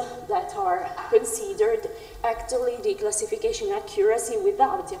trials that are considered, actually the classification accuracy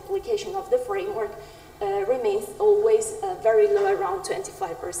without the application of the framework remains always very low, around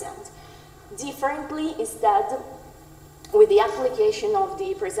 25%. Differently, instead, with the application of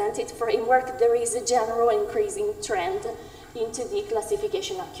the presented framework, there is a general increasing trend into the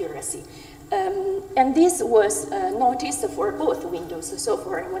classification accuracy. And this was noticed for both windows, so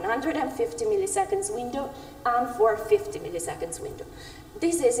for 150 milliseconds window and for 50 milliseconds window.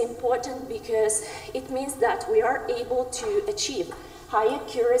 This is important because it means that we are able to achieve high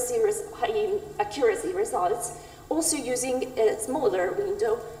accuracy results also using a smaller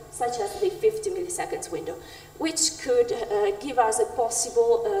window, such as the 50 milliseconds window, which could give us a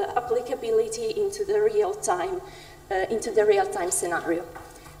possible applicability into the real-time scenario.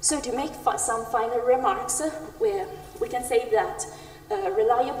 So to make some final remarks, we can say that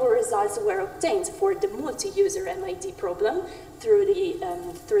reliable results were obtained for the multi-user MID problem through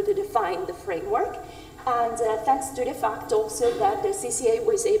the defined framework, and thanks to the fact also that the CCA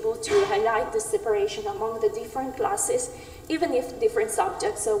was able to highlight the separation among the different classes, even if different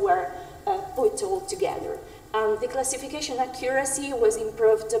subjects were put all together. And the classification accuracy was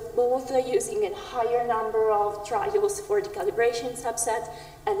improved both using a higher number of trials for the calibration subset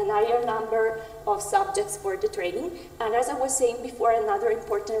and a higher number of subjects for the training. And as I was saying before, another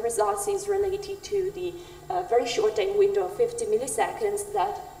important result is related to the very short time window of 50 milliseconds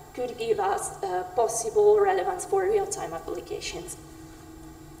that could give us possible relevance for real-time applications.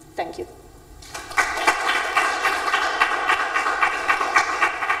 Thank you.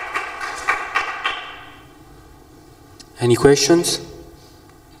 Any questions?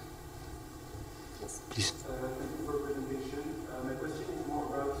 Please. Thank you for the presentation. My question is more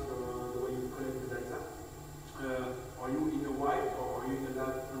about the way you collect the data. Are you in a wild or are you in a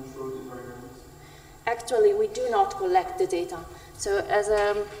lab-controlled environment? Actually, we do not collect the data. So as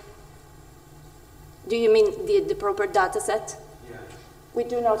a, do you mean the proper data set? Yeah. We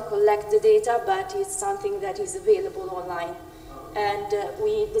do not collect the data, but it's something that is available online. And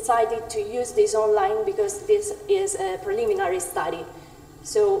we decided to use this online because this is a preliminary study.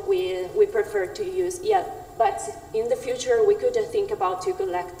 So we prefer to use, yeah, but in the future we could think about to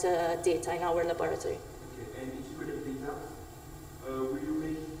collect data in our laboratory. Okay, and if you collect data, will you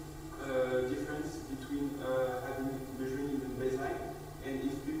make a difference between having measuring in the baseline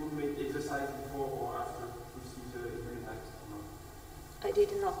and if people make exercise before or after to see the impact or not? I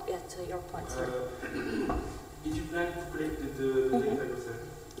did not get your point, sorry. If you plan to collect the data yourself,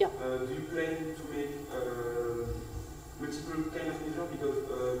 yeah. Do you plan to make multiple kind of measures because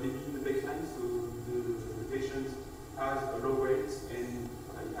maybe in the baseline, so the patient has a low rate and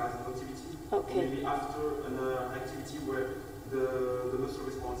he has an activity, okay. Or maybe after an activity where the muscle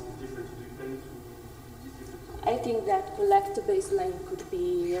response is different, do you plan to do this different? I think that collect the baseline could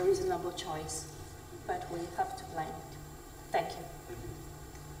be a reasonable choice, but we have to plan it. Thank you.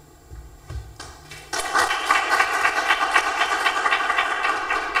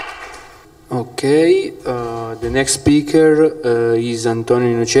 Okay, the next speaker is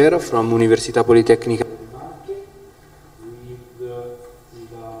Antonio Nocera from Università Politecnica delle Marche with the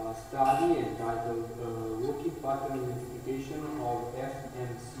study entitled Working Pattern Identification of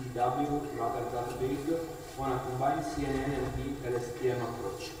FMCW radar database on a combined CNN and LSTM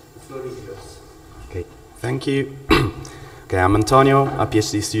approach. The floor is yours. Okay, thank you. Okay, I'm Antonio, a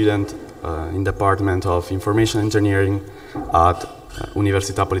PhD student in the Department of Information Engineering at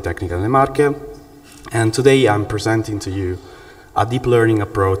Università Politecnica delle Marche, and today I'm presenting to you a deep learning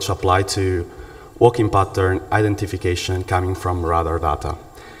approach applied to walking pattern identification coming from radar data.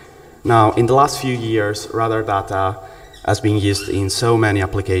 Now, in the last few years, radar data has been used in so many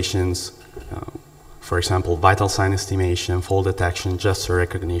applications, for example, vital sign estimation, fall detection, gesture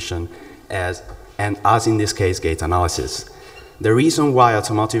recognition, and as in this case, gait analysis. The reason why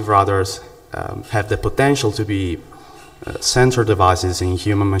automotive radars have the potential to be sensor devices in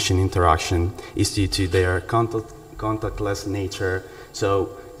human-machine interaction is due to their contactless nature, so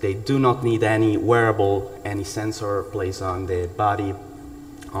they do not need any wearable, any sensor placed on the body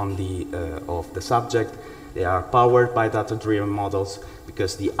of the subject. They are powered by data-driven models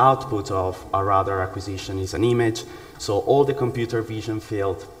because the output of a radar acquisition is an image, so all the computer vision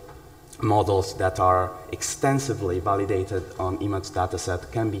field models that are extensively validated on image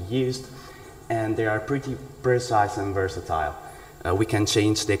dataset can be used, and they are pretty precise and versatile. We can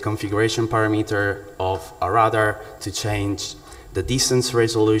change the configuration parameter of a radar to change the distance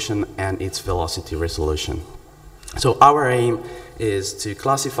resolution and its velocity resolution. So our aim is to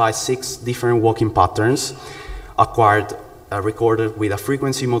classify 6 different walking patterns recorded with a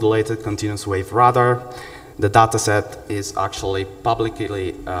frequency modulated continuous wave radar. The dataset is actually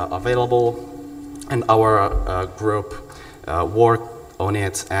publicly available, and our group worked on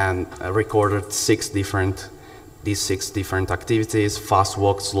it and recorded these six different activities: fast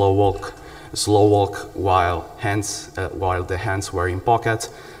walk, slow walk while the hands were in pocket,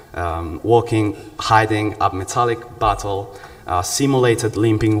 walking, hiding, a metallic battle, simulated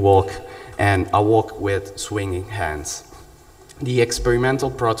limping walk, and a walk with swinging hands. The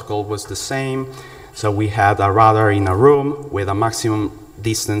experimental protocol was the same, so we had a radar in a room with a maximum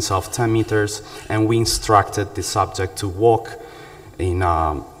distance of 10 meters, and we instructed the subject to walk in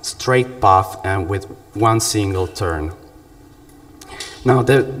a straight path and with one single turn. Now,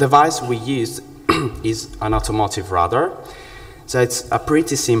 the device we used is an automotive radar. So it's a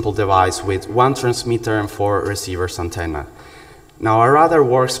pretty simple device with 1 transmitter and 4 receivers antenna. Now, a radar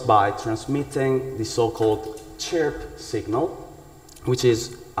works by transmitting the so-called chirp signal, which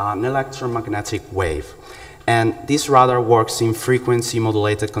is an electromagnetic wave. And this radar works in frequency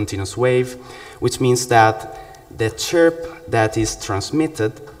modulated continuous wave, which means that the chirp that is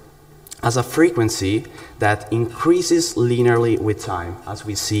transmitted has a frequency that increases linearly with time, as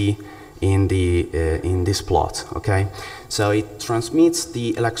we see in this plot. Okay, so it transmits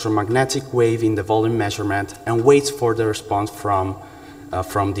the electromagnetic wave in the volume measurement and waits for the response from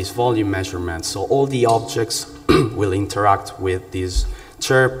this volume measurement. So all the objects will interact with this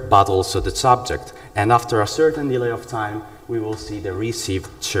chirp, but also the subject. And after a certain delay of time, we will see the received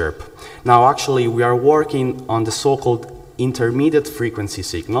chirp. Now, actually, we are working on the so-called intermediate frequency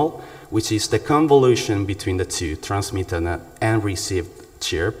signal, which is the convolution between the two, transmitted and received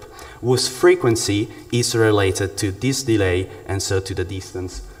chirp, whose frequency is related to this delay and so to the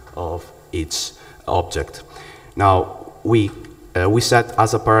distance of each object. Now, we set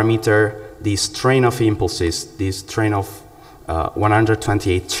as a parameter this train of impulses, this train of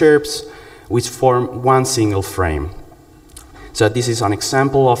 128 chirps, which form one single frame. So this is an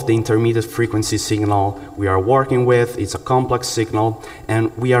example of the intermediate frequency signal we are working with. It's a complex signal,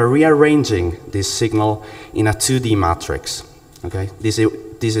 and we are rearranging this signal in a 2D matrix. Okay, this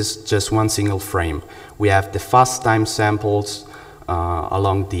is just one single frame. We have the fast time samples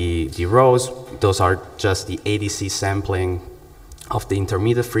along the rows. Those are just the ADC sampling of the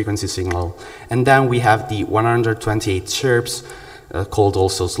intermediate frequency signal. And then we have the 128 chirps, called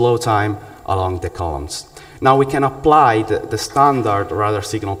also slow time, along the columns. Now we can apply the standard radar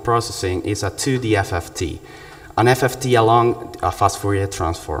signal processing is a 2D FFT. An FFT along a fast Fourier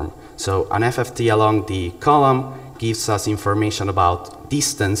transform. So an FFT along the column gives us information about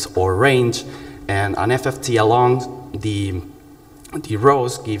distance or range, and an FFT along the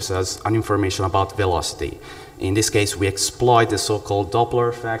rows gives us an information about velocity. In this case, we exploit the so-called Doppler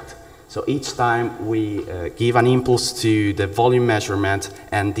effect. So each time we give an impulse to the volume measurement,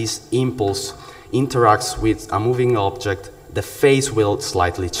 and this impulse interacts with a moving object, the phase will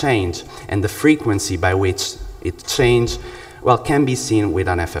slightly change, and the frequency by which it changes, well, can be seen with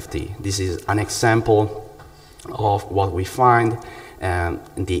an FFT. This is an example of what we find, and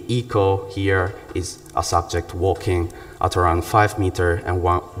the echo here is a subject walking at around 5 meters and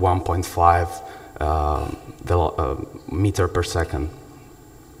 1.5 meter per second.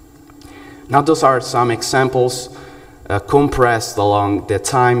 Now those are some examples compressed along the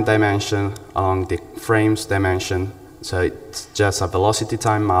time dimension, along the frames dimension. So it's just a velocity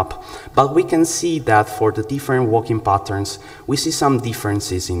time map. But we can see that for the different walking patterns, we see some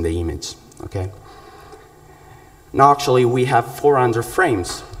differences in the image. Okay. Now actually we have 400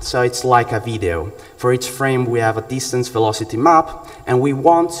 frames, so it's like a video. For each frame we have a distance velocity map, and we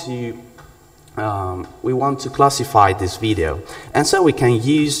want to classify this video. And so we can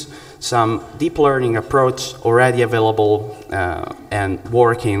use some deep learning approach already available and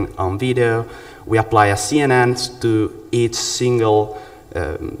working on video. We apply a CNN to each single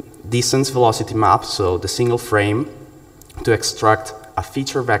distance velocity map, so the single frame, to extract a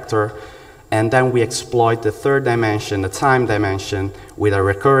feature vector. And then we exploit the third dimension, the time dimension, with a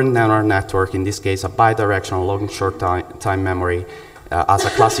recurrent neural network, in this case a bidirectional long-short time memory, as a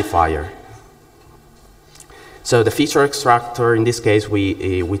classifier. So the feature extractor, in this case,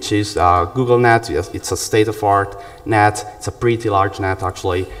 we choose Google Net. It's a state-of-art net. It's a pretty large net,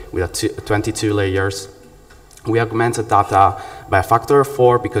 actually, with 22 layers. We augmented data by a factor of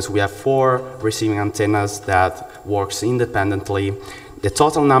 4 because we have 4 receiving antennas that works independently. The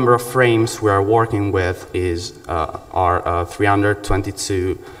total number of frames we are working with is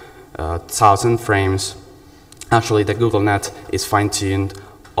 322,000 frames. Actually, the Google Net is fine-tuned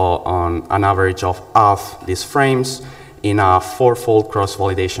on an average of half these frames in a 4-fold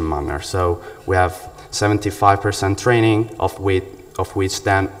cross-validation manner. So we have 75% training, of which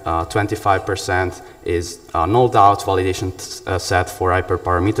then 25% is null doubt validation set for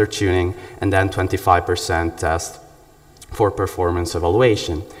hyperparameter tuning, and then 25% test for performance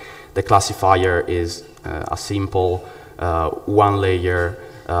evaluation. The classifier is a simple one-layer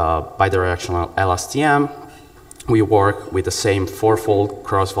bidirectional LSTM. We work with the same 4-fold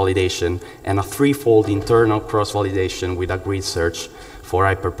cross-validation and a 3-fold internal cross-validation with a grid search for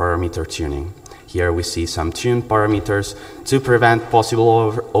hyperparameter tuning. Here we see some tuned parameters. To prevent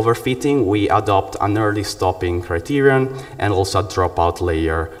possible overfitting, we adopt an early stopping criterion and also a dropout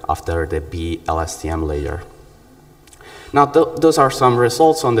layer after the BLSTM layer. Now, those are some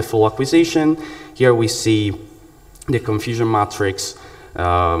results on the full acquisition. Here we see the confusion matrix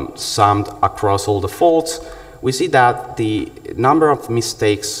summed across all the folds. We see that the number of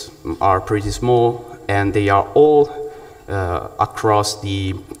mistakes are pretty small, and they are all across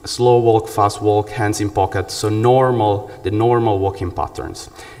the slow walk, fast walk, hands in pocket, so the normal walking patterns.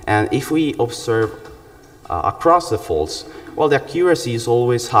 And if we observe across the folds, well, the accuracy is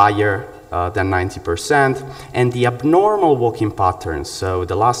always higher than 90%, and the abnormal walking patterns, so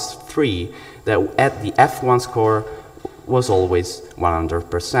the last 3, at the F1 score was always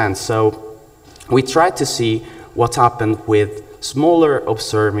 100%. So we tried to see what happened with smaller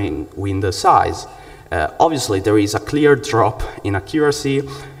observing window size. Obviously, there is a clear drop in accuracy,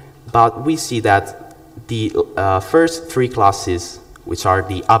 but we see that the first 3 classes, which are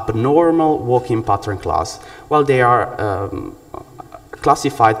the abnormal walking pattern class, well, they are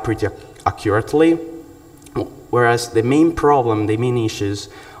classified pretty accurately, whereas the main problem, the main issues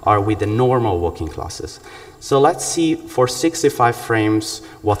are with the normal walking classes. So let's see for 65 frames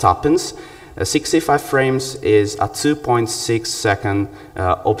what happens. 65 frames is a 2.6 second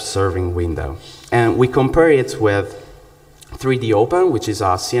observing window. And we compare it with 3D Open, which is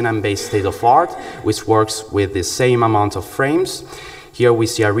a CNN-based state-of-art, which works with the same amount of frames. Here we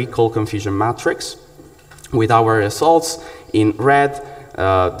see a recall confusion matrix with our results. In red,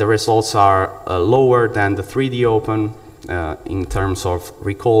 the results are lower than the 3D Open in terms of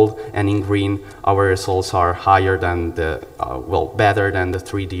recall, and in green, our results are higher than the, better than the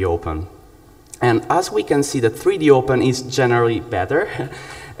 3D Open. And as we can see, the 3D Open is generally better,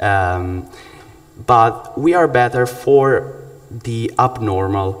 but we are better for the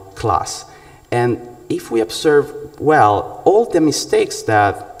abnormal class. And if we observe well, all the mistakes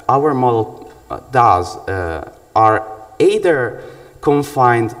that our model does are either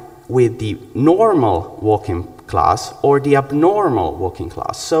confined with the normal walking class or the abnormal walking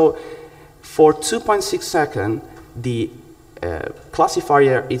class. So for 2.6 seconds, the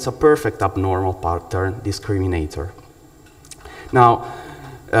classifier is a perfect abnormal pattern discriminator. Now,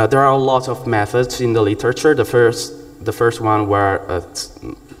 there are a lot of methods in the literature. The first one were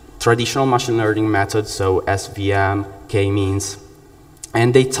traditional machine learning methods, so SVM, k-means,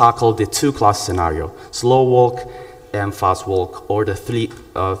 and they tackle the two-class scenario, slow walk and fast walk, or the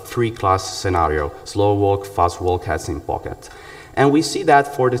three-class scenario, slow walk, fast walk, heads in pocket. And we see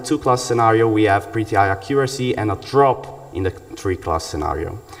that for the two-class scenario, we have pretty high accuracy and a drop in the three-class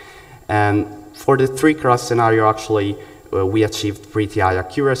scenario. And for the three-class scenario, actually, we achieved pretty high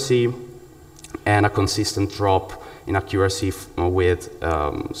accuracy and a consistent drop in accuracy with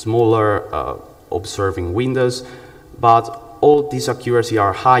smaller observing windows, but all these accuracy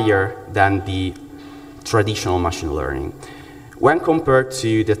are higher than the traditional machine learning. When compared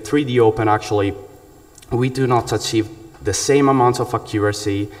to the 3D Open, actually, we do not achieve the same amount of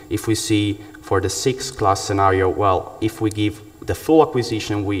accuracy. If we see for the 6-class scenario, well, if we give the full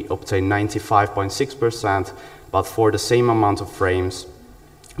acquisition, we obtain 95.6%, but for the same amount of frames,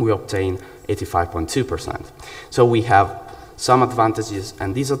 we obtain 85.2%. So we have some advantages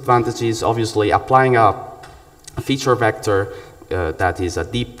and disadvantages. Obviously, applying a feature vector that is a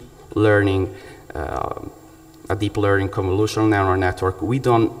deep learning convolutional neural network, we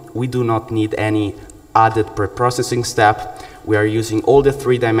do not need any added preprocessing step. We are using all the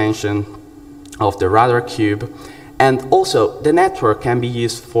 3 dimensions of the radar cube, and also the network can be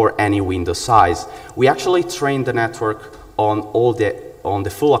used for any window size. We actually trained the network on the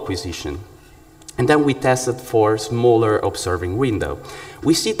full acquisition, and then we tested for smaller observing window.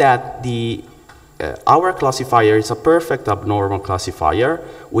 We see that our classifier is a perfect abnormal classifier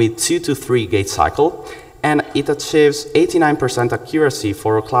with 2 to 3 gate cycle, and it achieves 89% accuracy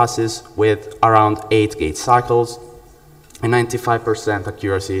for classes with around 8 gate cycles, and 95%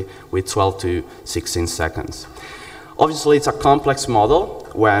 accuracy with 12 to 16 seconds. Obviously, it's a complex model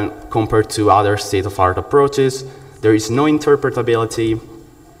when compared to other state-of-art approaches. There is no interpretability,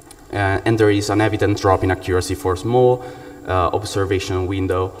 and there is an evident drop in accuracy for small observation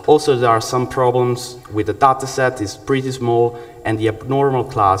window. Also, there are some problems with the data set. It's pretty small, and the abnormal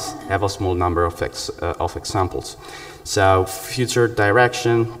class have a small number of examples. So future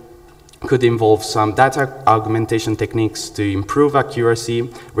direction could involve some data augmentation techniques to improve accuracy,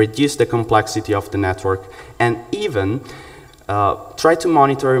 reduce the complexity of the network, and even try to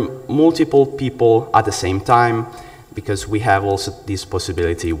monitor multiple people at the same time, because we have also this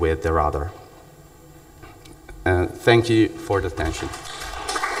possibility with the radar. Thank you for the attention.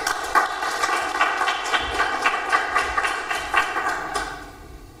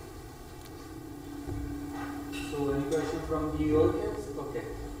 So any question from the audience? Okay,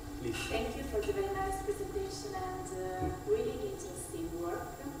 please. Thank you for the very nice presentation and really interesting work.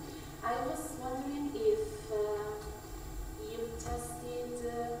 I was wondering if you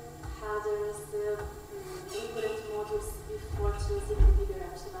tested others recurrent models before choosing the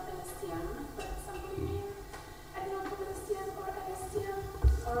direction of LSTM. For example, you mean I don't know LSTM or LSTM,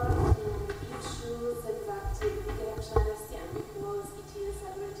 or you choose exactly the direction of LSTM because it is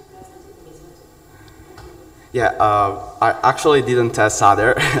already present in the method. Yeah, I actually didn't test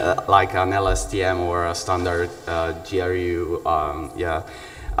other, like an LSTM or a standard GRU.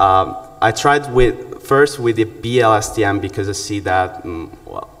 I tried first with the BLSTM because I see that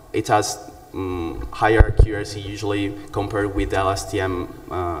it has higher accuracy usually compared with LSTM,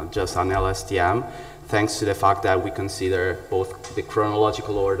 just an LSTM, thanks to the fact that we consider both the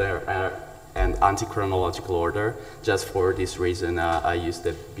chronological order and anti-chronological order. Just for this reason, I used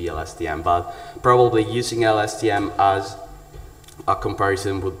the BLSTM, but probably using LSTM as a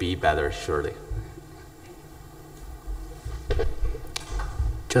comparison would be better, surely.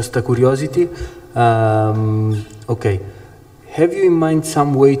 just a curiosity. Okay, have you in mind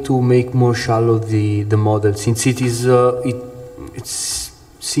some way to make more shallow the model, since it is it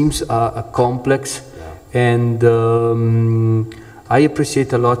seems complex, and I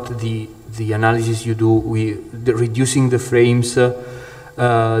appreciate a lot the analysis you do with reducing the frames.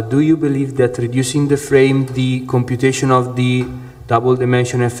 Do you believe that reducing the frame, the computation of the double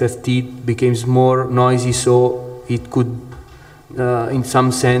dimension FFT becomes more noisy, so it could, in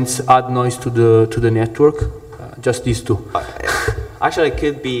some sense, add noise to the network? Just these two. Actually, it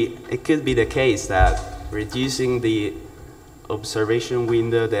could be the case that reducing the observation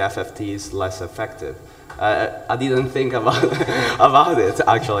window, the FFT, is less effective. I didn't think about about it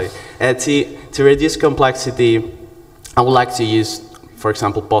actually. To reduce complexity, I would like to use, for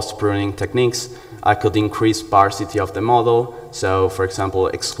example, post-pruning techniques. I could increase sparsity of the model. So, for example,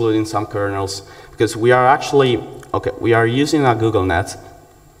 excluding some kernels, because we are actually we are using a GoogleNet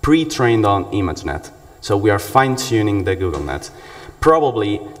pre-trained on ImageNet. So we are fine-tuning the GoogleNet.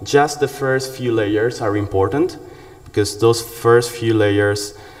 Probably just the first few layers are important, because those first few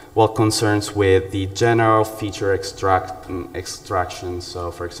layers, well, concerns with the general feature extraction. So,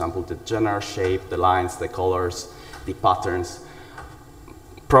 for example, the general shape, the lines, the colors, the patterns.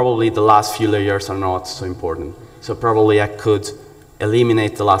 Probably the last few layers are not so important. So probably I could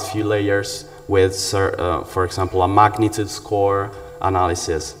eliminate the last few layers with, for example, a magnitude score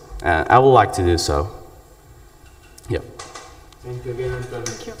analysis. I would like to do so. Yeah. Thank you again, Antonio.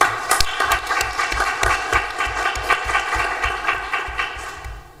 Thank you.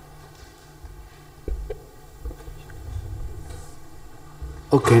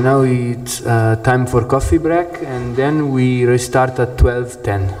 Okay, now it's time for coffee break, and then we restart at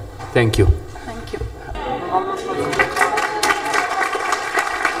 12:10. Thank you. Thank you.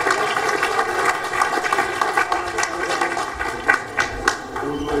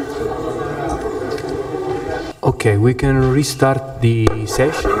 Okay, we can restart the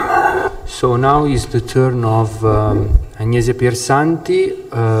session. So now is the turn of Agnese Piersanti,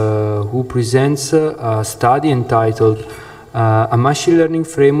 who presents a study entitled a machine learning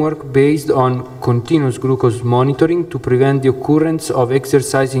framework based on continuous glucose monitoring to prevent the occurrence of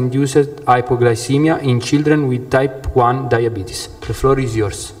exercise-induced hypoglycemia in children with type 1 diabetes. The floor is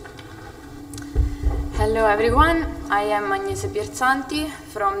yours. Hello everyone, I am Agnese Piersanti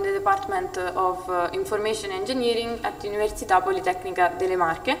from the Department of Information Engineering at Università Politecnica delle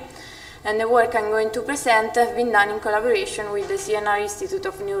Marche. And the work I'm going to present has been done in collaboration with the CNR Institute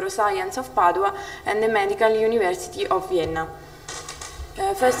of Neuroscience of Padua and the Medical University of Vienna.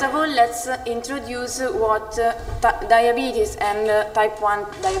 First of all, let's introduce what diabetes and type 1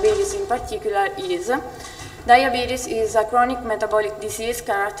 diabetes in particular is. Diabetes is a chronic metabolic disease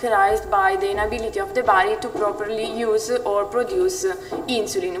characterized by the inability of the body to properly use or produce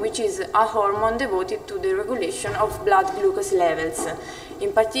insulin, which is a hormone devoted to the regulation of blood glucose levels.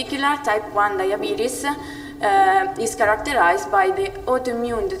 In particular, type 1 diabetes is characterized by the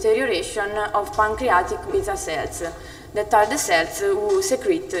autoimmune deterioration of pancreatic beta cells, that are the cells who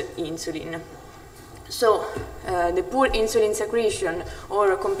secrete insulin. So, the poor insulin secretion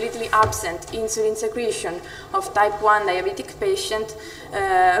or completely absent insulin secretion of type 1 diabetic patient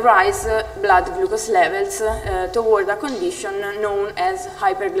rise blood glucose levels toward a condition known as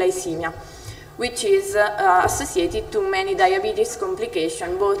hyperglycemia, which is associated to many diabetes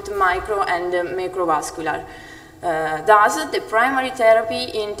complications, both micro and macrovascular. Thus, the primary therapy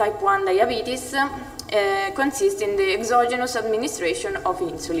in type 1 diabetes consists in the exogenous administration of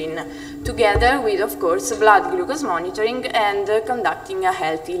insulin, together with, of course, blood glucose monitoring and conducting a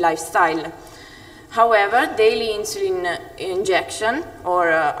healthy lifestyle. However, daily insulin injection or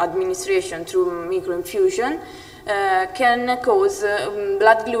administration through microinfusion can cause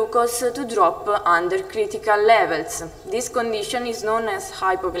blood glucose to drop under critical levels. This condition is known as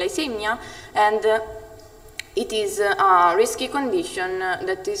hypoglycemia, and it is a risky condition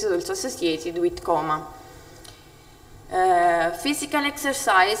that is also associated with coma. Physical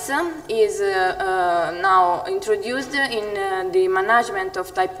exercise is now introduced in the management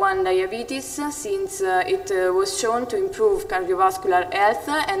of type 1 diabetes, since it was shown to improve cardiovascular health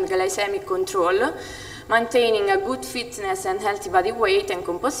and glycemic control, maintaining a good fitness and healthy body weight and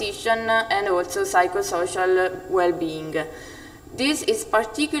composition, and also psychosocial well-being. This is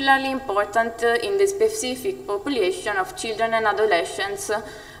particularly important in the specific population of children and adolescents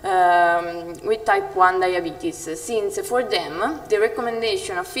with type 1 diabetes, since for them the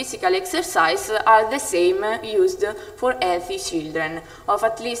recommendation of physical exercise are the same used for healthy children, of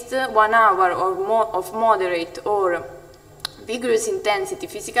at least 1 hour or more of moderate or vigorous intensity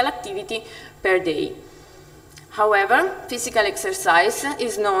physical activity per day. However, physical exercise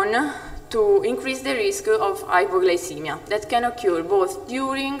is known to increase the risk of hypoglycemia that can occur both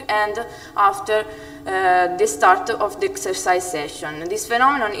during and after the start of the exercise session. This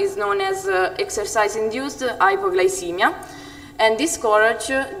phenomenon is known as exercise-induced hypoglycemia and discourage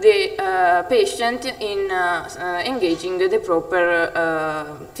the patient in engaging the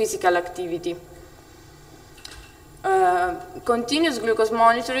proper physical activity. Continuous glucose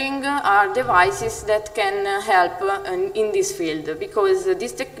monitoring are devices that can help in this field because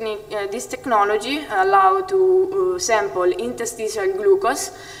this technology allows to sample interstitial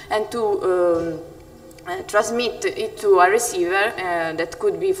glucose and to transmit it to a receiver that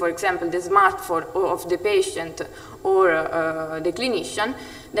could be, for example, the smartphone of the patient or the clinician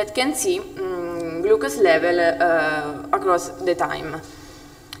that can see glucose level across the time.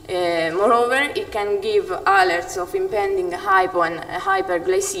 Moreover, it can give alerts of impending hypo and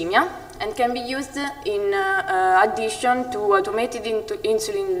hyperglycemia and can be used in addition to automated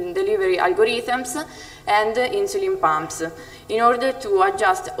insulin delivery algorithms and insulin pumps in order to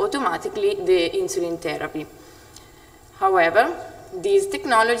adjust automatically the insulin therapy. However, these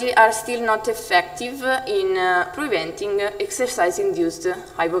technologies are still not effective in preventing exercise-induced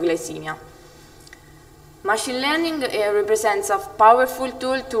hypoglycemia. Machine learning represents a powerful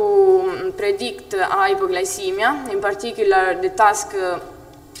tool to predict hypoglycemia. In particular, the task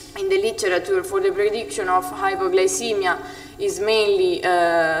in the literature for the prediction of hypoglycemia is mainly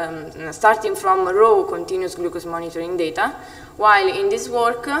starting from raw continuous glucose monitoring data, while in this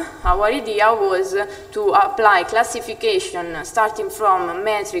work our idea was to apply classification starting from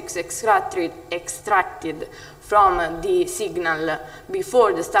metrics extracted from the signal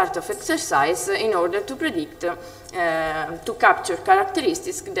before the start of exercise in order to predict, to capture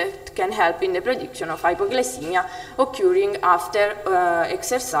characteristics that can help in the prediction of hypoglycemia occurring after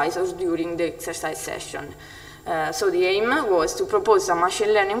exercise or during the exercise session. So the aim was to propose a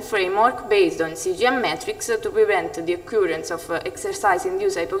machine learning framework based on CGM metrics to prevent the occurrence of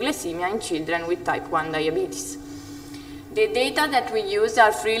exercise-induced hypoglycemia in children with type 1 diabetes. The data that we use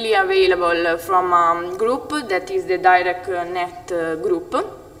are freely available from a group that is the DirectNet group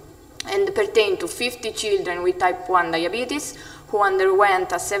and pertain to 50 children with type 1 diabetes who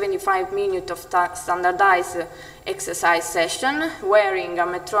underwent a 75-minute of standardized exercise session wearing a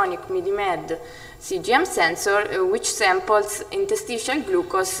Medtronic MiniMed CGM sensor which samples interstitial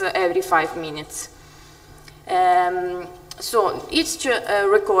glucose every 5 minutes. So each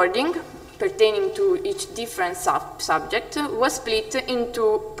recording pertaining to each different subject was split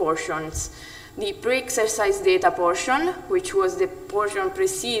into portions. The pre-exercise data portion, which was the portion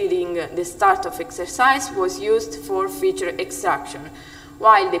preceding the start of exercise, was used for feature extraction,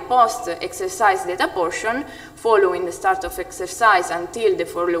 while the post-exercise data portion, following the start of exercise until the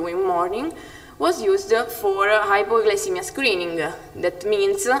following morning, was used for hypoglycemia screening. That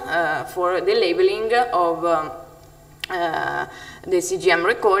means for the labeling of the CGM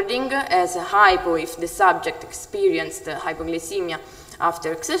recording as hypo if the subject experienced hypoglycemia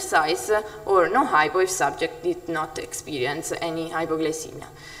after exercise, or no hypo if subject did not experience any hypoglycemia.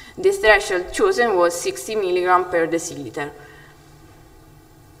 The threshold chosen was 60 mg per deciliter.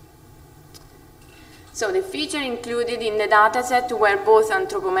 So the features included in the dataset were both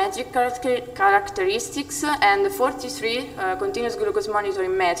anthropometric characteristics and 43 continuous glucose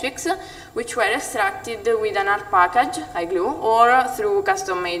monitoring metrics, which were extracted with an R package, iGlue, or through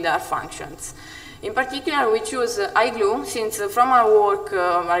custom-made R functions. In particular, we choose iGlue since from our work,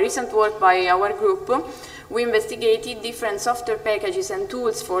 a recent work by our group, we investigated different software packages and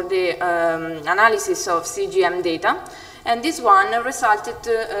tools for the analysis of CGM data. And this one resulted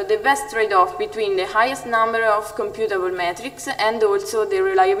the best trade-off between the highest number of computable metrics and also the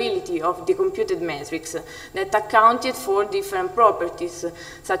reliability of the computed metrics that accounted for different properties,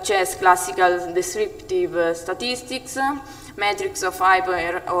 such as classical descriptive statistics, metrics of hypo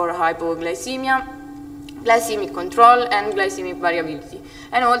or hypoglycemia, glycemic control, and glycemic variability,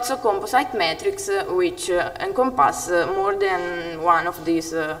 and also composite metrics which encompass more than one of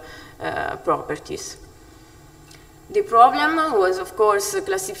these properties. The problem was, of course,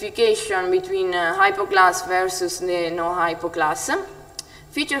 classification between hypoclass versus the no hypoclass.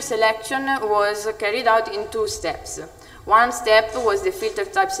 Feature selection was carried out in 2 steps. One step was the filter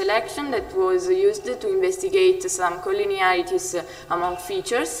type selection that was used to investigate some collinearities among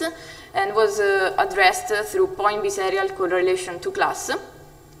features and was addressed through point biserial correlation to class.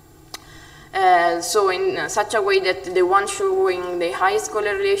 So in such a way that the one showing the highest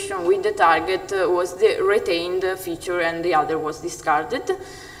correlation with the target was the retained feature and the other was discarded.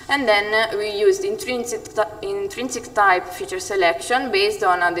 And then we used intrinsic type feature selection based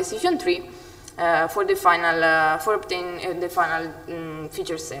on a decision tree for obtaining the final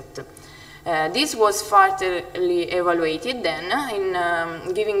feature set. This was furtherly evaluated then in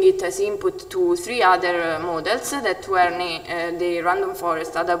giving it as input to 3 other models that were the random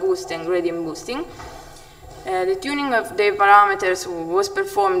forest, ADA boost, and gradient boosting. The tuning of the parameters was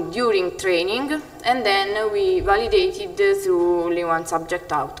performed during training, and then we validated through only one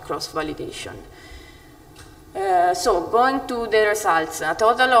subject out cross-validation. So, going to the results, a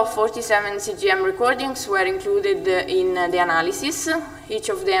total of 47 CGM recordings were included in the analysis. Each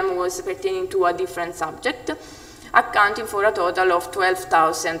of them was pertaining to a different subject, accounting for a total of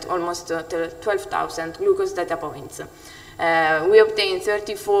 12,000, almost 12,000 glucose data points. We obtained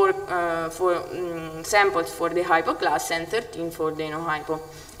 34 samples for the hypo class and 13 for the no-hypo.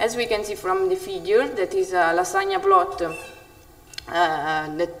 As we can see from the figure, that is a lasagna plot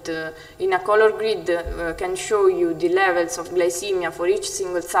that in a color grid can show you the levels of glycemia for each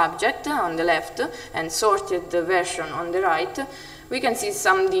single subject on the left and sorted version on the right. We can see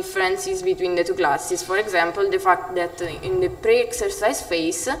some differences between the two classes. For example, the fact that in the pre-exercise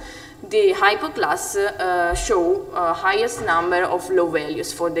phase, the hypo class show highest number of low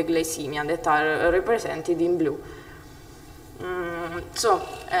values for the glycemia that are represented in blue.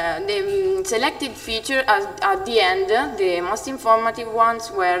 The selected feature at the end, the most informative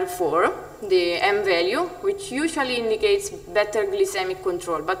ones were 4. The M value, which usually indicates better glycemic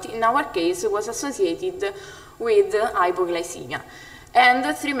control, but in our case was associated with hypoglycemia,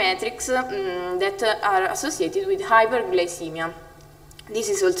 and 3 metrics that are associated with hyperglycemia. This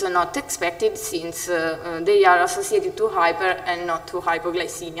is also not expected since they are associated to hyper and not to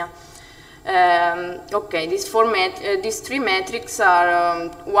hypoglycemia. Okay, these 3 metrics are,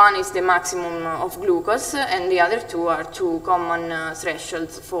 one is the maximum of glucose and the other 2 are 2 common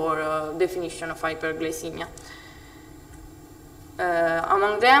thresholds for definition of hyperglycemia.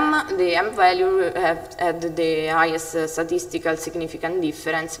 Among them, the M value had the highest statistical significant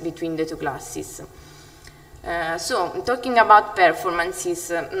difference between the two classes. So, talking about performances,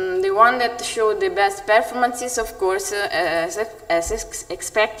 the one that showed the best performances, of course, as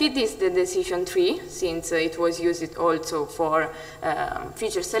expected, is the decision tree, since it was used also for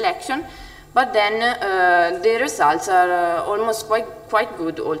feature selection. But then the results are almost quite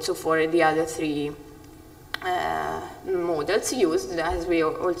good also for the other 3 models used, as we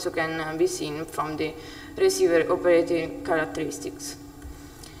also can be seen from the receiver operating characteristics.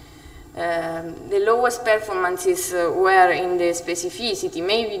 The lowest performances were in the specificity,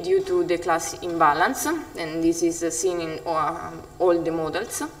 maybe due to the class imbalance, and this is seen in all the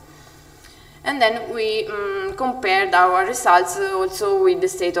models. And then we compared our results also with the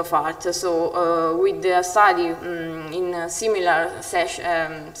state of art. So with the study in similar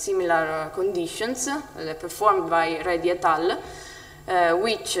conditions performed by Reddy et al.,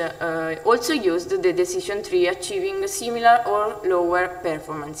 which also used the decision tree, achieving similar or lower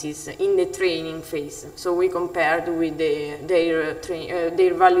performances in the training phase. So we compared with their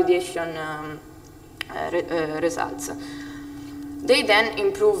validation results. They then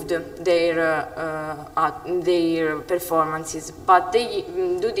improved their performances, but they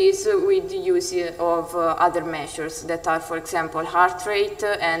do this with the use of other measures that are, for example, heart rate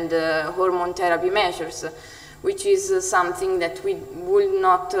and hormone therapy measures, which is something that we would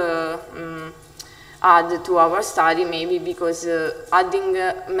not add to our study, maybe because adding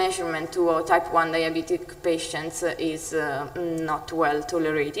measurement to type 1 diabetic patients is not well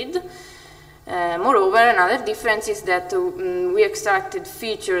tolerated. Moreover, another difference is that we extracted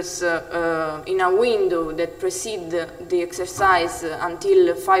features in a window that precede the exercise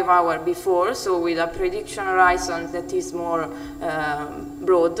until 5 hours before, so with a prediction horizon that is more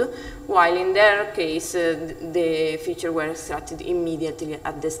broad, while in their case the features were extracted immediately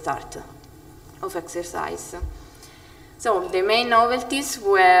at the start of exercise. So the main novelties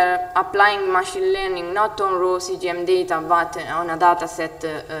were applying machine learning not on raw CGM data but on a data set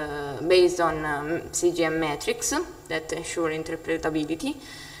based on CGM metrics that ensure interpretability,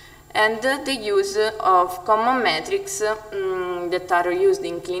 and the use of common metrics that are used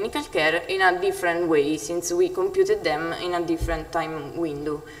in clinical care in a different way, since we computed them in a different time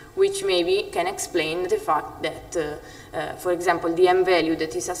window, which maybe can explain the fact that for example, the M value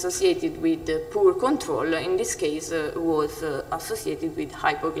that is associated with poor control, in this case, was associated with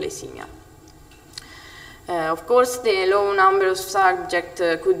hypoglycemia. Of course, the low number of subjects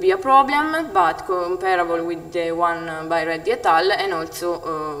could be a problem, but comparable with the one by Reddy et al., and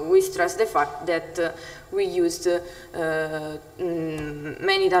also we stress the fact that we used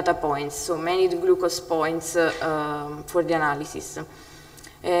many data points, so many glucose points for the analysis.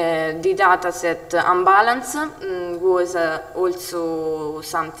 The dataset unbalance was also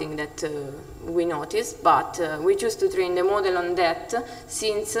something that we noticed, but we chose to train the model on that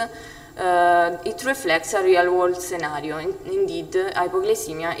since it reflects a real-world scenario. Indeed,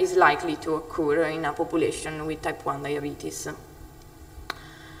 hypoglycemia is likely to occur in a population with type 1 diabetes.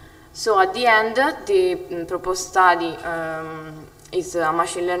 So at the end, the proposed study is a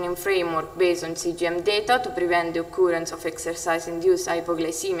machine learning framework based on CGM data to prevent the occurrence of exercise-induced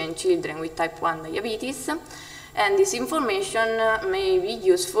hypoglycemia in children with type 1 diabetes. And this information may be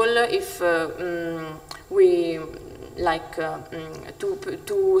useful if we like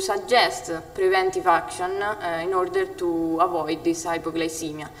to suggest preventive action in order to avoid this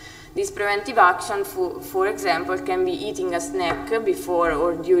hypoglycemia. This preventive action, for example, can be eating a snack before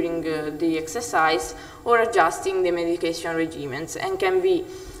or during the exercise, or adjusting the medication regimens, and can be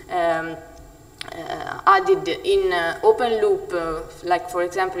added in open loop, like for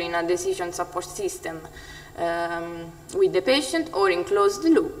example in a decision support system with the patient, or in closed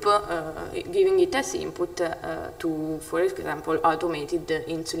loop, giving it as input to, for example, automated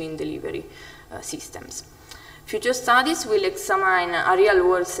insulin delivery systems. Future studies will examine a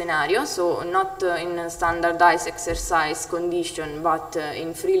real-world scenario, so not in a standardized exercise condition, but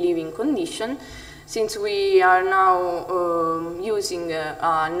in free living condition, since we are now using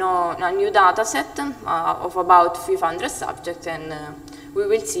a new data set of about 500 subjects, and we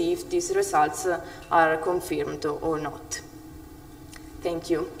will see if these results are confirmed or not. Thank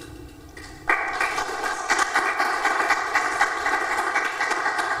you.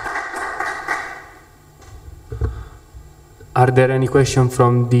 Are there any questions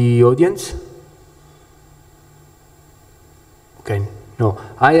from the audience? Okay, no.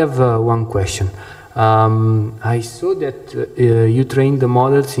 I have one question. I saw that you trained the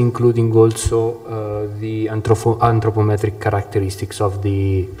models including also the anthropometric characteristics of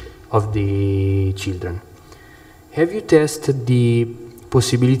the children. Have you tested the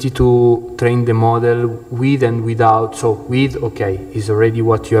possibility to train the model with and without? So with, okay, is already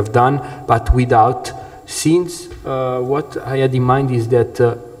what you have done, but without, since what I had in mind is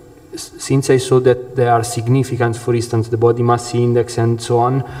that since I saw that there are significant, for instance, the body mass index and so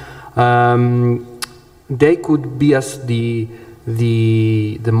on, they could bias the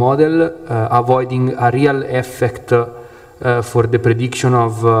model, avoiding a real effect for the prediction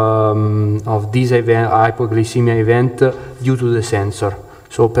of this event, hypoglycemia event, due to the sensor.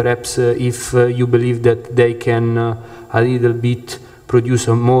 So perhaps if you believe that they can a little bit produce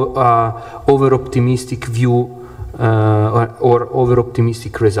a more over-optimistic view or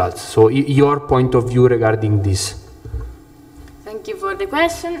over-optimistic results. So your point of view regarding this? Thank you for the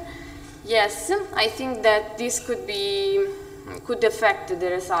question. Yes, I think that this could affect the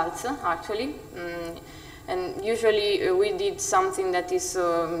results, actually. And usually we did something that is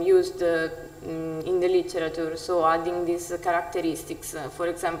used in the literature, so adding these characteristics. For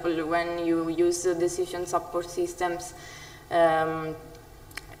example, when you use decision support systems,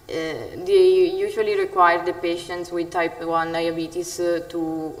 they usually require the patients with type 1 diabetes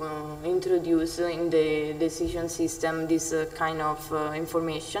to introduce in the decision system this kind of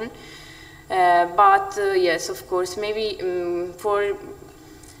information. But yes, of course, maybe for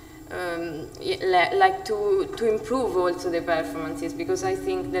like to improve also the performances, because I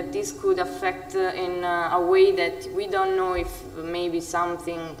think that this could affect in a way that we don't know if maybe some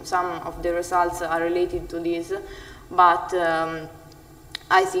of the results are related to this, but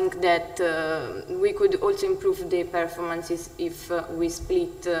I think that we could also improve the performances if we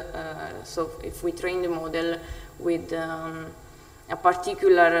split, so if we train the model with a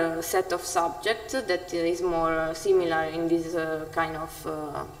particular set of subjects that is more similar in this kind of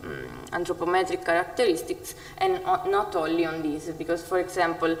anthropometric characteristics, and not only on this, because for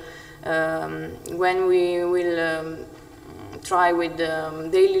example, when we will try with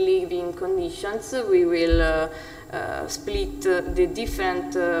daily living conditions, we will split the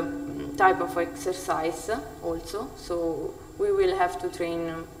different type of exercise also, so we will have to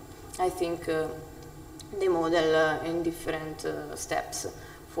train, I think, the model in different steps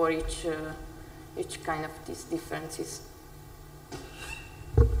for each kind of these differences.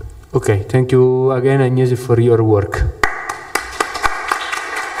 Okay, thank you again, Agnese, for your work.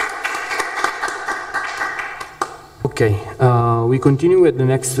 Okay, we continue with the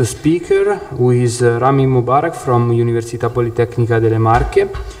next speaker, who is Rami Mubarak from Università Politecnica delle Marche,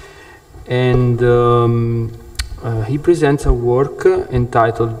 and he presents a work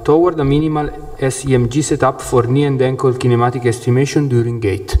entitled Toward a Minimal SEMG Setup for Knee and Ankle Kinematic Estimation During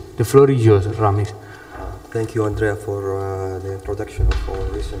Gait. The floor is yours, Rami. Thank you, Andrea, for the introduction of our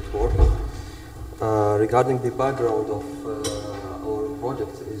recent work. Regarding the background of our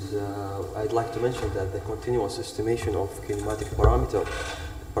project is, I'd like to mention that the continuous estimation of kinematic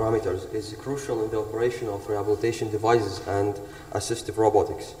parameters is crucial in the operation of rehabilitation devices and assistive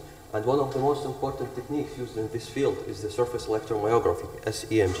robotics. And one of the most important techniques used in this field is the surface electromyography,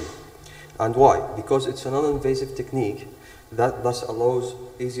 SEMG. And why? Because it's a non-invasive technique that thus allows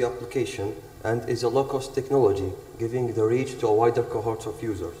easy application and is a low-cost technology, giving the reach to a wider cohort of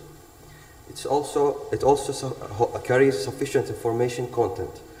users. It also carries sufficient information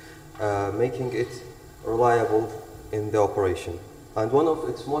content, making it reliable in the operation. And one of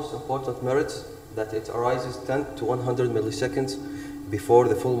its most important merits that it arises 10 to 100 milliseconds before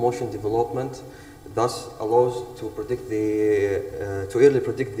the full motion development, thus allows to predict to early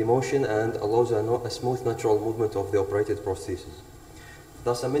predict the motion and allows a smooth natural movement of the operated prosthesis.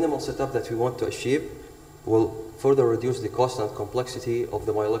 Thus, a minimal setup that we want to achieve will further reduce the cost and complexity of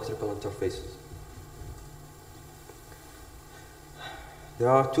the bioelectrical interfaces. There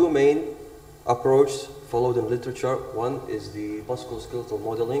are two main approaches followed in literature. One is the musculoskeletal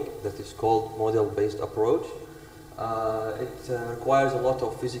modeling that is called model-based approach. It requires a lot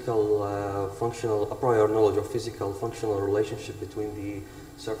of a prior knowledge of physical functional relationship between the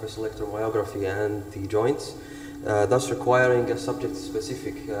surface electromyography and the joints, thus requiring a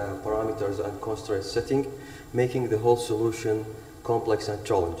subject-specific parameters and constraint setting, making the whole solution complex and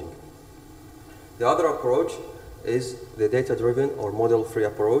challenging. The other approach is the data-driven or model-free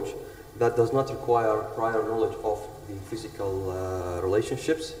approach that does not require prior knowledge of the physical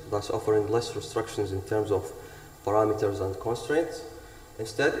relationships, thus offering less restrictions in terms of parameters and constraints.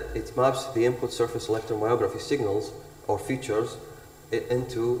 Instead, it maps the input surface electromyography signals or features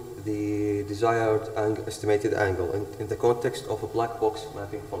into the desired estimated angle in the context of a black box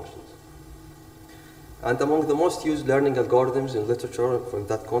mapping functions. And among the most used learning algorithms in literature in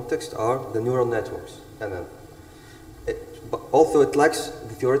that context are the neural networks, NN. Although it lacks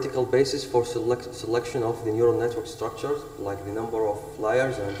the theoretical basis for selection of the neural network structures, like the number of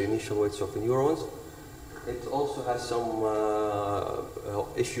layers and the initial weights of the neurons, it also has some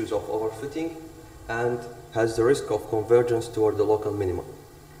issues of overfitting and has the risk of convergence toward the local minima.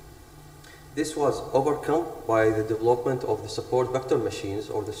 This was overcome by the development of the support vector machines,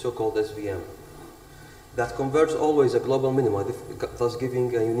 or the so-called SVM, that converge always a global minima, thus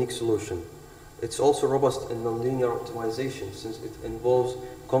giving a unique solution. It's also robust in nonlinear optimization, since it involves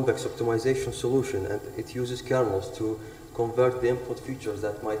convex optimization solution, and it uses kernels to convert the input features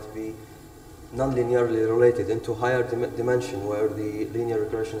that might be non-linearly related into higher dimension where the linear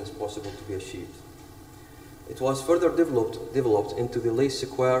regression is possible to be achieved. It was further developed into the least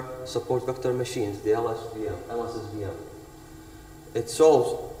square support vector machines, the LSSVM. It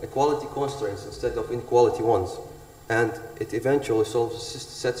solves equality constraints instead of inequality ones, and it eventually solves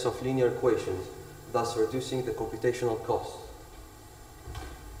sets of linear equations, thus reducing the computational cost.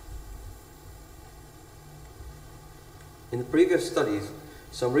 In previous studies,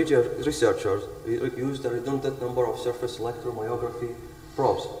 some researchers used a redundant number of surface electromyography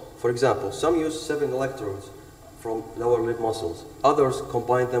probes. For example, some used 7 electrodes from lower limb muscles. Others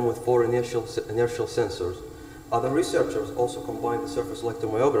combined them with 4 inertial sensors. Other researchers also combined the surface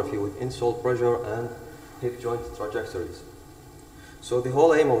electromyography with insole pressure and hip joint trajectories. So the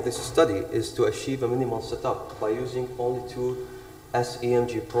whole aim of this study is to achieve a minimal setup by using only 2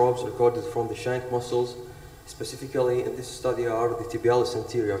 SEMG probes recorded from the shank muscles. Specifically in this study are the tibialis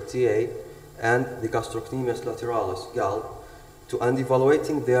anterior, TA, and the gastrocnemius lateralis, GAL, and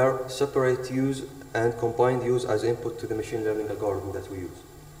evaluating their separate use and combined use as input to the machine learning algorithm that we use.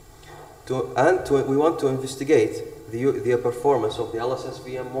 We want to investigate the performance of the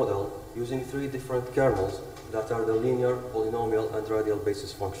LSSVM model using 3 different kernels that are the linear, polynomial, and radial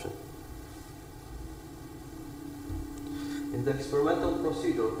basis function. In the experimental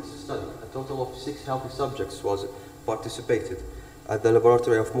procedure of this study, a total of 6 healthy subjects participated at the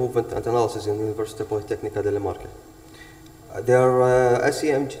Laboratory of Movement and Analysis in Università Politecnica delle Marche. Their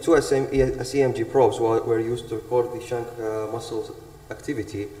 2 SEMG probes were used to record the shank muscles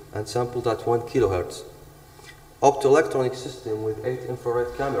activity and sampled at 1 kHz. Optoelectronic system with 8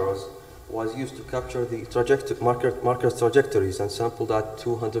 infrared cameras was used to capture the marker trajectories and sampled at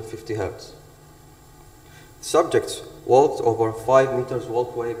 250 Hz. Subjects walked over 5 meters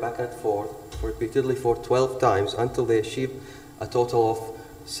walkway back and forth repeatedly for 12 times until they achieved a total of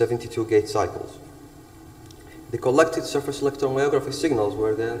 72 gait cycles. The collected surface electromyography signals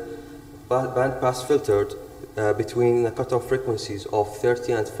were then bandpass filtered between the cutoff frequencies of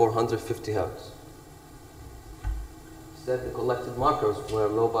 30 and 450 Hz. Instead, the collected markers were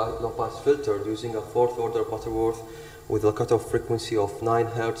low-pass filtered using a 4th order Butterworth with a cutoff frequency of 9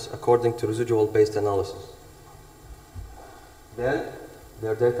 Hz according to residual-based analysis. Then,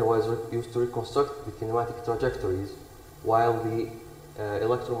 their data was used to reconstruct the kinematic trajectories, while the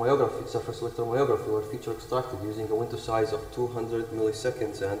electromyography, surface electromyography, were feature extracted using a window size of 200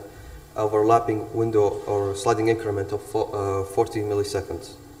 milliseconds and overlapping window or sliding increment of 40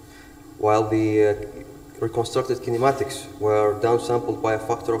 milliseconds. While the reconstructed kinematics were downsampled by a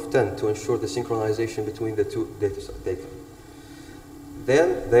factor of 10 to ensure the synchronization between the two data.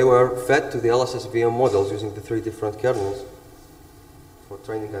 Then they were fed to the LSS VM models using the 3 different kernels for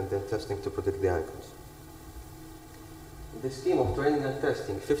training and then testing to predict the ankles. In the scheme of training and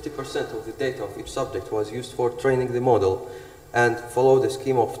testing, 50% of the data of each subject was used for training the model and followed a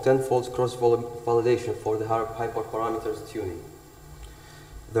scheme of 10-fold cross-validation for the hyperparameters tuning.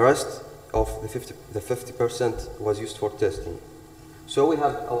 The rest of the 50% was used for testing. So we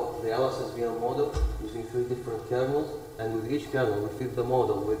have the LSS VM model using 3 different kernels, and with each kernel we feed the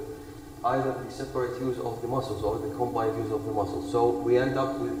model with either the separate use of the muscles or the combined use of the muscles. So we end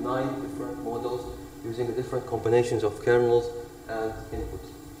up with 9 different models using the different combinations of kernels and inputs.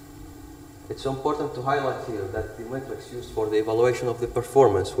 It's important to highlight here that the metrics used for the evaluation of the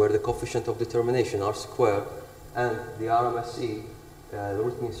performance were the coefficient of determination, R squared, and the RMSE, the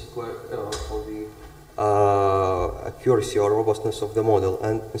root mean square error for the accuracy or robustness of the model,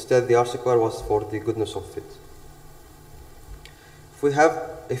 and instead the R square was for the goodness of fit.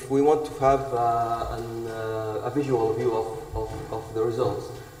 If we want to have a visual view of the results,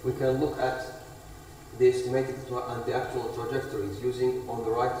 we can look at the estimated and the actual trajectories using, on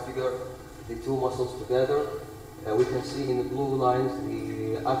the right figure, the 2 muscles together. We can see in the blue lines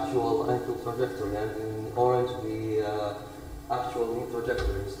the actual ankle trajectory, and in orange the actual knee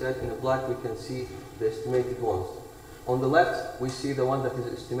trajectory. Instead, in the black, we can see the estimated ones. On the left, we see the one that is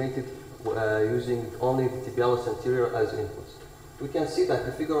estimated using only the tibialis anterior as inputs. We can see that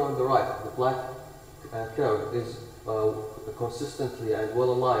the figure on the right, the black curve, is consistently and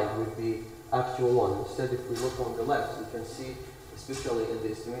well aligned with the actual one. Instead, if we look on the left, we can see, especially in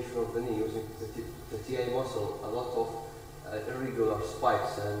the estimation of the knee using the TA muscle, a lot of irregular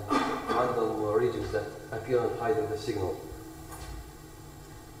spikes and random regions that appear and hide in the signal.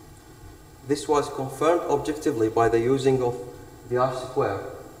 This was confirmed objectively by the using of the R square,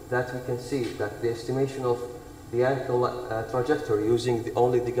 that we can see that the estimation of the ankle trajectory using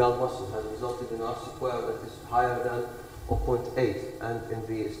only the gal muscle has resulted in R square that is higher than 0.8, and in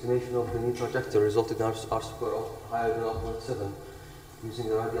the estimation of the knee trajectory resulted in R square of higher than 0.7 using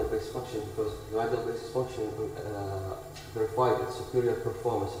the radial base function, because the radial base function verified its superior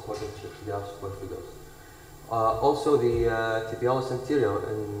performance according to the R square figures. Also, the tibialis anterior,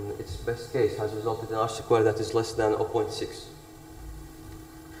 in its best case, has resulted in R square that is less than 0.6.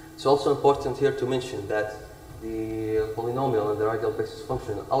 It's also important here to mention that the polynomial and the radial basis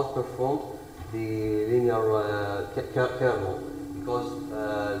function outperformed the linear kernel, because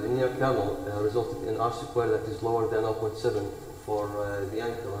the linear kernel resulted in R square that is lower than 0.7 for the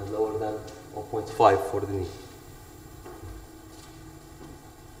ankle and lower than 0.5 for the knee.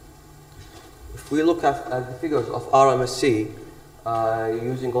 If we look at the figures of RMSE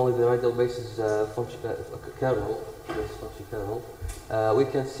using only the radial basis kernel, we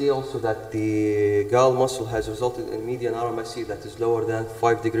can see also that the gal muscle has resulted in median RMSE that is lower than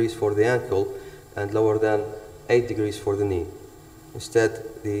 5 degrees for the ankle and lower than 8 degrees for the knee.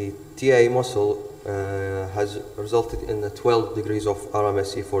 Instead, the TA muscle has resulted in 12 degrees of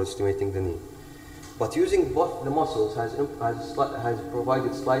RMSE for estimating the knee. But using both the muscles has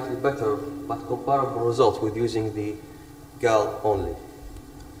provided slightly better but comparable results with using the gal only.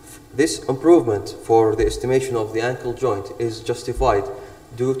 This improvement for the estimation of the ankle joint is justified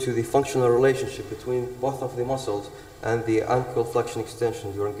due to the functional relationship between both of the muscles and the ankle flexion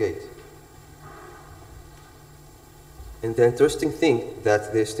extension during gait. And the interesting thing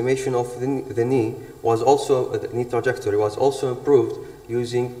that the estimation of the knee was also, the knee trajectory was also improved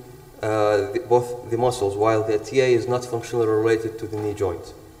using both the muscles, while the TA is not functionally related to the knee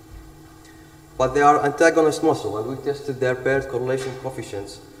joint. But they are antagonist muscle, and we tested their paired correlation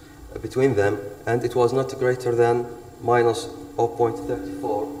coefficients between them, and it was not greater than minus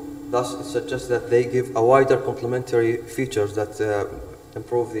 0.34. Thus, it suggests that they give a wider complementary features that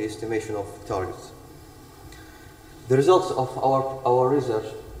improve the estimation of targets. The results of our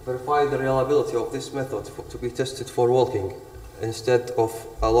research verify the reliability of this method to be tested for walking, instead of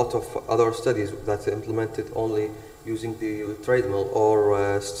a lot of other studies that implemented only using the treadmill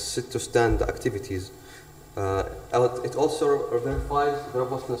or sit-to-stand activities. It also verifies the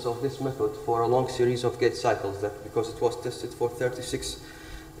robustness of this method for a long series of gait cycles, because it was tested for 36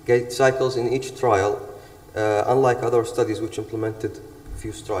 gait cycles in each trial, unlike other studies which implemented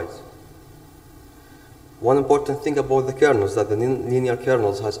few strides. One important thing about the kernels, that the linear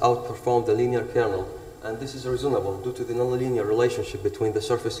kernels has outperformed the linear kernel, and this is reasonable due to the nonlinear relationship between the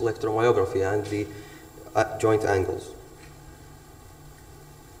surface electromyography and the joint angles.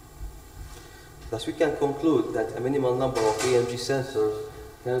 Thus, we can conclude that a minimal number of EMG sensors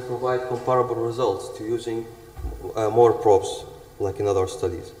can provide comparable results to using more probes, like in other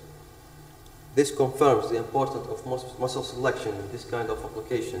studies. This confirms the importance of muscle selection in this kind of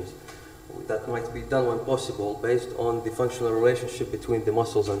applications that might be done when possible based on the functional relationship between the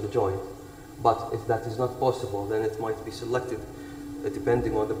muscles and the joint. But if that is not possible, then it might be selected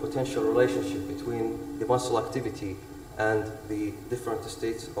depending on the potential relationship between the muscle activity and the different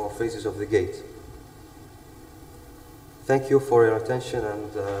states or phases of the gait. Thank you for your attention,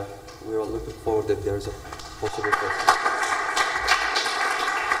 and we are looking forward if there is a possible question.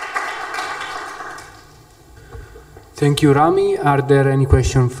 Thank you, Rami. Are there any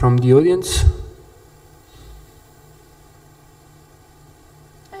questions from the audience?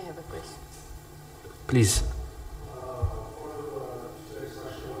 I have a question. Please.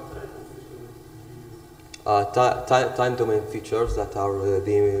 Time domain features that are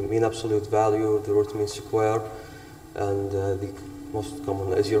the mean absolute value, the root mean square, and the most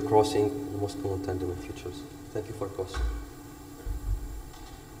common as-zero crossing, the most common time domain features. Thank you for the question.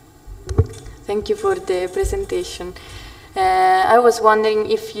 Thank you for the presentation. I was wondering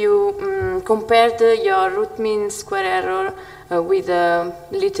if you compared your root mean square error with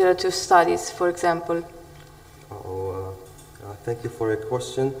literature studies, for example. Thank you for your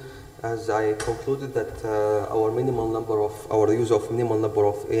question. As I concluded that our use of minimal number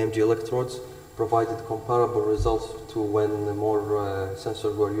of AMG electrodes provided comparable results to when more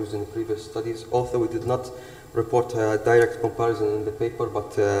sensors were used in previous studies. Although we did not report a direct comparison in the paper,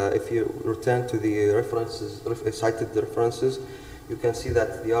 but if you return to the references, cited references, you can see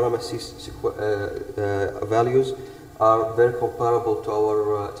that the RMSE values are very comparable to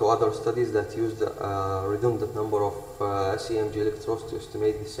other studies that used a redundant number of SEMG electrodes to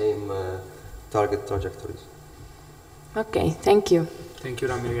estimate the same target trajectories. Okay, thank you. Thank you,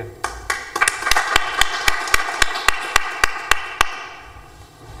 Rami, again.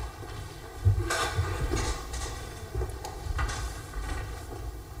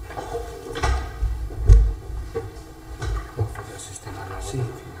 Sì,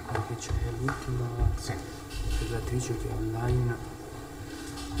 perché c'è l'ultima relatrice che è online.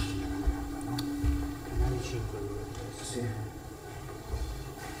 Canale 5 dovrebbe essere. Sì.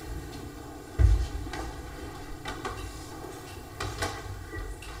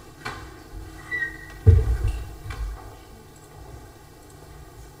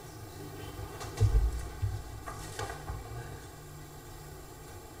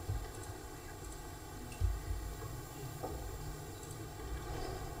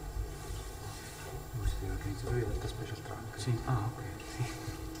 Sì, ah ok, sì.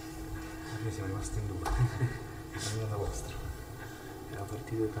 Noi siamo rimasti in due. Non era la vostra. Era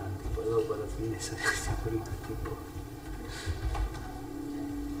partito tanti, poi dopo alla fine siamo rimasti un po'.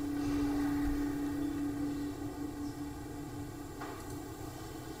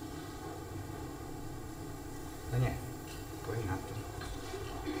 Daniele, poi un attimo.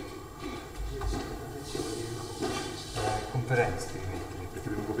 Conferenze devi mettere, perché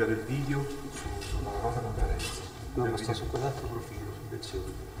abbiamo copiato il video sulla cosa conferenze. No, ma sta su quell'altro profilo, su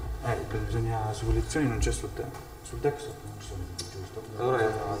lezioni. Bisogna, su lezioni non c'è sul desktop non ci sono tutti, giusto? Allora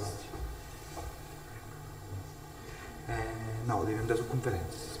no, devi andare su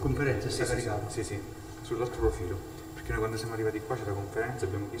conferenze. Conferenze, sta caricando? Sì, sì, sull'altro profilo. Perché noi quando siamo arrivati qua c'era conferenza,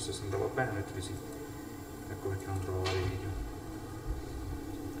 abbiamo visto se andava bene, ho detto di sì. Ecco perché non trovavo i video.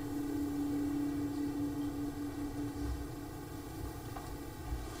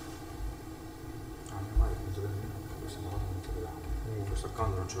 Questo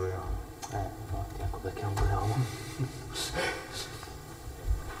account non ce l'avevamo. Infatti, ecco perché non volevamo.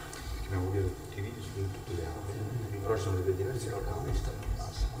 Perché abbiamo copiato tutti i video su tutte le app. Però ci sono delle diverse account.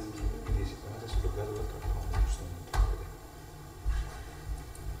 Quindi sì, adesso ho copiato l'altro account, giustamente.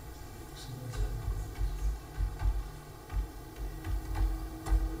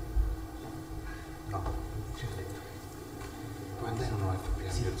 No, c'è detto. Quando non ho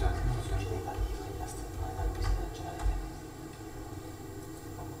FPM, già non ho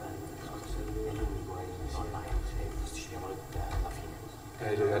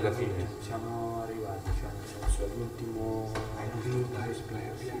alla fine siamo arrivati, cioè nel senso all'ultimo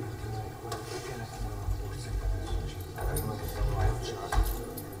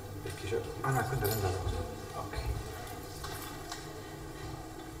perché c'è no, quello è andato ok.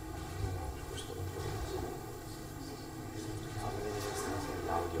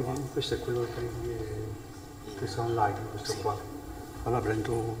 Questo è quello che Questo online, questo qua. Allora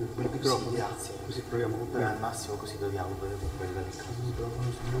prendo il microfono, sì, grazie. Così proviamo con quello. Al massimo così proviamo quello del microfono.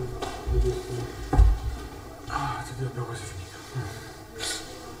 Ah, ti abbiamo quasi finito.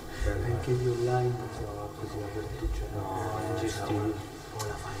 Anche gli online sono così aperti, cioè no, gestiti. O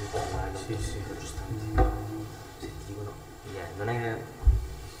la fai online, sì, sì. Giustamente. Se ti dicono, non è...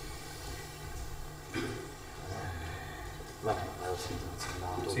 Vabbè, vado sempre.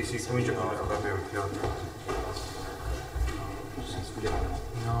 Sì, comincia con la propria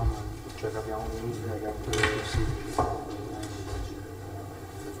no, ma cioè capiamo benissimo che anche sì.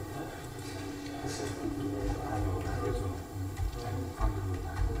 Allora, io sono un fan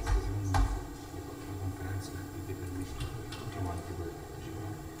dell'online perché secondo me le conferenze ti permettono tutti quanti puoi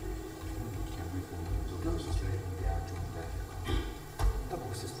partecipare. Che a me sono sostenere un viaggio, un tempo. Dopo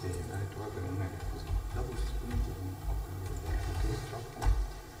questa esperienza, ho detto guarda che non è così. Dopo questa esperienza ho capito perché purtroppo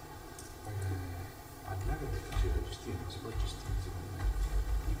al di là che è difficile da gestire, non si può gestire secondo me.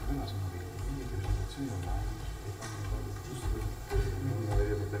 Il problema sono che le presentazioni online le fanno in modo giusto per non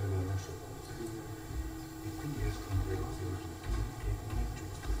avere problemi con la nostra cosa. E quindi escono delle cose che non è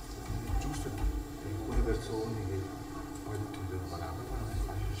giusto. Non è giusto per alcune persone che poi tutti devono parlare, ma poi non è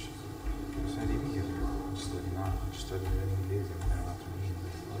facile scegliere. Ci sono dei video che non ci sta di mano, non ci sta di vedere in inglese, non è un altro lingua,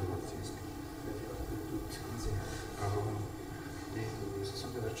 cose pazzesche. Sì, proprio il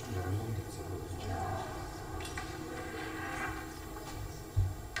 60% della mondizia proprio generale.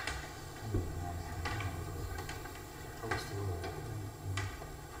 Queste cose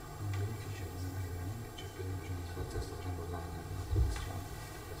un beneficio che magari veramente c'è per esempio Università sta facendo online una produzione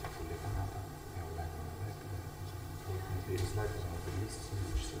che si è collegata e online non è le slide sono bellissime,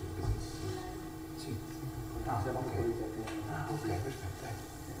 ci sono bellissime. Sì. Ok, perfetto.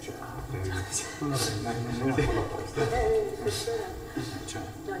 Cioè, non la prendo, non la prendo apposta. Cioè,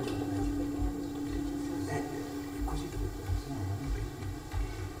 così dovrebbe essere, no, non impegni.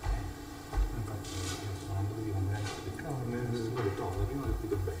 Infatti io sono andato di conferenza perché no, ho detto, la prima ho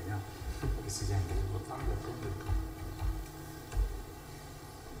capito bene, che si sente che portando è proprio il tuo.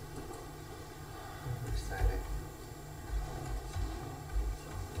 Questa è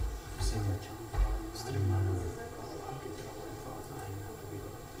streamando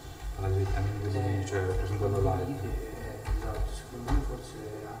alla direttamente, cioè presentando live. Secondo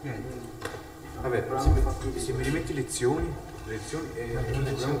me forse se mi rimetti lezioni e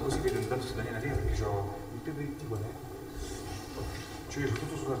leggiamo così vedo intanto se Daniela arriva perché ho il PPT qual è? Cioè io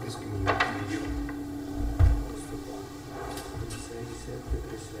tutto sulla disk in video. Questo qua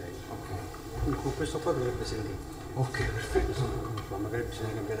 6736. Ok. Con questo qua dovrebbe sentire. Ok, perfetto. Magari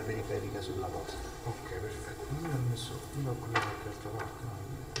bisogna cambiare la periferica sulla cosa. Ok, perfetto. Non mi ho messo, io ho quello da qualche altra parte, no,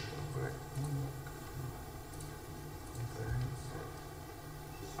 conferenze.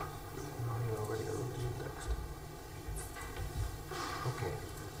 No, io l'ho caricato tutto sul testo. Ok,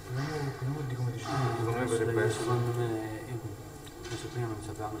 vediamo di come dici tu, secondo me potrebbe essere. Secondo me, adesso prima non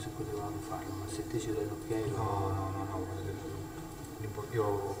sapevamo se potevamo farlo, ma se te ci dai l'ok. No,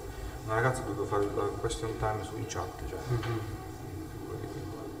 io, una ragazza ha dovuto fare la question time in chat, cioè.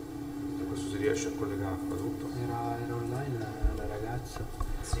 Questo si riesce a collegare a tutto. Era online la ragazza.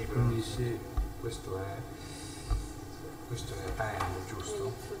 Sì, però quindi sì. Questo è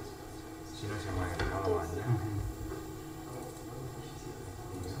giusto? Sì, noi siamo in lavagna.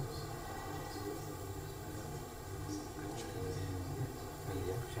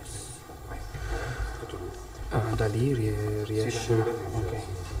 Da lì riesce. Ok.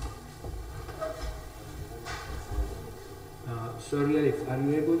 Sorry, Arif, are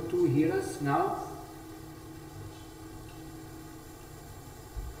you able to hear us now?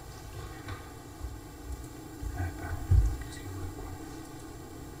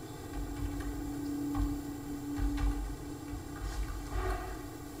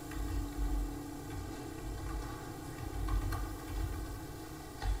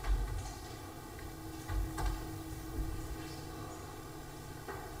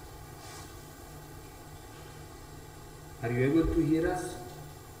 Are you able to hear us?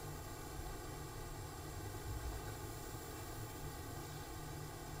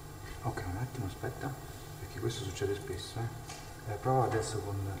 Ok, un attimo, aspetta, perché questo succede spesso, prova adesso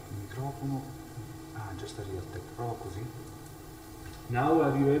con il microfono. Ah, già sta Realtek, prova così. Now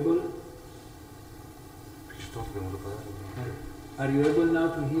are you able? Perché sto venuto a parlare. Are you able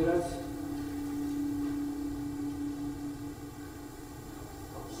now to hear us?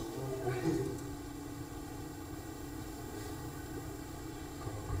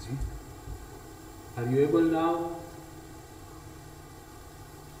 Are you able now?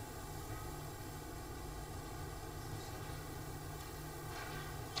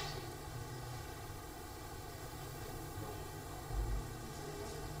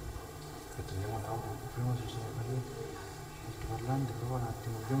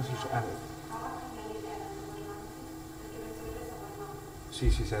 Sì,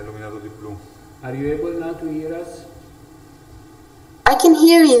 si è illuminato di blu. Are you able now to hear us? I can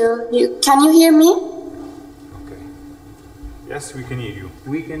hear you. Can you hear me? Okay. Yes, we can hear you.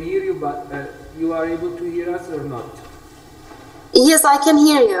 We can hear you, but you are able to hear us or not? Yes, I can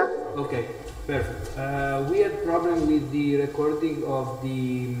hear you. Okay, perfect. We had problem with the recording of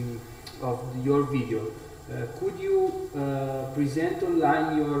your video. Could you present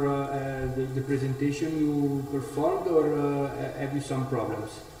online your the presentation you performed, or have you some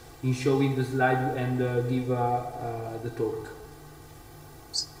problems in showing the slide and give the talk?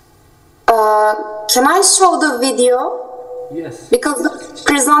 Can I show the video? Yes. Because the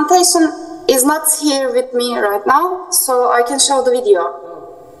presentation is not here with me right now, so I can show the video.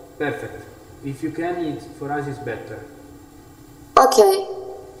 Oh, perfect. If you can, for us it's better. Okay.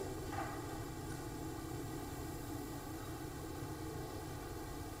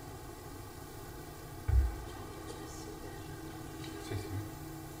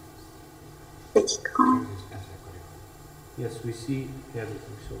 Yes, we see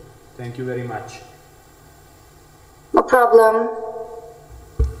everything, so thank you very much. No problem.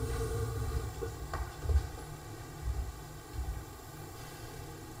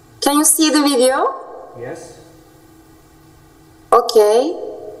 Can you see the video? Yes. Okay.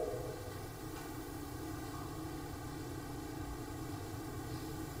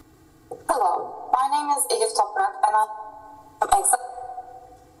 Hello, my name is Elif Toprak and I'm excited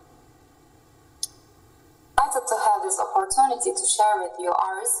to have this opportunity to share with you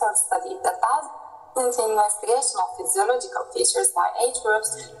our research study that does into investigation of physiological features by age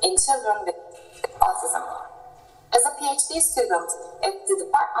groups in children with autism. As a PhD student at the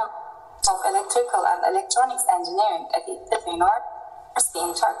Department of Electrical and Electronics Engineering at IEEE University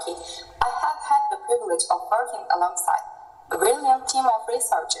in Turkey, I have had the privilege of working alongside a brilliant team of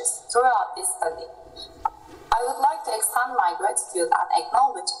researchers throughout this study. I would like to extend my gratitude and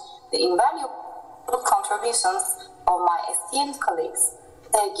acknowledge the invaluable contributions of my esteemed colleagues,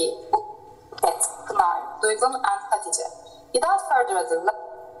 Sevgi, Buket, Pınar, Duygun, and Hatice. Without further ado,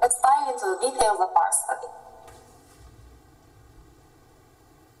 let's dive into the details of our study.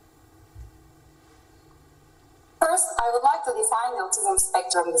 First, I would like to define the autism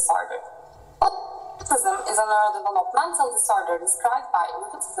spectrum disorder. Autism is a neurodevelopmental disorder described by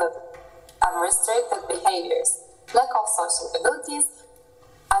repetitive and restricted behaviors, lack of social abilities,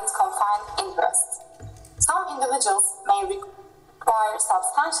 and confined interests. Some individuals may require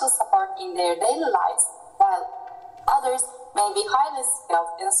substantial support in their daily lives, while others may be highly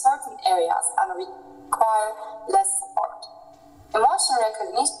skilled in certain areas and require less support. Emotion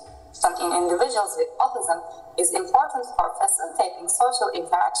recognition in individuals with autism is important for facilitating social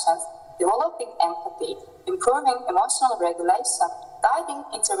interactions, developing empathy, improving emotional regulation, guiding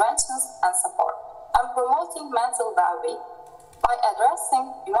interventions and support, and promoting mental well-being. By addressing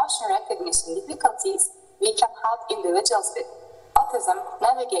emotion recognition difficulties, we can help individuals with autism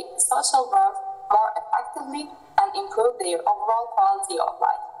navigate the social world more effectively and improve their overall quality of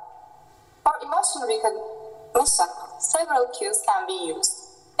life. For emotion recognition, several cues can be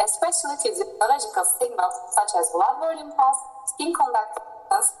used, especially physiological signals such as blood volume pulse, skin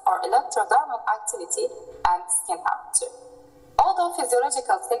conductance, or electrodermal activity and skin temperature. Although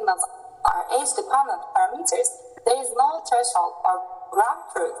physiological signals are age-dependent parameters, there is no threshold or ground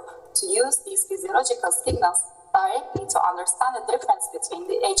truth to use these physiological signals directly to understand the difference between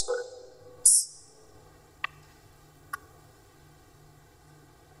the age groups.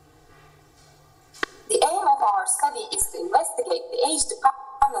 The aim of our study is to investigate the age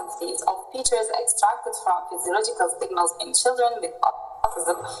dependencies of features extracted from physiological signals in children with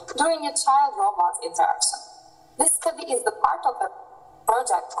autism during a child-robot interaction. This study is the part of a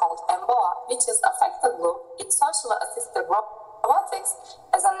project called EMBOA, which is Affective Loop in Social Assisted Robotics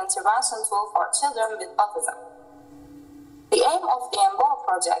as an intervention tool for children with autism. The aim of the EMBOA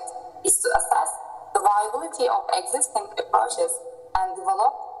project is to assess the viability of existing approaches and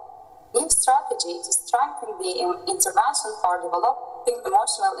develop new strategy to strengthen the intervention for developing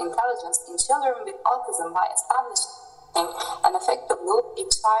emotional intelligence in children with autism by establishing an effective loop in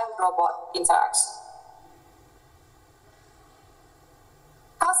child-robot interaction.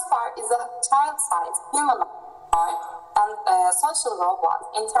 Caspar is a child-sized humanoid and a social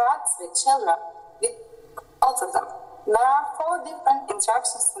robot interacts with children with autism. There are 4 different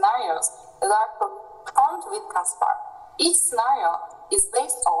interaction scenarios that are performed with Caspar. Each scenario is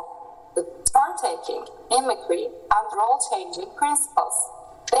based on the turn-taking, mimicry, and role-changing principles.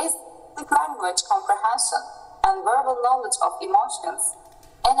 Basic language comprehension and verbal knowledge of emotions,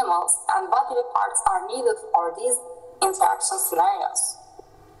 animals, and bodily parts are needed for these interaction scenarios.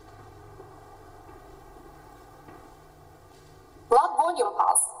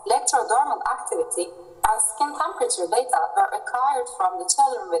 electrodermal activity and skin temperature data were acquired from the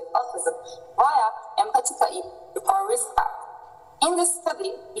children with autism via Empatica or wristband. In this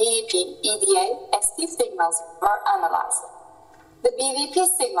study, BVP, EDA, ST signals were analyzed. The BVP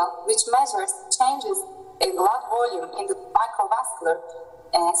signal, which measures changes in blood volume in the microvascular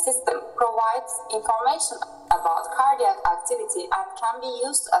system, provides information about cardiac activity and can be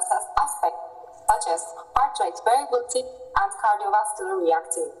used to assess aspects such as heart rate variability and cardiovascular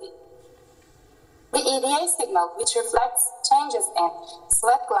reactivity. The EDA signal, which reflects changes in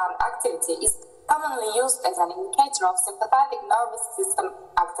sweat gland activity, is commonly used as an indicator of sympathetic nervous system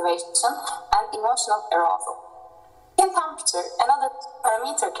activation and emotional arousal. Skin temperature, another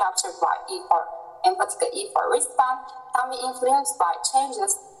parameter captured by E4, Empatica E4 wristband, can be influenced by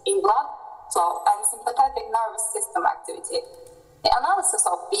changes in blood flow and sympathetic nervous system activity. The analysis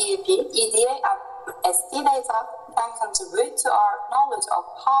of BVP, EDA, and ST data can contribute to our knowledge of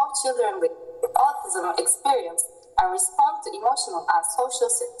how children with autism experience and respond to emotional and social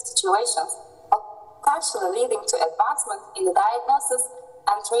situations, potentially leading to advancement in the diagnosis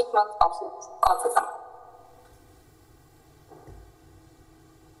and treatment of autism.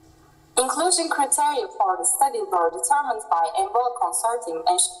 Inclusion criteria for the study were determined by ENVOL consortium,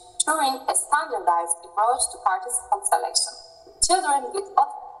 ensuring a standardized approach to participant selection. Children with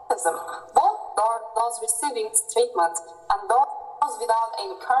autism, both those receiving treatment and those without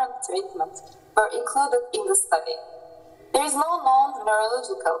any current treatment, were included in the study. There is no known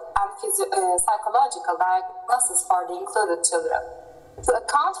neurological and psychological diagnosis for the included children. To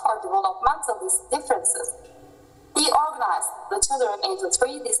account for developmental differences, we organized the children into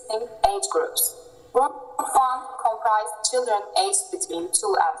 3 distinct age groups. Group 1 comprised children aged between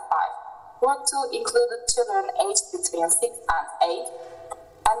 2 and 5. Group 2 included children aged between 6 and 8.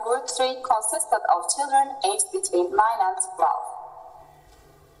 And Group 3 consisted of children aged between 9 and 12.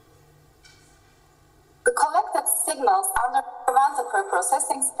 The collected signals underwent a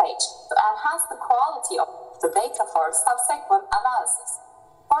pre-processing stage to enhance the quality of the data for subsequent analysis.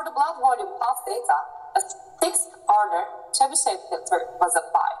 For the blood volume pulse data, a 6th-order Chebyshev filter was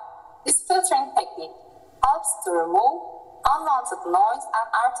applied. This filtering technique helps to remove unwanted noise and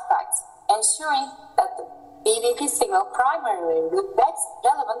artifacts, ensuring that the BVP signal primarily reflects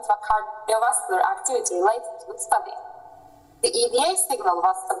relevant cardiovascular activity related to the study. The EDA signal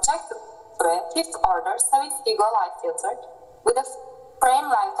was subjected to a 5th-order Savitzky-Golay filter with a frame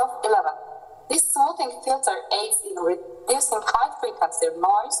length of 11. This smoothing filter aids in reducing high-frequency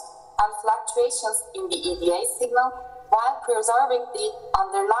noise and fluctuations in the EDA signal while preserving the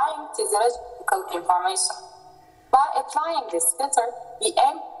underlying physiological information. By applying this filter, we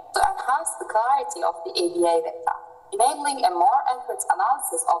aim to enhance the clarity of the EDA data, enabling a more accurate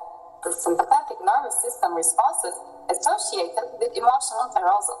analysis of the sympathetic nervous system responses associated with emotional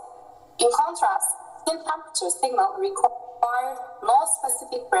arousal. In contrast, skin temperature signal required no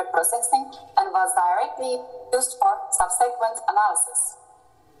specific pre-processing and was directly used for subsequent analysis.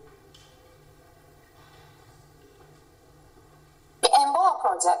 The EMBOA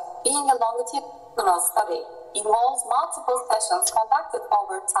project, being a longitudinal study, involves multiple sessions conducted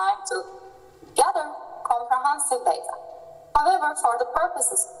over time to gather comprehensive data. However, for the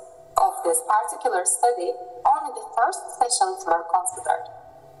purposes of this particular study, only the first sessions were considered.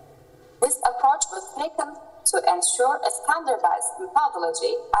 This approach was taken to ensure a standardized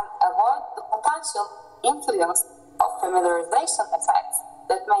methodology and avoid the potential influence of familiarization effects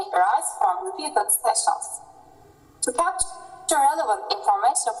that may arise from repeated sessions. To capture relevant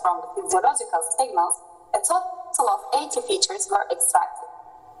information from the physiological signals, a total of 80 features were extracted.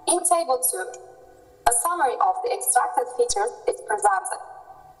 In Table 2, a summary of the extracted features is presented.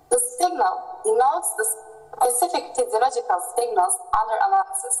 The signal denotes the specific physiological signals under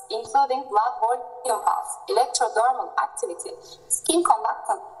analysis, including blood volume pulse, electrodermal activity, skin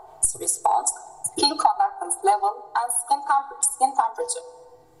conductance response, skin conductance level, and skin temperature.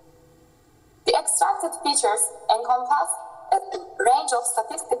 The extracted features encompass a range of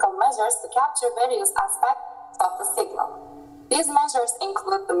statistical measures to capture various aspects of the signal. These measures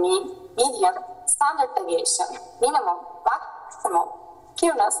include the mean, median, standard deviation, minimum, maximum,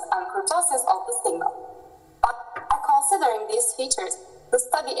 skewness, and kurtosis of the signal. By considering these features, the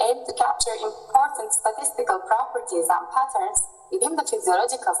study aimed to capture important statistical properties and patterns within the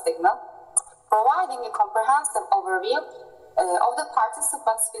physiological signal, providing a comprehensive overview of the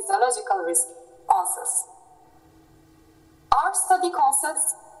participants' physiological responses. Our study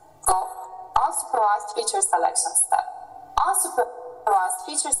consists of unsupervised feature selection step. Unsupervised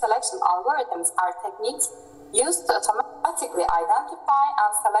feature selection algorithms are techniques used to automatically identify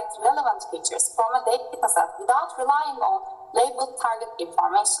and select relevant features from a dataset without relying on labeled target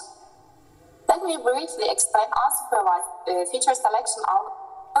information. Let me briefly explain unsupervised feature selection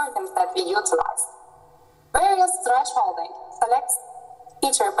algorithms that we utilize. Variance thresholding selects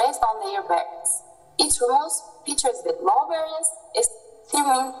features based on their variance. It removes features with low variance,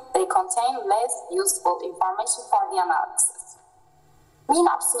 assuming they contain less useful information for the analysis. Mean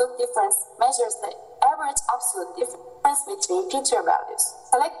absolute difference measures the average absolute difference between feature values,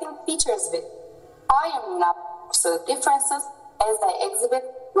 selecting features with higher mean absolute differences as they exhibit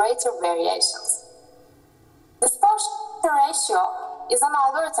greater variations. Dispersion ratio is an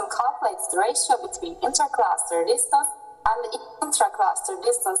algorithm that calculates the ratio between intercluster distance and the intracluster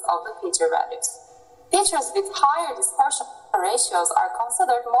distance of the feature values. Features with higher dispersion ratios are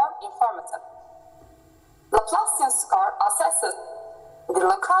considered more informative. Laplacian score assesses the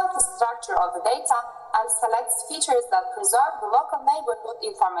locality structure of the data and selects features that preserve the local neighborhood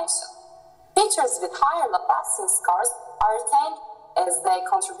information. Features with higher Laplacian scores are retained as they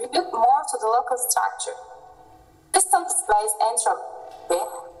contribute more to the local structure. Distance displays entropy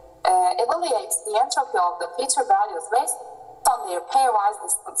evaluates the entropy of the feature values based on their pairwise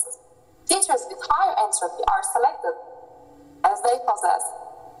distances. Features with higher entropy are selected as they possess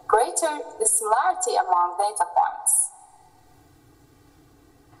greater dissimilarity among data points.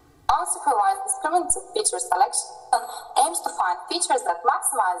 Unsupervised discriminative feature selection aims to find features that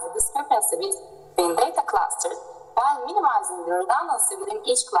maximize the discrepancy between data clusters while minimizing the redundancy within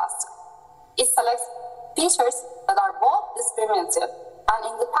each cluster. It selects features that are both discriminative and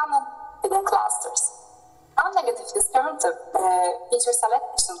independent within clusters. Non-negative discriminative feature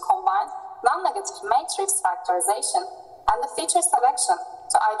selection combines non-negative matrix factorization and the feature selection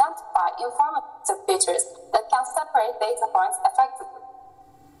to identify informative features that can separate data points effectively.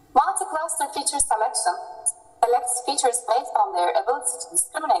 Multi-cluster feature selection selects features based on their ability to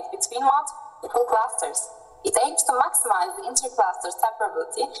discriminate between multiple clusters. It aims to maximize the intercluster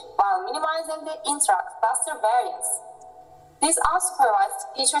separability while minimizing the intra-cluster variance. These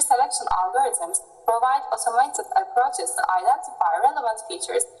unsupervised feature selection algorithms provide automated approaches to identify relevant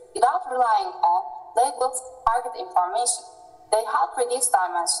features without relying on labeled target information. They help reduce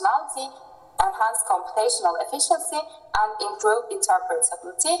dimensionality, enhance computational efficiency, and improve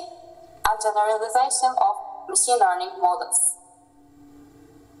interpretability and generalization of machine learning models.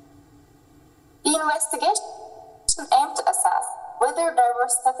 The investigation aimed to assess whether there were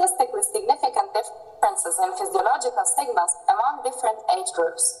statistically significant differences in physiological signals among different age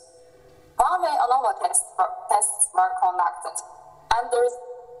groups. One-way ANOVA tests were conducted, and the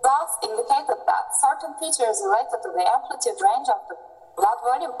results indicated that certain features related to the amplitude range of the blood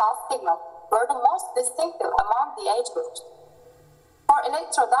volume pulse signal were the most distinctive among the age groups. For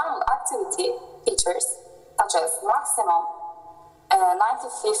electrodermal activity features, such as maximum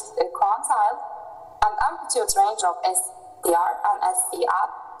 95th quantile and amplitude range of SDR and SCR,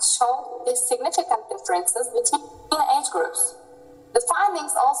 showed these significant differences between age groups. The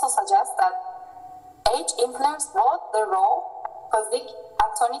findings also suggest that age influenced both the raw, physique,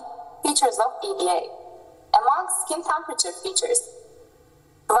 and tonic features of EDA. Among skin temperature features,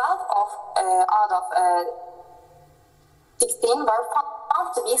 12 out of 16 were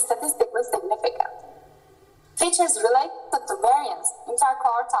found to be statistically significant. Features related to variance,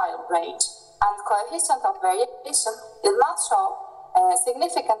 interquartile range, and coefficient of variation did not show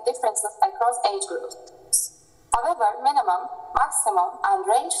significant differences across age groups. However, minimum, maximum, and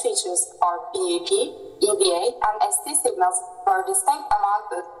range features for BVP, EDA, and ST signals were distinct among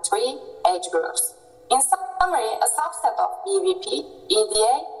the three age groups. In summary, a subset of BVP,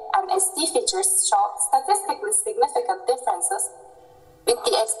 EDA, and ST features showed statistically significant differences, with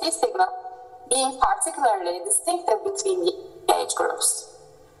the ST signal being particularly distinctive between the age groups.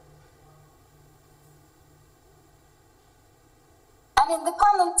 An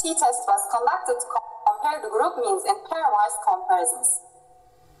independent t-test was conducted to compare the group means in pairwise comparisons.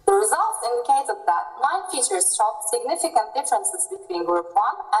 The results indicated that 9 features showed significant differences between Group 1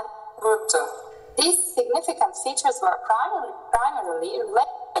 and Group 2. These significant features were primarily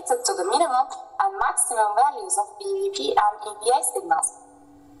related to the minimum and maximum values of BVP and EDA signals,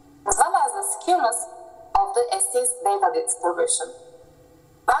 as well as the skewness of the ST's data distribution.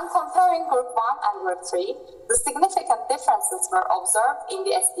 When comparing Group 1 and Group 3, the significant differences were observed in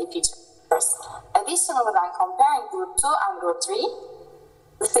the ST features. Additionally, when comparing Group 2 and Group 3,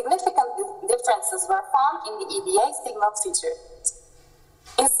 the significant differences were found in the EDA signal feature.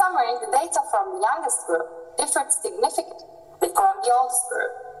 In summary, the data from the youngest group differed significantly from the oldest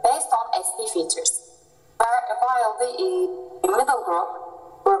group based on ST features, while the middle group,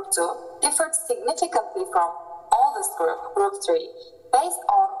 Group 2, differed significantly from oldest group, Group 3, based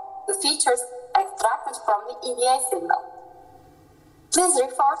on the features extracted from the EDA signal. Please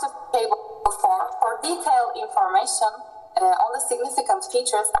refer to Table for detailed information on the significant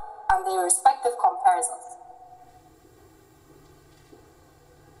features and their respective comparisons.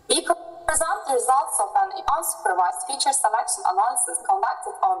 We present the results of an unsupervised feature selection analysis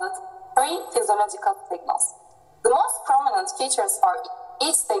conducted on the 3 physiological signals. The most prominent features for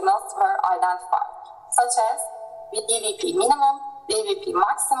each signal were identified, such as BVP minimum, BVP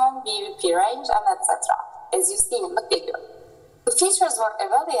maximum, BVP range, and etc., as you see in the figure. The features were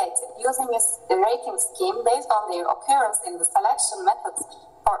evaluated using a rating scheme based on their occurrence in the selection methods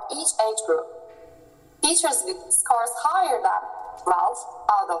for each age group. Features with scores higher than 12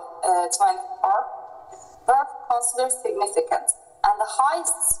 out of 24 were considered significant, and the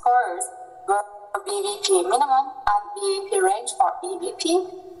highest scores were BVP minimum and BVP range for EVP,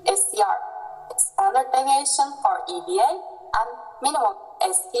 SCR standard deviation for EVA, and minimum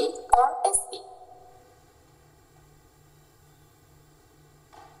ST for SP.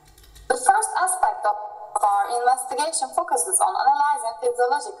 The first aspect of our investigation focuses on analyzing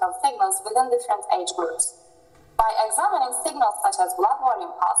physiological signals within different age groups. By examining signals such as blood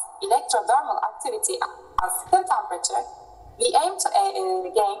volume pulse, electrodermal activity, and skin temperature, we aim to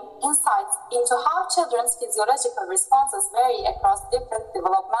gain insights into how children's physiological responses vary across different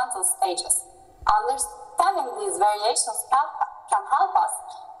developmental stages. Understanding these variations can help us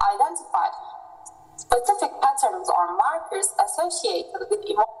identify specific patterns or markers associated with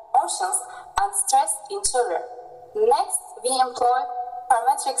emotions and stress in children. Next, we employ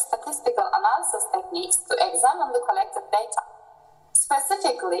parametric statistical analysis techniques to examine the collected data.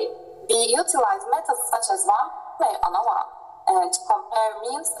 Specifically, we utilize methods such as one-way ANOVA to compare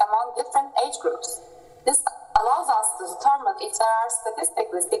means among different age groups. This allows us to determine if there are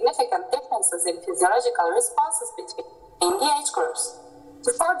statistically significant differences in physiological responses between the age groups.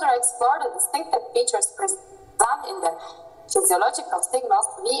 To further explore the distinctive features present in the physiological signals,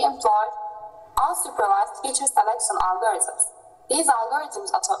 we employ unsupervised feature selection algorithms. These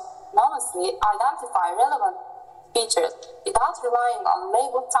algorithms autonomously identify relevant features without relying on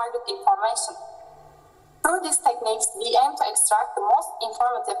labeled target information. Through these techniques, we aim to extract the most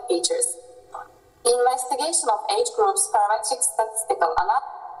informative features. The investigation of age groups, parametric statistical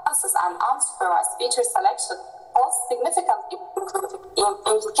analysis, and unsupervised feature selection holds significant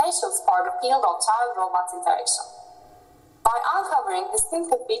implications for the field of child-robot interaction. By uncovering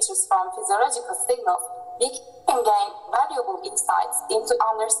distinctive features from physiological signals, we can gain valuable insights into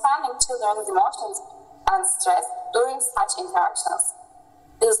understanding children's emotions and stress during such interactions.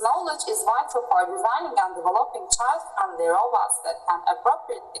 This knowledge is vital for designing and developing child-friendly robots that can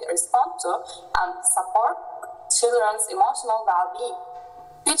appropriately respond to and support children's emotional well-being.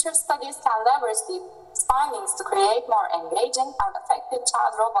 Future studies can leverage these findings to create more engaging and effective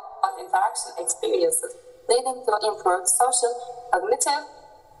child-robot interaction experiences, leading to improved social, cognitive,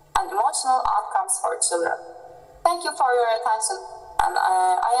 and emotional outcomes for children. Thank you for your attention, and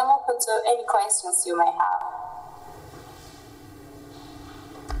I am open to any questions you may have.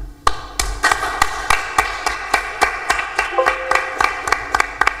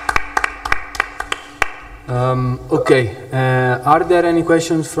 Okay, are there any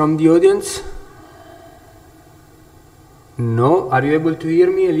questions from the audience? No? Are you able to hear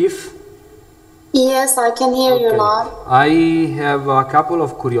me, Elif? Yes, I can hear you now. I have a couple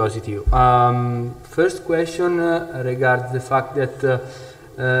of curiosity. First question regards the fact that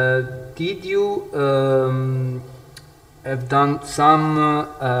did you have done some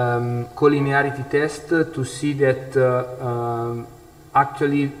collinearity test to see that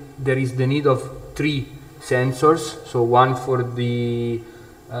actually there is the need of 3 sensors, so one for the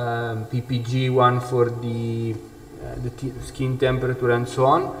PPG, one for the skin temperature and so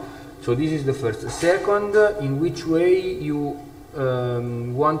on. So this is the first. Second, in which way you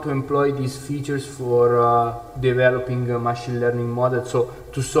want to employ these features for developing a machine learning model, so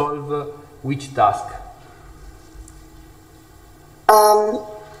to solve which task?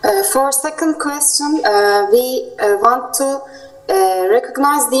 For second question, we want to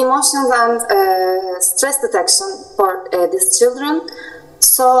recognize the emotions and stress detection for these children.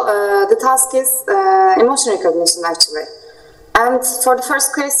 So the task is emotion recognition actually. And for the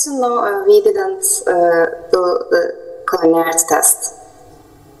first question, no, we didn't do the collinearity test.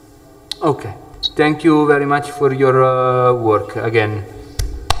 Okay. Thank you very much for your work again.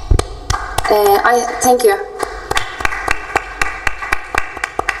 Thank you.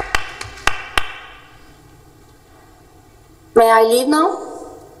 May I leave now?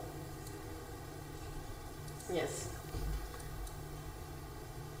 Yes.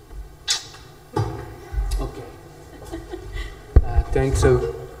 Okay. Thanks.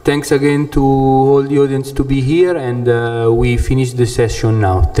 thanks again to all the audience to be here, and we finish the session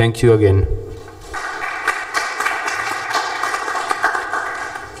now. Thank you again.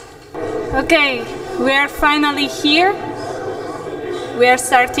 Okay, we are finally here. We are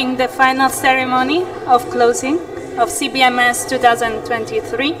starting the final ceremony of closing of CBMS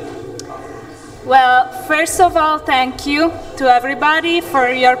 2023. Well, first of all, thank you to everybody for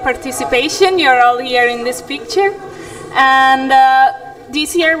your participation. You're all here in this picture. And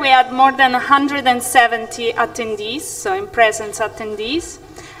this year we had more than 170 attendees, so in presence attendees,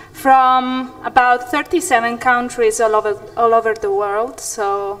 from about 37 countries all over the world.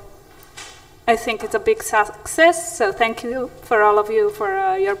 So I think it's a big success. So thank you for all of you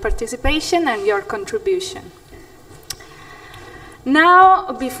for your participation and your contribution.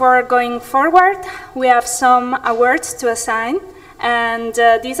 Now, before going forward, we have some awards to assign, and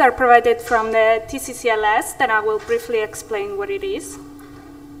these are provided from the TCCLS, that I will briefly explain what it is.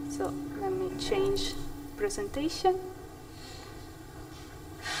 So let me change presentation.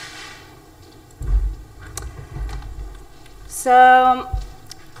 So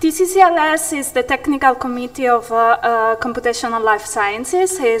TCCLS is the technical committee of computational life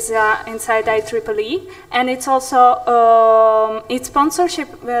sciences. It's inside IEEE, and it's also its sponsorship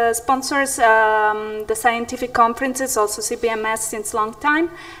sponsors the scientific conferences, also CBMS since long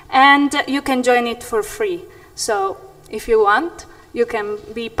time, and you can join it for free. So if you want, you can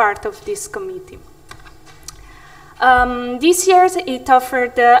be part of this committee. This year it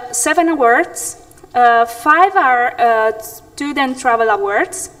offered 7 awards. 5 are Student Travel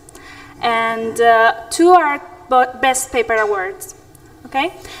Awards, and 2 are Best Paper Awards.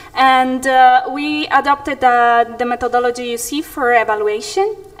 Okay, and we adopted the methodology you see for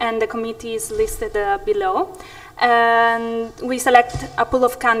evaluation, and the committee is listed below. And we select a pool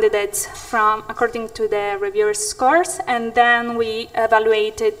of candidates from according to the reviewers' scores, and then we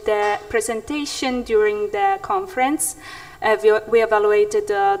evaluated the presentation during the conference. We evaluated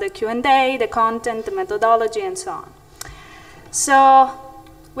the Q&A, the content, the methodology, and so on. So,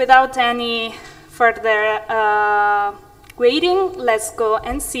 without any further waiting, let's go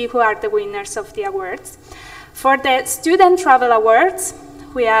and see who are the winners of the awards. For the Student Travel Awards,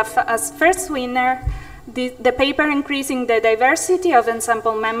 we have as first winner the paper Increasing the Diversity of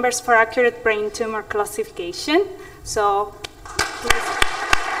Ensemble Members for Accurate Brain Tumor Classification. So,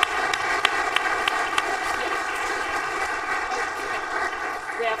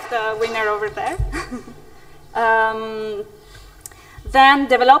 we have the winner over there. Then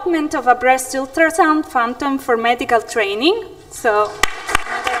development of a breast ultrasound phantom for medical training. So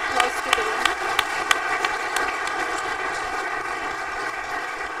another applause to the winner.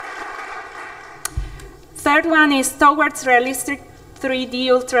 Third one is towards realistic 3D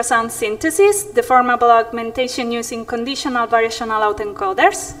ultrasound synthesis, deformable augmentation using conditional variational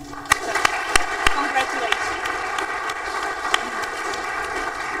autoencoders.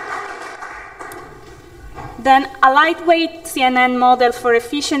 Then a lightweight CNN model for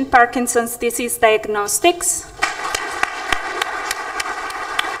efficient Parkinson's disease diagnostics.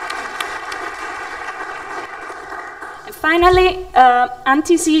 And finally,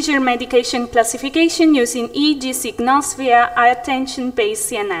 anti-seizure medication classification using EEG signals via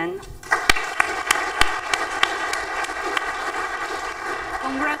attention-based CNN.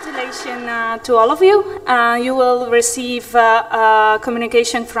 Congratulations to all of you. You will receive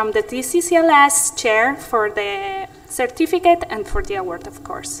communication from the TCCLS chair for the certificate and for the award, of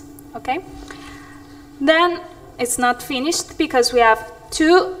course. Okay? Then it's not finished because we have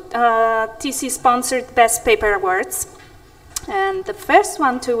 2 TC-sponsored Best Paper Awards. And the first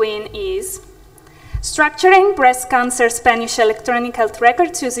one to win is Structuring Breast Cancer Spanish Electronic Health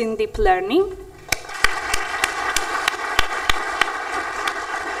Records Using Deep Learning.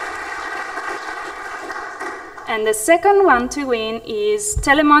 And the second one to win is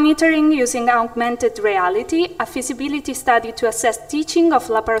Telemonitoring Using Augmented Reality, a feasibility study to assess teaching of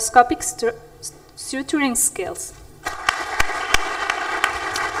laparoscopic suturing skills.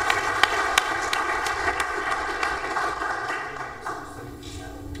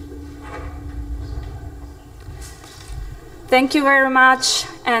 Thank you very much,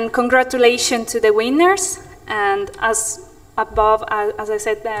 and congratulations to the winners. And as above, as I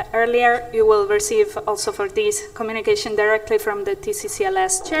said earlier, you will receive also for this communication directly from the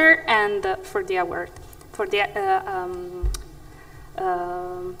TCCLS chair and for the award, for the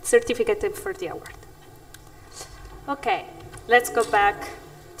certificate and for the award. Okay, let's go back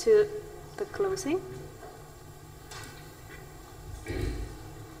to the closing.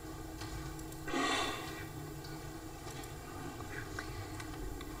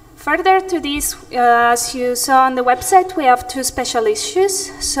 Further to this, as you saw on the website, we have 2 special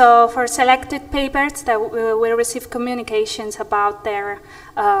issues. So for selected papers that will receive communications about their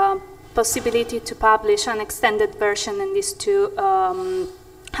possibility to publish an extended version in these 2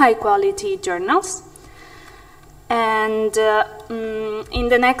 high-quality journals. And in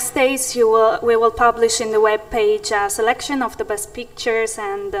the next days, we will publish in the web page a selection of the best pictures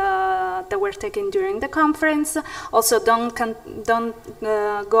and that were taken during the conference. Also, don't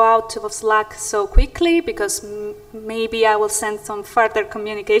go out to Slack so quickly, because maybe I will send some further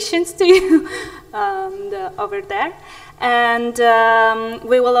communications to you over there. And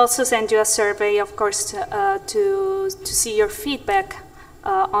we will also send you a survey, of course, to see your feedback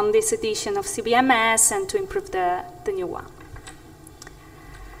on this edition of CBMS and to improve the new one.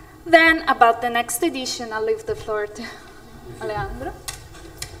 Then, about the next edition, I'll leave the floor to Alejandro.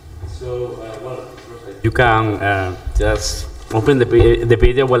 So, well, you can just open the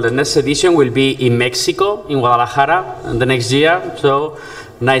video. Well, the next edition will be in Mexico, in Guadalajara, the next year. So,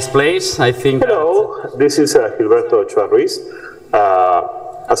 nice place, I think. Hello, this is Gilberto Ochoa Ruiz,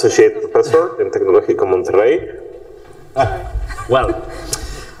 Associate Professor in Tecnológico Monterrey. Well,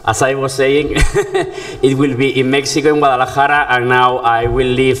 as I was saying, it will be in Mexico, in Guadalajara, and now I will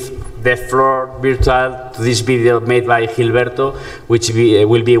leave the floor virtual to this video made by Gilberto, which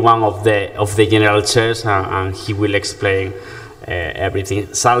will be one of the general chairs, and he will explain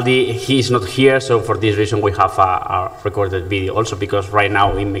everything. Sadly, he is not here, so for this reason we have a recorded video. Also because right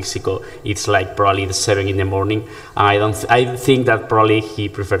now in Mexico it's like probably 7 in the morning, and I think that probably he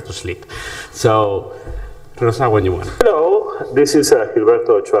prefers to sleep. So, Rosa, when you want. Hello, this is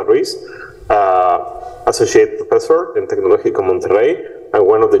Gilberto Ochoa Ruiz, Associate Professor in Tecnológico Monterrey, and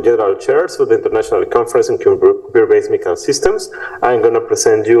one of the general chairs of the International Conference in Computer-Based Medical Systems. I'm going to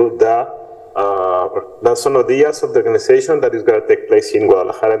present you the some ideas of the organization that is going to take place in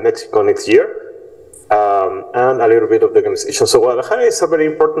Guadalajara, Mexico next year, and a little bit of the organization. So Guadalajara is a very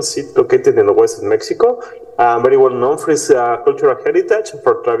important city located in the west of Mexico, very well known for its cultural heritage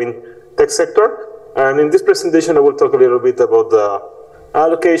for driving tech sector. And in this presentation, I will talk a little bit about the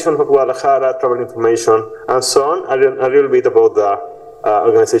location of Guadalajara, travel information, and so on, and a little bit about the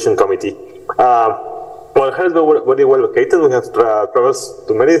organization committee. Guadalajara is very well located. We have travels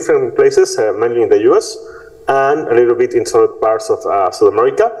to many different places, mainly in the US, and a little bit in some parts of South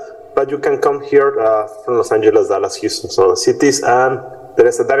America. But you can come here from Los Angeles, Dallas, Houston, so the cities, and there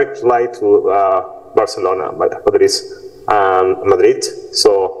is a direct flight to Barcelona, Madrid, and Madrid.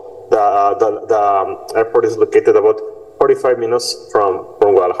 So the airport is located about 45 minutes from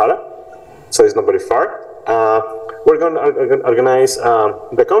Guadalajara, so it's not very far. We're going to organize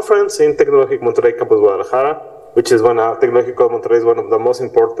the conference in Tecnológico Monterrey Campus Guadalajara, which is Tecnológico Monterrey is one of the most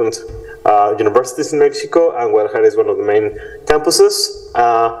important universities in Mexico, and Guadalajara is one of the main campuses.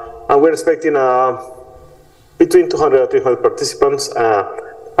 And we're expecting between 200 and 300 participants. We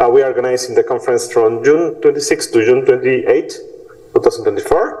are organizing the conference from June 26 to June 28,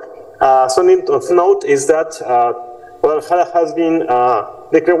 2024. Something of note is that Guadalajara has been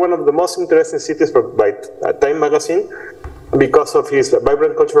declared one of the most interesting cities by Time magazine because of its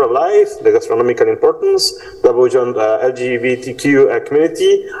vibrant cultural life, the gastronomical importance, the bourgeois LGBTQ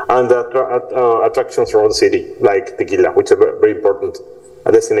community, and the attractions around the city, like tequila, which is a very important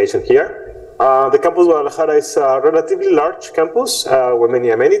destination here. The campus Guadalajara is a relatively large campus with many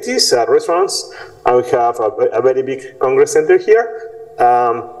amenities, restaurants, and we have a very big congress center here.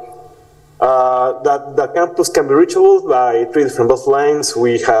 The campus can be reachable by 3 different bus lines.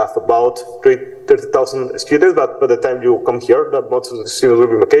 We have about 30,000 students, but by the time you come here, most of the students will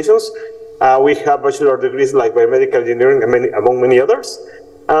be on vacations. We have bachelor degrees like biomedical engineering, among many others.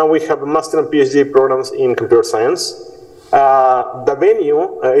 We have a master and PhD programs in computer science. The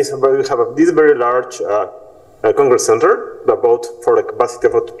venue we have this very large congress center, about for a capacity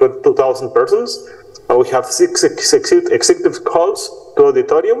of 22,000 persons. We have 6 executive halls, 2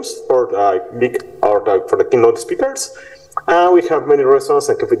 auditoriums for for the keynote speakers, and we have many restaurants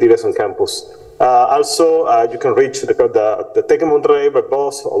and cafeterias on campus. Also, you can reach the Tec Monterrey by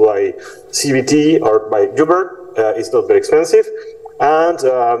bus or by CBT or by Uber. It's not very expensive, and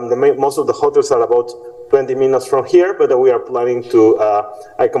most of the hotels are about 20 minutes from here, but we are planning to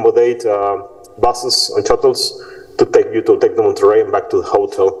accommodate buses and shuttles to take you to Tec de Monterrey and back to the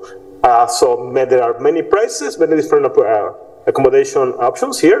hotel. So there are many prices, many different accommodation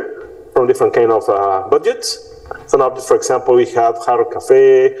options here from different kind of budgets. So now, for example, we have Haro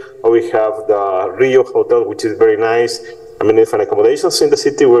Cafe, or we have the Rio Hotel, which is very nice. I mean, different accommodations in the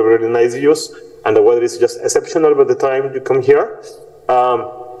city with really nice views, and the weather is just exceptional by the time you come here.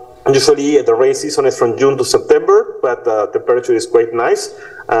 Usually the rain season is from June to September, but the temperature is quite nice.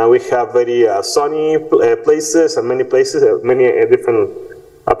 We have very sunny places and many places, many different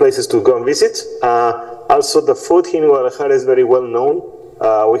places to go and visit. Also, the food here in Guadalajara is very well known.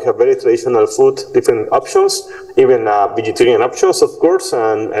 We have very traditional food, different options, even vegetarian options, of course,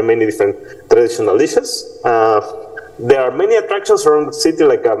 and many different traditional dishes. There are many attractions around the city,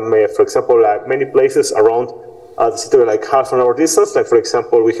 like, for example, many places around the city, like half an hour distance. Like, for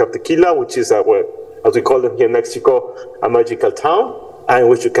example, we have Tequila, which is, as we call them here in Mexico, a magical town, in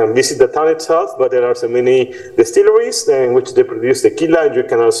which you can visit the town itself, but there are so many distilleries in which they produce tequila, and you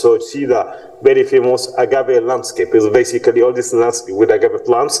can also see the very famous agave landscape. It's basically all this landscape with agave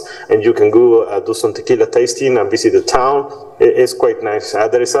plants, and you can go do some tequila tasting and visit the town. It's quite nice.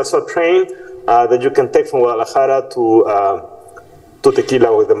 There is also a train that you can take from Guadalajara to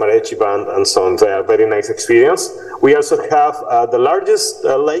Tequila with the mariachi band and so on. A very nice experience. We also have the largest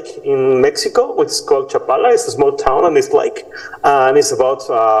lake in Mexico, which is called Chapala. It's a small town on this lake, and it's about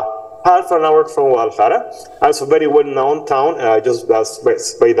half an hour from Guadalajara. Also, very well-known town, just by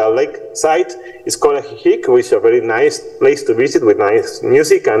the lake side. It's called Ajijic, which is a very nice place to visit with nice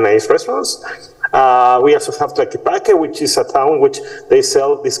music and nice restaurants. We also have Tlaquepaque, which is a town which they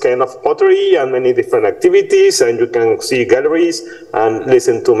sell this kind of pottery and many different activities, and you can see galleries and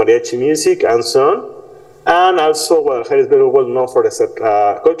listen to mariachi music and so on. And also, Guadalajara is very well known for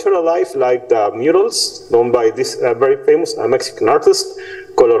the cultural life, like the murals done by this very famous Mexican artist,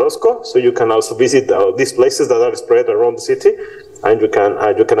 Colorosco. So you can also visit these places that are spread around the city, and you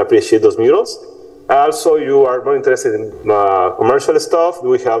can appreciate those murals. Also, you are more interested in commercial stuff.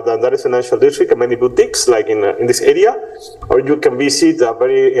 We have the Andares Financial District and many boutiques like in this area. Or you can visit a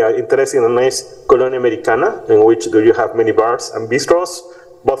very interesting and nice Colonia Americana, in which you have many bars and bistros,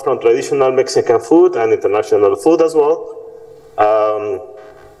 both from traditional Mexican food and international food as well.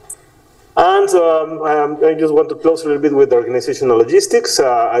 I just want to close a little bit with the organizational logistics.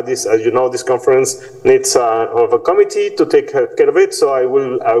 As you know, this conference needs of a committee to take care of it. So I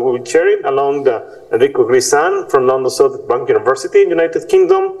will chair it along Enrico Grisan from London South Bank University in United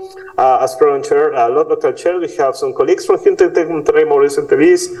Kingdom. As current chair, local chair, we have some colleagues from Tec Monterrey, Mauricio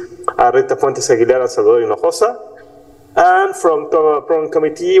Tevis, Rita Fuentes Aguilar, and Salvador Hinojosa. And from the program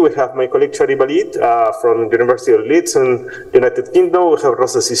committee, we have my colleague Chari Balid from the University of Leeds in United Kingdom. We have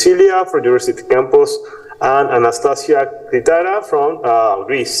Rosa Sicilia from University Campus and Anastasia Kritara from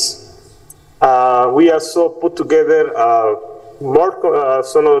Greece. We also put together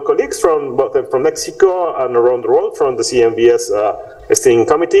some other colleagues from Mexico and around the world from the CMBS steering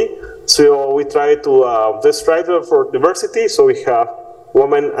committee. So we try to strive for diversity. So we have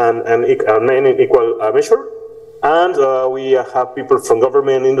women and men in equal measure. And we have people from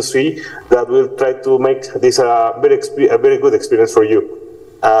government and industry that will try to make this a very good experience for you.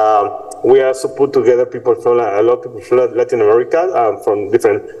 We also put together people from a lot of people from Latin America, from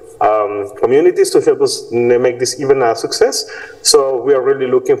different communities to help us make this even a success. So we are really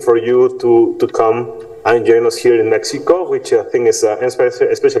looking for you to come and join us here in Mexico, which I think is,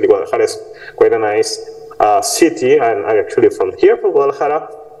 especially Guadalajara, is quite a nice city. And I'm actually from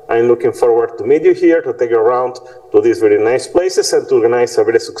Guadalajara. I'm looking forward to meet you here, to take you around to these very nice places and to organize a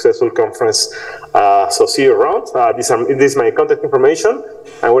very successful conference. So see you around. This is my contact information,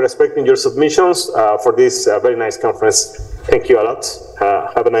 and we're expecting your submissions for this very nice conference. Thank you a lot.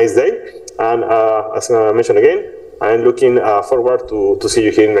 Have a nice day. And as I mentioned again, I'm looking forward to see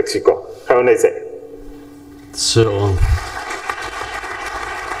you here in Mexico. Have a nice day. So,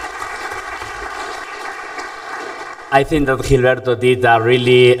 I think that Gilberto did a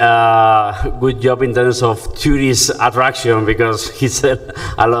really good job in terms of tourist attraction, because he said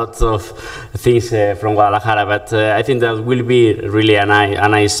a lot of things from Guadalajara, but I think that will be really a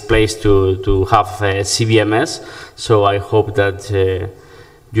nice place to have CBMS, so I hope that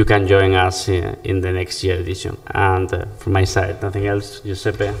you can join us in the next year edition. And from my side, nothing else,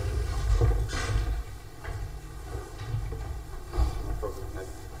 Giuseppe?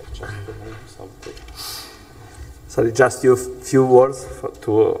 So just a few words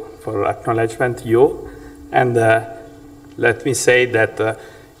for acknowledgement to you. And let me say that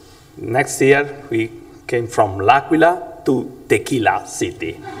next year we came from L'Aquila to Tequila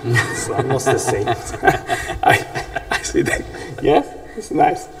City. It's almost the same. I see that. Yes, it's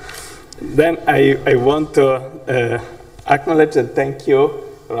nice. Then I want to acknowledge and thank you,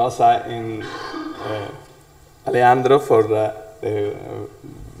 Rosa and Alejandro, for the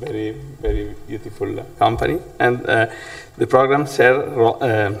very, very beautiful company. And the program chair,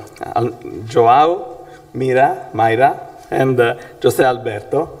 Joao, Mayra, and Jose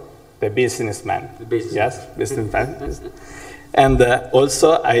Alberto, the businessman. The businessman. Yes, businessman. And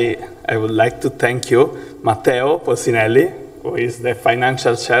also, I would like to thank you, Matteo Posinelli, who is the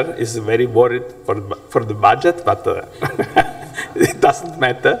financial chair, is very worried for the budget, but it doesn't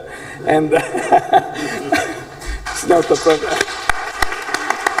matter. And it's not a problem.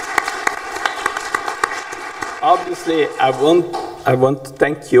 Obviously, I want to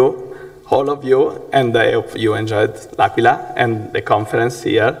thank you, all of you, and I hope you enjoyed l'Aquila and the conference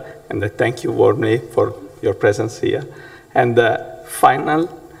here, and I thank you warmly for your presence here. And finally,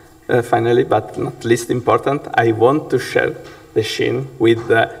 but not least important, I want to share the scene with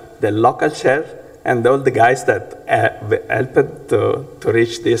the local chair and all the guys that helped to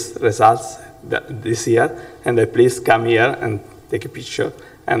reach these results this year. And please come here and take a picture.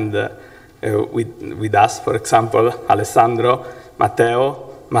 And with us, for example, Alessandro,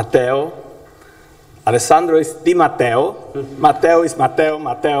 Matteo. Alessandro is Di Matteo. Matteo is Matteo.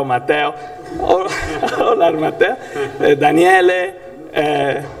 All are Matteo. Daniele,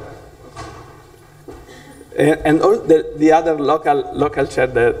 and all the other local chair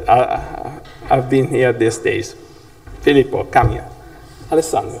that have been here these days. Filippo, come here.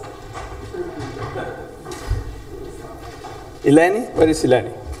 Alessandro. Eleni, where is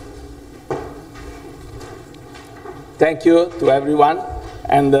Eleni? Thank you to everyone,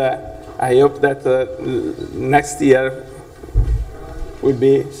 and I hope that next year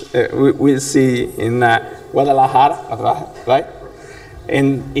we'll see in Guadalajara, right?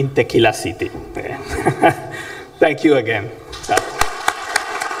 In Tequila City. Thank you again.